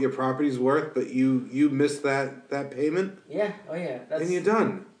of what your property's worth, but you miss that payment. Yeah. Oh yeah. And you're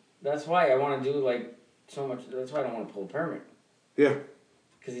done. That's why I want to do like so much. That's why I don't want to pull a permit. Yeah.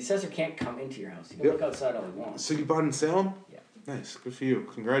 Because the assessor can't come into your house. He can look outside all he wants. So you bought in Salem? Yeah. Nice. Good for you.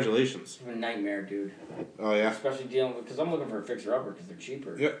 Congratulations. It's been a nightmare, dude. Oh yeah. Especially dealing with, because I'm looking for a fixer-upper because they're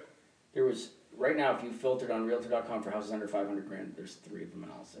cheaper. Yep. There was, right now, if you filtered on Realtor.com for houses under $500,000, there's 3 of them in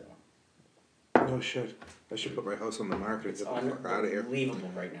all sale. No shit. I should put my house on the market and It's get the fuck out of here.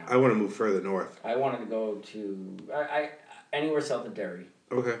 unbelievable right now. I want to move further north. I wanted to go to, anywhere south of Derry.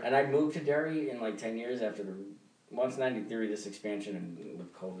 Okay. And I'd moved to Derry in like 10 years after once 93, this expansion and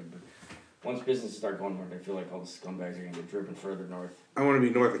with COVID, but once businesses start going north, I feel like all the scumbags are going to get driven further north. I want to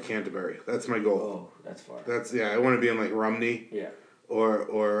be north of Canterbury. That's my goal. Oh, that's far. I want to be in like Rumney. Yeah.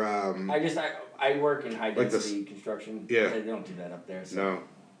 Or I work in high density construction. Yeah. They don't do that up there. So.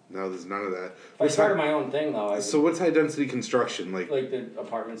 No, there's none of that. If I started my own thing though, so what's high density construction like? Like the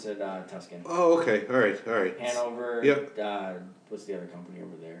apartments at Tuscan. Oh, okay. All right. Hanover. Yep. What's the other company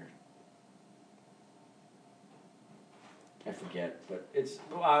over there? I forget, but it's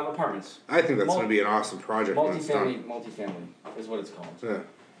apartments. I think that's going to be an awesome project. Multifamily is what it's called. Yeah.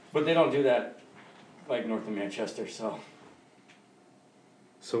 But they don't do that like north of Manchester, so.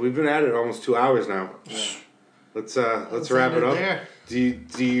 So we've been at it almost 2 hours now. Yeah. Let's wrap it up. There.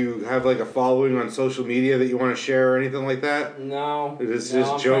 Do you have like a following on social media that you want to share or anything like that? No. It is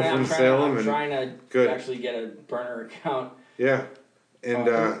just Joe from Salem. I'm trying to actually get a burner account. Yeah. And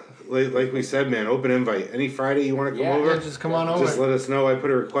like we said, man, open invite. Any Friday you want to come over? Yeah, just come on over. Just let us know. I put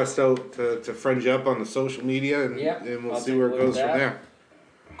a request out to friend you up on the social media, and we'll see where it goes from there.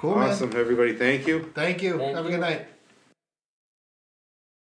 Cool, awesome, man. Everybody. Thank you. Thank you. Have a good night.